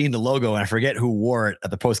hadn't seen the logo, and I forget who wore it at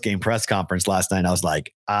the post-game press conference last night. I was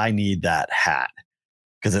like, I need that hat.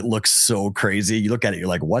 because it looks so crazy. You look at it, you're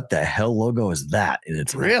like, what the hell logo is that? And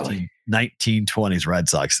it's really 1920s Red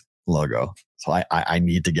Sox logo. So I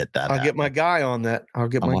need to get that. I'll get my guy on that.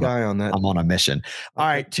 I'm on a mission. All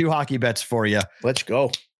right, 2 hockey bets for you. Let's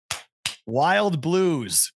go. Wild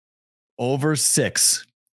Blues over 6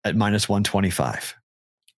 at -125.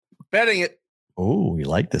 Betting it. Oh, you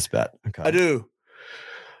like this bet? Okay, I do.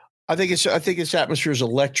 I think its atmosphere is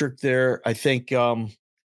electric there. I think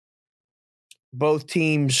both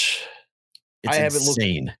teams. It's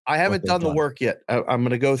insane. I haven't done the work yet. I'm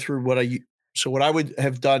going to go through what I would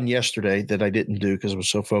have done yesterday that I didn't do because I was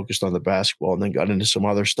so focused on the basketball and then got into some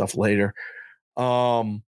other stuff later.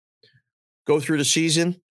 Go through the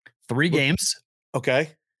season. 3 games.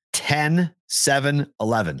 Okay. 10, 7,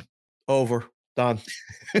 11. Over. Done.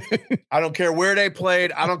 I don't care where they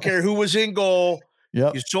played. I don't care who was in goal.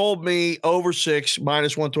 Yep. You sold me over 6,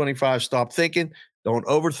 -125. Stop thinking. Don't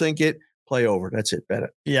overthink it. Play over. That's it. Bet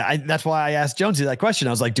it. Yeah, that's why I asked Jonesy that question.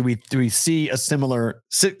 I was like, do we see a similar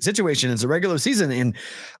situation as the regular season? And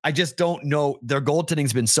I just don't know. Their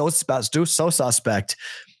goaltending's been so suspect.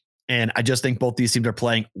 And I just think both these teams are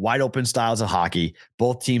playing wide open styles of hockey.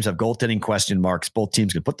 Both teams have goaltending question marks. Both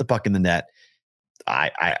teams can put the puck in the net.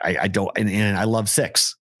 I don't, and I love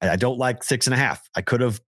 6. I don't like 6.5. I could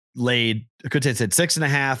have said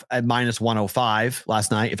 6.5 at -105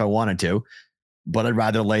 last night if I wanted to, but I'd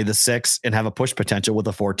rather lay the 6 and have a push potential with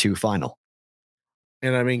a 4-2 final.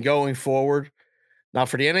 And I mean, going forward, now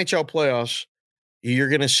for the NHL playoffs, you're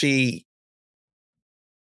going to see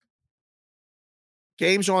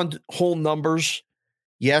games on whole numbers.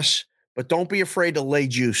 Yes, but don't be afraid to lay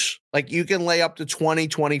juice. Like you can lay up to 20,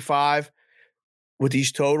 25 with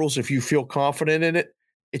these totals. If you feel confident in it,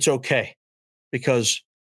 it's okay because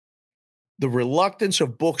the reluctance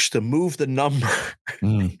of books to move the number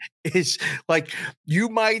is like you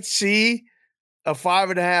might see a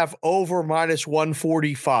 5.5 over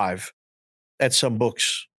 -145 at some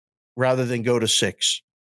books rather than go to 6.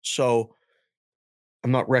 So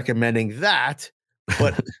I'm not recommending that,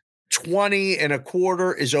 but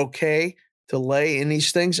 20.25 is okay to lay in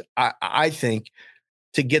these things. I think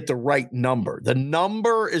to get the right number. The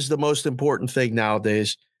number is the most important thing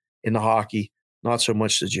nowadays in the hockey, not so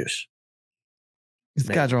much the juice. These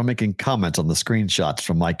guys are all making comments on the screenshots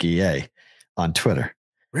from Mike EA on Twitter.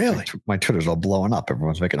 Really? My Twitter's all blowing up.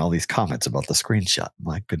 Everyone's making all these comments about the screenshot.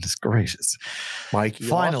 My goodness gracious. Mikey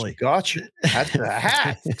finally Austin, got you. That's a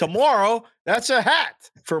hat. Tomorrow, that's a hat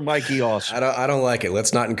for Mikey Austin. I don't like it.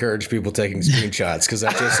 Let's not encourage people taking screenshots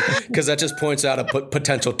because that just points out a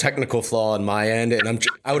potential technical flaw on my end, and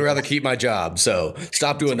I would rather keep my job. So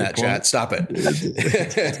stop doing that, chat. Stop it.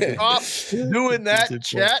 Stop doing that,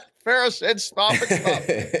 chat. Ferris said stop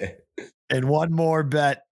it. And one more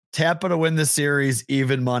bet. Tampa to win the series,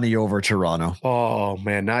 even money over Toronto. Oh,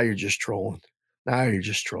 man. Now you're just trolling.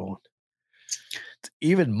 It's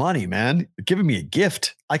even money, man. You're giving me a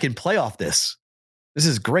gift. I can play off this. This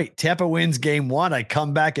is great. Tampa wins game 1. I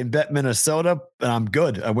come back and bet Minnesota, and I'm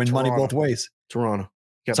good. I win money both ways. Toronto.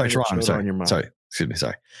 Toronto. Sorry. Excuse me.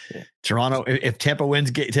 Sorry. Yeah. Toronto. If Tampa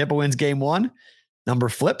wins game 1, number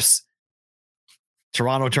flips.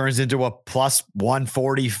 Toronto turns into a plus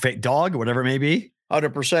 140 fake dog, whatever it may be.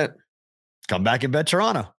 100%. Come back and bet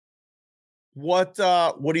Toronto. What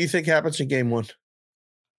do you think happens in game 1?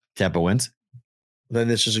 Tampa wins. Then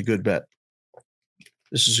this is a good bet.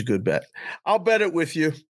 I'll bet it with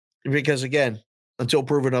you because, again, until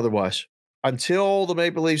proven otherwise, until the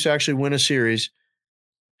Maple Leafs actually win a series,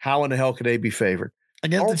 how in the hell could they be favored?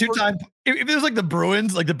 Again, the 2-time, if it was like the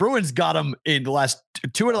Bruins got them in the last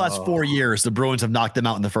 2 of the last 4 years, the Bruins have knocked them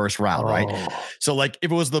out in the first round, right? So like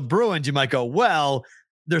if it was the Bruins, you might go, well,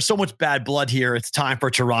 there's so much bad blood here. It's time for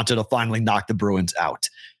Toronto to finally knock the Bruins out.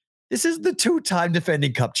 This is the 2-time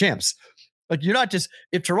defending Cup champs. Like you're not just,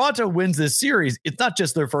 if Toronto wins this series, it's not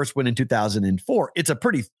just their first win in 2004. It's a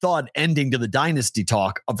pretty thud ending to the dynasty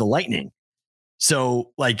talk of the Lightning.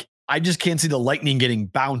 So like, I just can't see the Lightning getting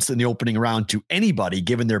bounced in the opening round to anybody,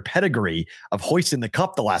 given their pedigree of hoisting the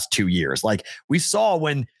cup the last 2 years. Like we saw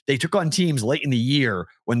when they took on teams late in the year,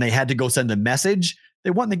 when they had to go send a message, they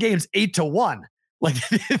won the games 8-1. Like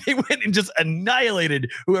they went and just annihilated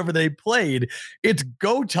whoever they played. It's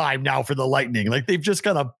go time now for the Lightning. Like they've just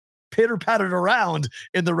kind of pitter-pattered around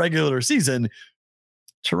in the regular season.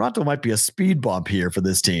 Toronto might be a speed bump here for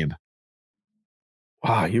this team.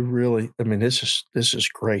 Wow, this is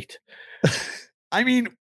great. I mean,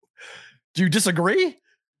 do you disagree?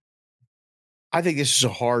 I think this is a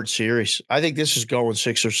hard series. I think this is going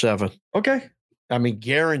 6 or 7. Okay. I mean,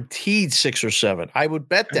 guaranteed 6 or 7. I would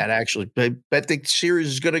bet that actually. I bet the series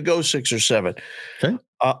is going to go 6 or 7. Okay.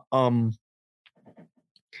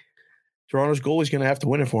 Toronto's goalie's going to have to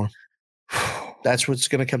win it for him. That's what's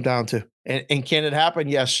going to come down to. And can it happen?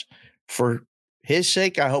 Yes. For his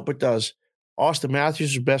sake, I hope it does. Austin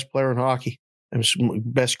Matthews is the best player in hockey and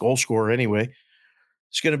best goal scorer anyway.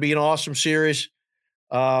 It's going to be an awesome series.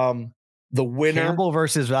 The winner, Campbell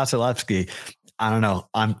versus Vasilevsky. I don't know.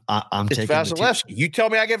 I'm taking Vasilevsky. You tell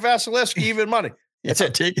me I get Vasilevsky even money. Yes,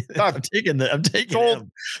 I'm taking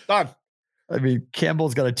him. Done. I mean,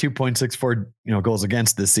 Campbell's got a 2.64, goals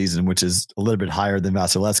against this season, which is a little bit higher than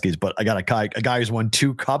Vasilevsky's. But I got a guy who's won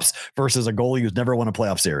 2 cups versus a goalie who's never won a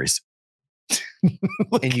playoff series.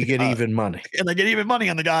 And you get even money. And I get even money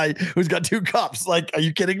on the guy who's got 2 cups. Like, are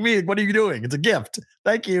you kidding me? What are you doing? It's a gift.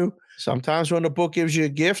 Thank you. Sometimes when the book gives you a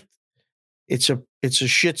gift, it's a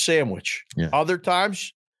shit sandwich. Yeah. Other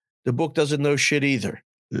times, the book doesn't know shit either.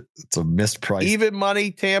 It's a missed price. Even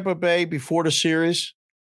money, Tampa Bay before the series,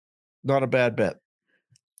 not a bad bet.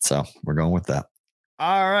 So we're going with that.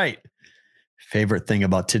 All right. Favorite thing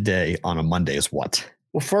about today on a Monday is what?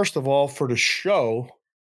 Well, first of all, for the show,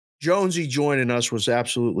 Jonesy joining us was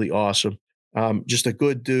absolutely awesome. Just a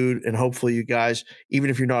good dude. And hopefully you guys, even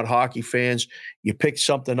if you're not hockey fans, you picked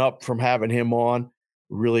something up from having him on.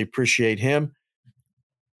 Really appreciate him.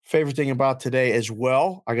 Favorite thing about today as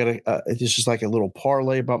well, I got to, this is like a little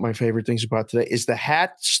parlay about my favorite things about today, is the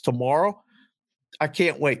hats tomorrow. I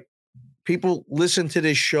can't wait. People listen to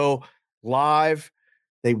this show live.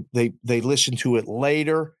 They listen to it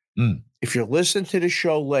later. If you're listening to the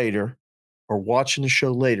show later or watching the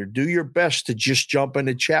show later, do your best to just jump in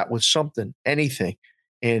the chat with something, anything,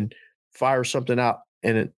 and fire something out.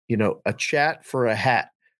 And a chat for a hat.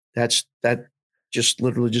 That just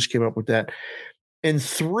literally just came up with that. And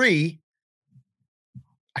 3,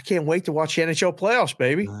 I can't wait to watch the NHL playoffs,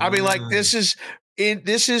 baby. I mean, like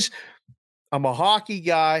I'm a hockey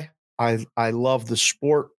guy. I love the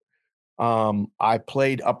sport. I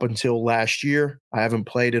played up until last year. I haven't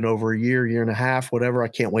played in over a year and a half, whatever. I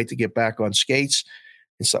can't wait to get back on skates.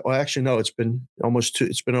 And so, well, actually, no, it's been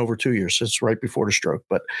it's been over 2 years. It's right before the stroke.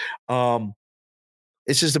 But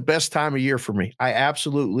this is the best time of year for me. I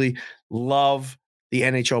absolutely love the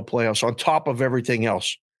NHL playoffs on top of everything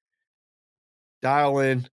else. Dial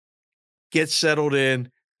in, get settled in.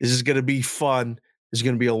 This is going to be fun. There's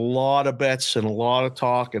going to be a lot of bets and a lot of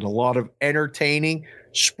talk and a lot of entertaining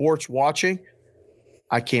sports watching.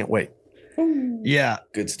 I can't wait. Yeah.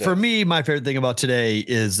 Good stuff. For me, my favorite thing about today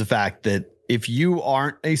is the fact that if you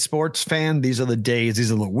aren't a sports fan, these are the days,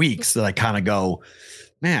 these are the weeks that I kind of go,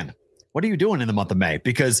 man, what are you doing in the month of May?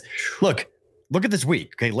 Because look at this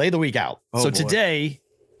week. Okay. Lay the week out. Oh, so boy. today,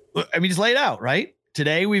 I mean, just lay it out, right?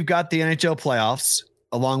 Today we've got the NHL playoffs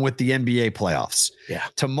along with the NBA playoffs. Yeah.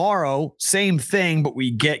 Tomorrow, same thing, but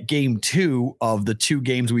we get game 2 of the 2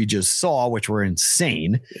 games we just saw, which were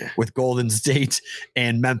insane with Golden State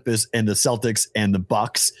and Memphis and the Celtics and the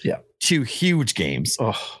Bucks. Yeah. 2 huge games.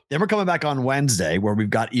 Oh. Then we're coming back on Wednesday where we've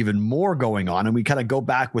got even more going on. And we kind of go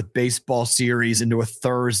back with baseball series into a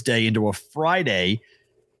Thursday, into a Friday.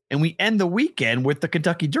 And we end the weekend with the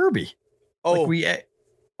Kentucky Derby.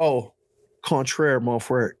 Contraire, mon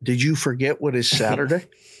frere. Did you forget what is Saturday?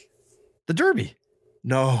 The Derby.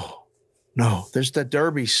 No. There's the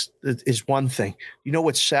Derby is one thing. You know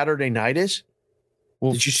what Saturday night is?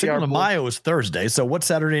 Well, did you see Cinco our de Mayo is Thursday. So what's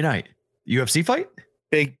Saturday night? UFC fight?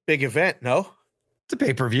 Big event, no? It's a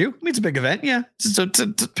pay-per-view. I mean, it's a big event. Yeah. It's a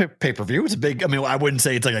pay-per-view. It's a big, I mean, I wouldn't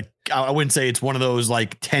say it's one of those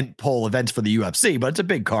like tent pole events for the UFC, but it's a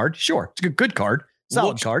big card. Sure. It's a good card.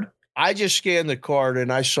 Solid card. I just scanned the card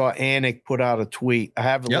and I saw Anik put out a tweet. I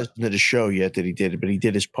haven't listened to the show yet that he did it, but he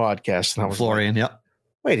did his podcast. And I was Florian, like,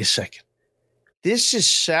 wait a second. This is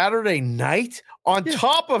Saturday night on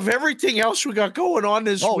top of everything else we got going on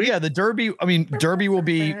this week. Oh, yeah. The Derby. I mean, Derby will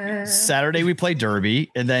be Saturday. We play Derby.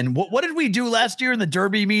 And then what did we do last year in the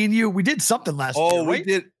Derby? Me and you, we did something last year.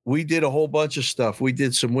 Right? We did a whole bunch of stuff. We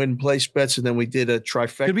did some win place bets and then we did a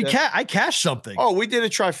trifecta. Did we I cashed something. Oh, we did a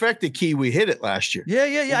trifecta key. We hit it last year. Yeah.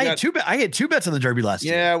 I had 2 bets on the Derby last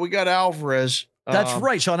year. Yeah, we got Alvarez. That's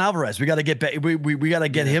right, Sean Alvarez. We got to get back. We got to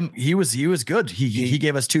get him. He was good. He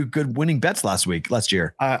gave us 2 good winning bets last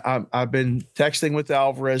year. I've been texting with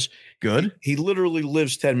Alvarez. Good. He literally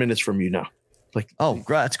lives 10 minutes from you now. Like,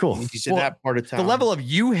 that's cool. He's in that part of town. The level of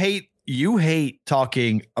you hate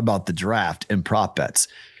talking about the draft and prop bets.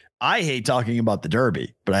 I hate talking about the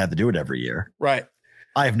Derby, but I have to do it every year. Right.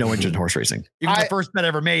 I have no interest in horse racing. Even the first bet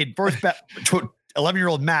ever made,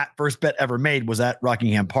 11-year-old Matt, first bet ever made was at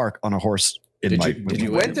Rockingham Park on a horse. Did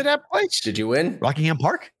you win to that place? Did you win? Rockingham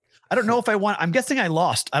Park? I don't know if I won. I'm guessing I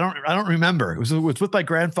lost. I don't remember. It was with my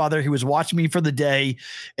grandfather. He was watching me for the day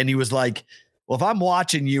and he was like, Well, if I'm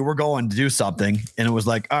watching you, we're going to do something. And it was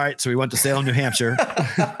like, all right. So we went to Salem, New Hampshire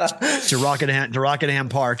to Rockingham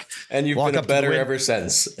Park. And you've been better ever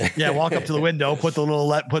since. Yeah. Walk up to the window, put the little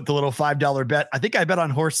 $5 bet. I think I bet on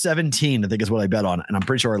horse 17, I think is what I bet on. And I'm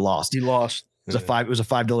pretty sure I lost. You lost. It was a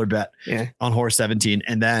 $5 bet on horse 17.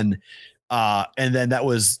 And then that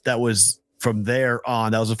was from there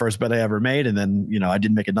on, that was the first bet I ever made. And then, I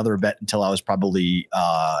didn't make another bet until I was probably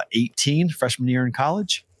 18, freshman year in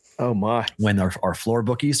college. Oh my! When our floor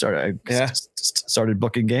bookies started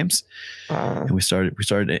booking games, and we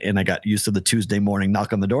started, and I got used to the Tuesday morning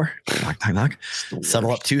knock on the door, knock,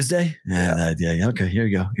 settle up Tuesday, okay, here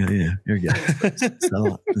you go, here you go,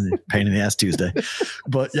 settle up, pain in the ass Tuesday,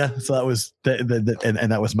 but so that was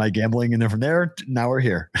and that was my gambling, and then from there, now we're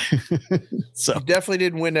here. So you definitely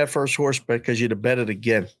didn't win that first horse bet because you'd have bet it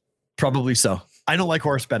again. Probably so. I don't like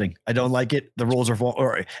horse betting. I don't like it. The rules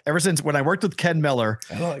are ever since when I worked with Ken Miller,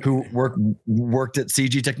 who worked at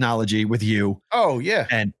CG Technology with you. Oh yeah.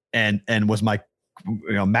 And was my,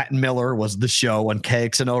 Matt and Miller was the show on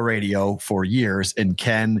KXNO radio for years. And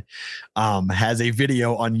Ken has a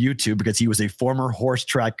video on YouTube because he was a former horse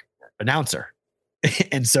track announcer.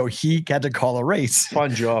 And so he had to call a race.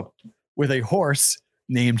 Fun job. With a horse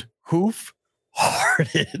named Hoof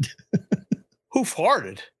Hearted. Hoof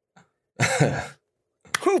Hearted?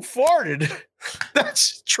 Who farted?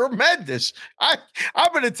 That's tremendous. I'm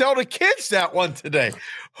going to tell the kids that one today.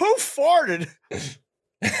 Who farted?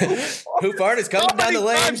 Who farted? Coming down the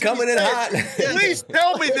lane, coming in hot. Please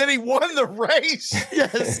tell me that he won the race.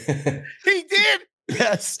 Yes, he did.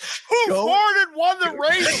 Yes. Who farted won the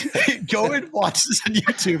race? Go and watch this on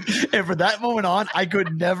YouTube. And from that moment on, I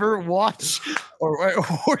could never watch or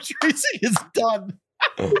horse racing is done.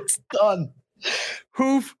 It's done.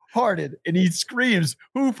 Hoof Hearted, and he screams,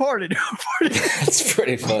 Hoof Hearted, Hoof Hearted. That's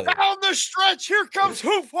pretty funny. Down the stretch, here comes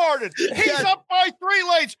Hoof Hearted. He's up by 3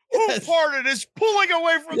 lanes. Hoof Hearted is pulling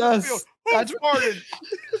away from the field. Hoof Hearted.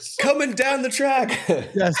 Coming down the track.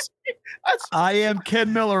 Yes. I am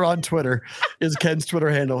Ken Miller on Twitter, is Ken's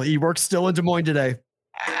Twitter handle. He works still in Des Moines today.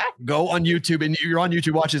 Go on YouTube, and you're on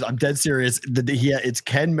YouTube, watch this. I'm dead serious. It's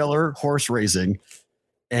Ken Miller horse racing.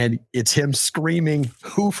 And it's him screaming,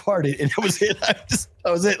 "Who farted?" And it was it. That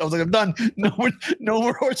was it. I was like, I'm done. No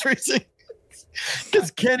more horse racing.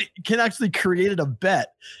 Because Ken actually created a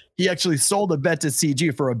bet. He actually sold a bet to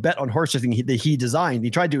CG for a bet on horse racing that he designed. He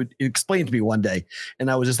tried to explain to me one day, and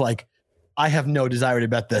I was just like, I have no desire to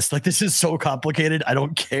bet this. Like, this is so complicated. I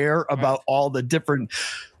don't care about all the different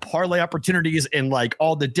parlay opportunities and like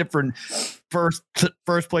all the different first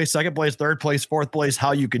place, second place, third place, fourth place,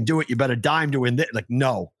 how you can do it. You bet a dime to win this. Like,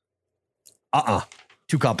 no,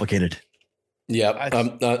 too complicated. Yeah,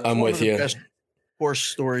 I'm with you. Best horse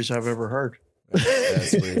stories I've ever heard.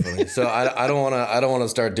 That's pretty funny. So I don't want to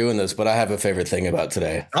start doing this, but I have a favorite thing about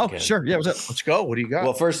today. Oh, okay. Sure. Yeah. Let's go. What do you got?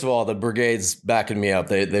 Well, first of all, the brigade's backing me up.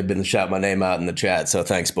 They've been shouting my name out in the chat. So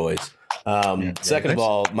thanks, boys. Second of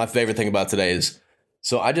all, my favorite thing about today is,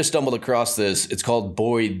 so I just stumbled across this. It's called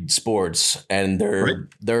Boyd Sports, and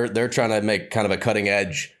they're trying to make kind of a cutting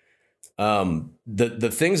edge. The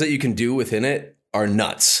things that you can do within it are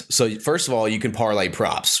nuts. So first of all, you can parlay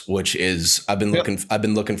props, which is I've been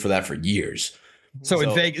looking for that for years. So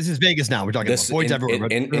in Vegas, this is Vegas now. We're talking about Boyd's everywhere.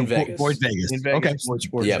 In Vegas. Boyd Vegas. Okay.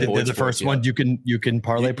 Sports. Yeah, Boyd the first one. You can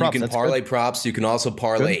parlay props. You can parlay props. You can also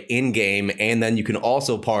parlay in game, and then you can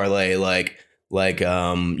also parlay like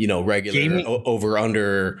regular over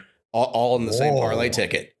under all in the same parlay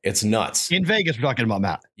ticket. It's nuts. In Vegas, we're talking about,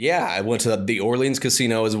 Matt. Yeah, I went to the Orleans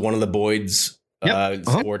Casino is one of the Boyd's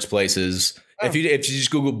sports places. Oh. If you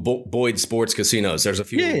just Google Boyd Sports Casinos, there's a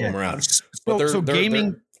few of them around. But so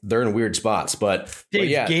gaming. They're in weird spots, but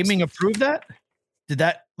gaming approved that? Did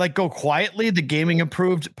that go quietly? The gaming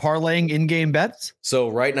approved parlaying in-game bets? So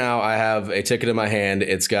right now I have a ticket in my hand.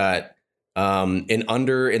 It's got an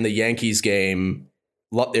under in the Yankees game.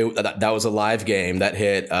 That was a live game that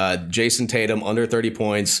hit Jason Tatum under 30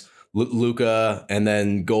 points, Luka, and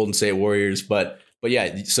then Golden State Warriors. But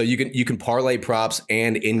yeah, so you can parlay props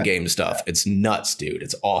and in-game stuff. It's nuts, dude.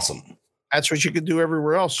 It's awesome. That's what you could do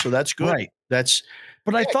everywhere else. So that's good. Right.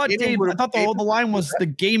 But I thought, Dave, the line was the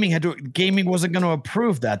gaming wasn't going to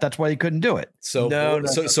approve that. That's why he couldn't do it. So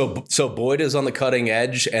Boyd is on the cutting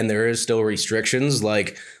edge, and there is still restrictions.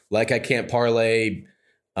 Like I can't parlay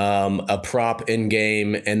a prop in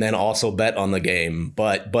game and then also bet on the game,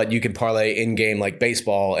 but you can parlay in game like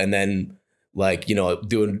baseball and then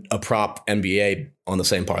doing a prop NBA on the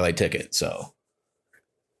same parlay ticket. So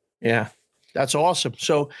yeah, that's awesome.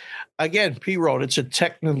 So again, P-Road, it's a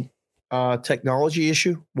technology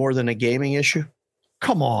issue more than a gaming issue.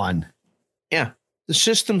 Come on. Yeah. the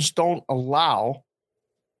systems don't allow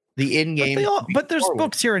the in-game. But there's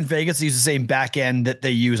books here in Vegas that use the same back end that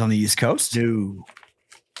they use on the East Coast. No.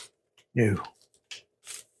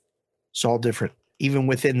 It's all different. Even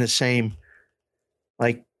within the same,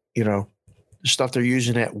 like, the stuff they're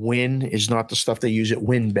using at Win is not the stuff they use at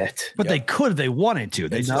WinBet. But they could if they wanted to.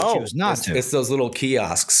 They just choose not to. It's those little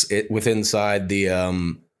kiosks inside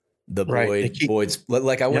the Boyd's.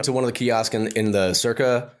 Like I went to one of the kiosks in the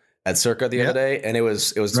Circa the other day, and it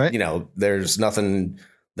was right. There's nothing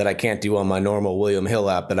that I can't do on my normal William Hill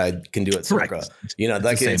app that I can do at Circa.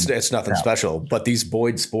 Right. It's nothing special. But these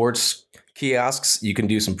Boyd Sports kiosks, you can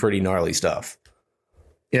do some pretty gnarly stuff.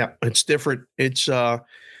 Yeah, it's different. It's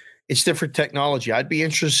different technology. I'd be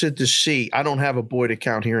interested to see. I don't have a Boyd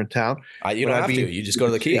account here in town. You don't have to. You just go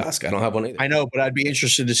to the kiosk. I don't have one either. I know, but I'd be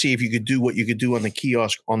interested to see if you could do what you could do on the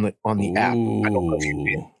kiosk on the app. I don't know if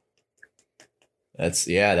you can.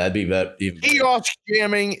 That'd be better. Kiosk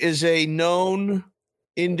jamming is a known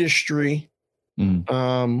industry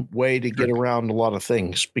way to get around a lot of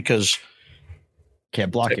things because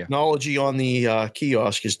can't block technology on the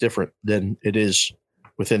kiosk is different than it is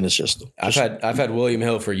within the system. I've had William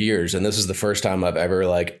Hill for years, and this is the first time I've ever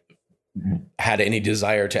had any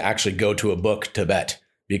desire to actually go to a book to bet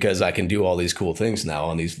because I can do all these cool things now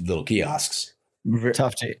on these little kiosks.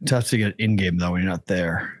 Tough to get in game though when you're not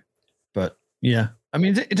there. But yeah, I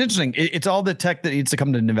mean it's interesting. It's all the tech that needs to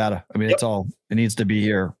come to Nevada. I mean, it needs to be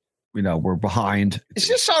here. We're behind. Is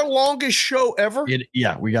this our longest show ever?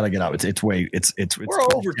 We got to get out. It's we're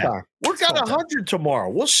overtime. We're got 100 tomorrow.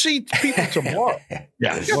 We'll see people tomorrow.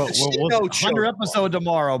 Yeah, we'll 100 episode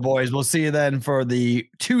tomorrow, boys. We'll see you then for the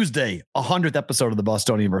Tuesday 100th episode of the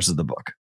Bostonian versus the Book.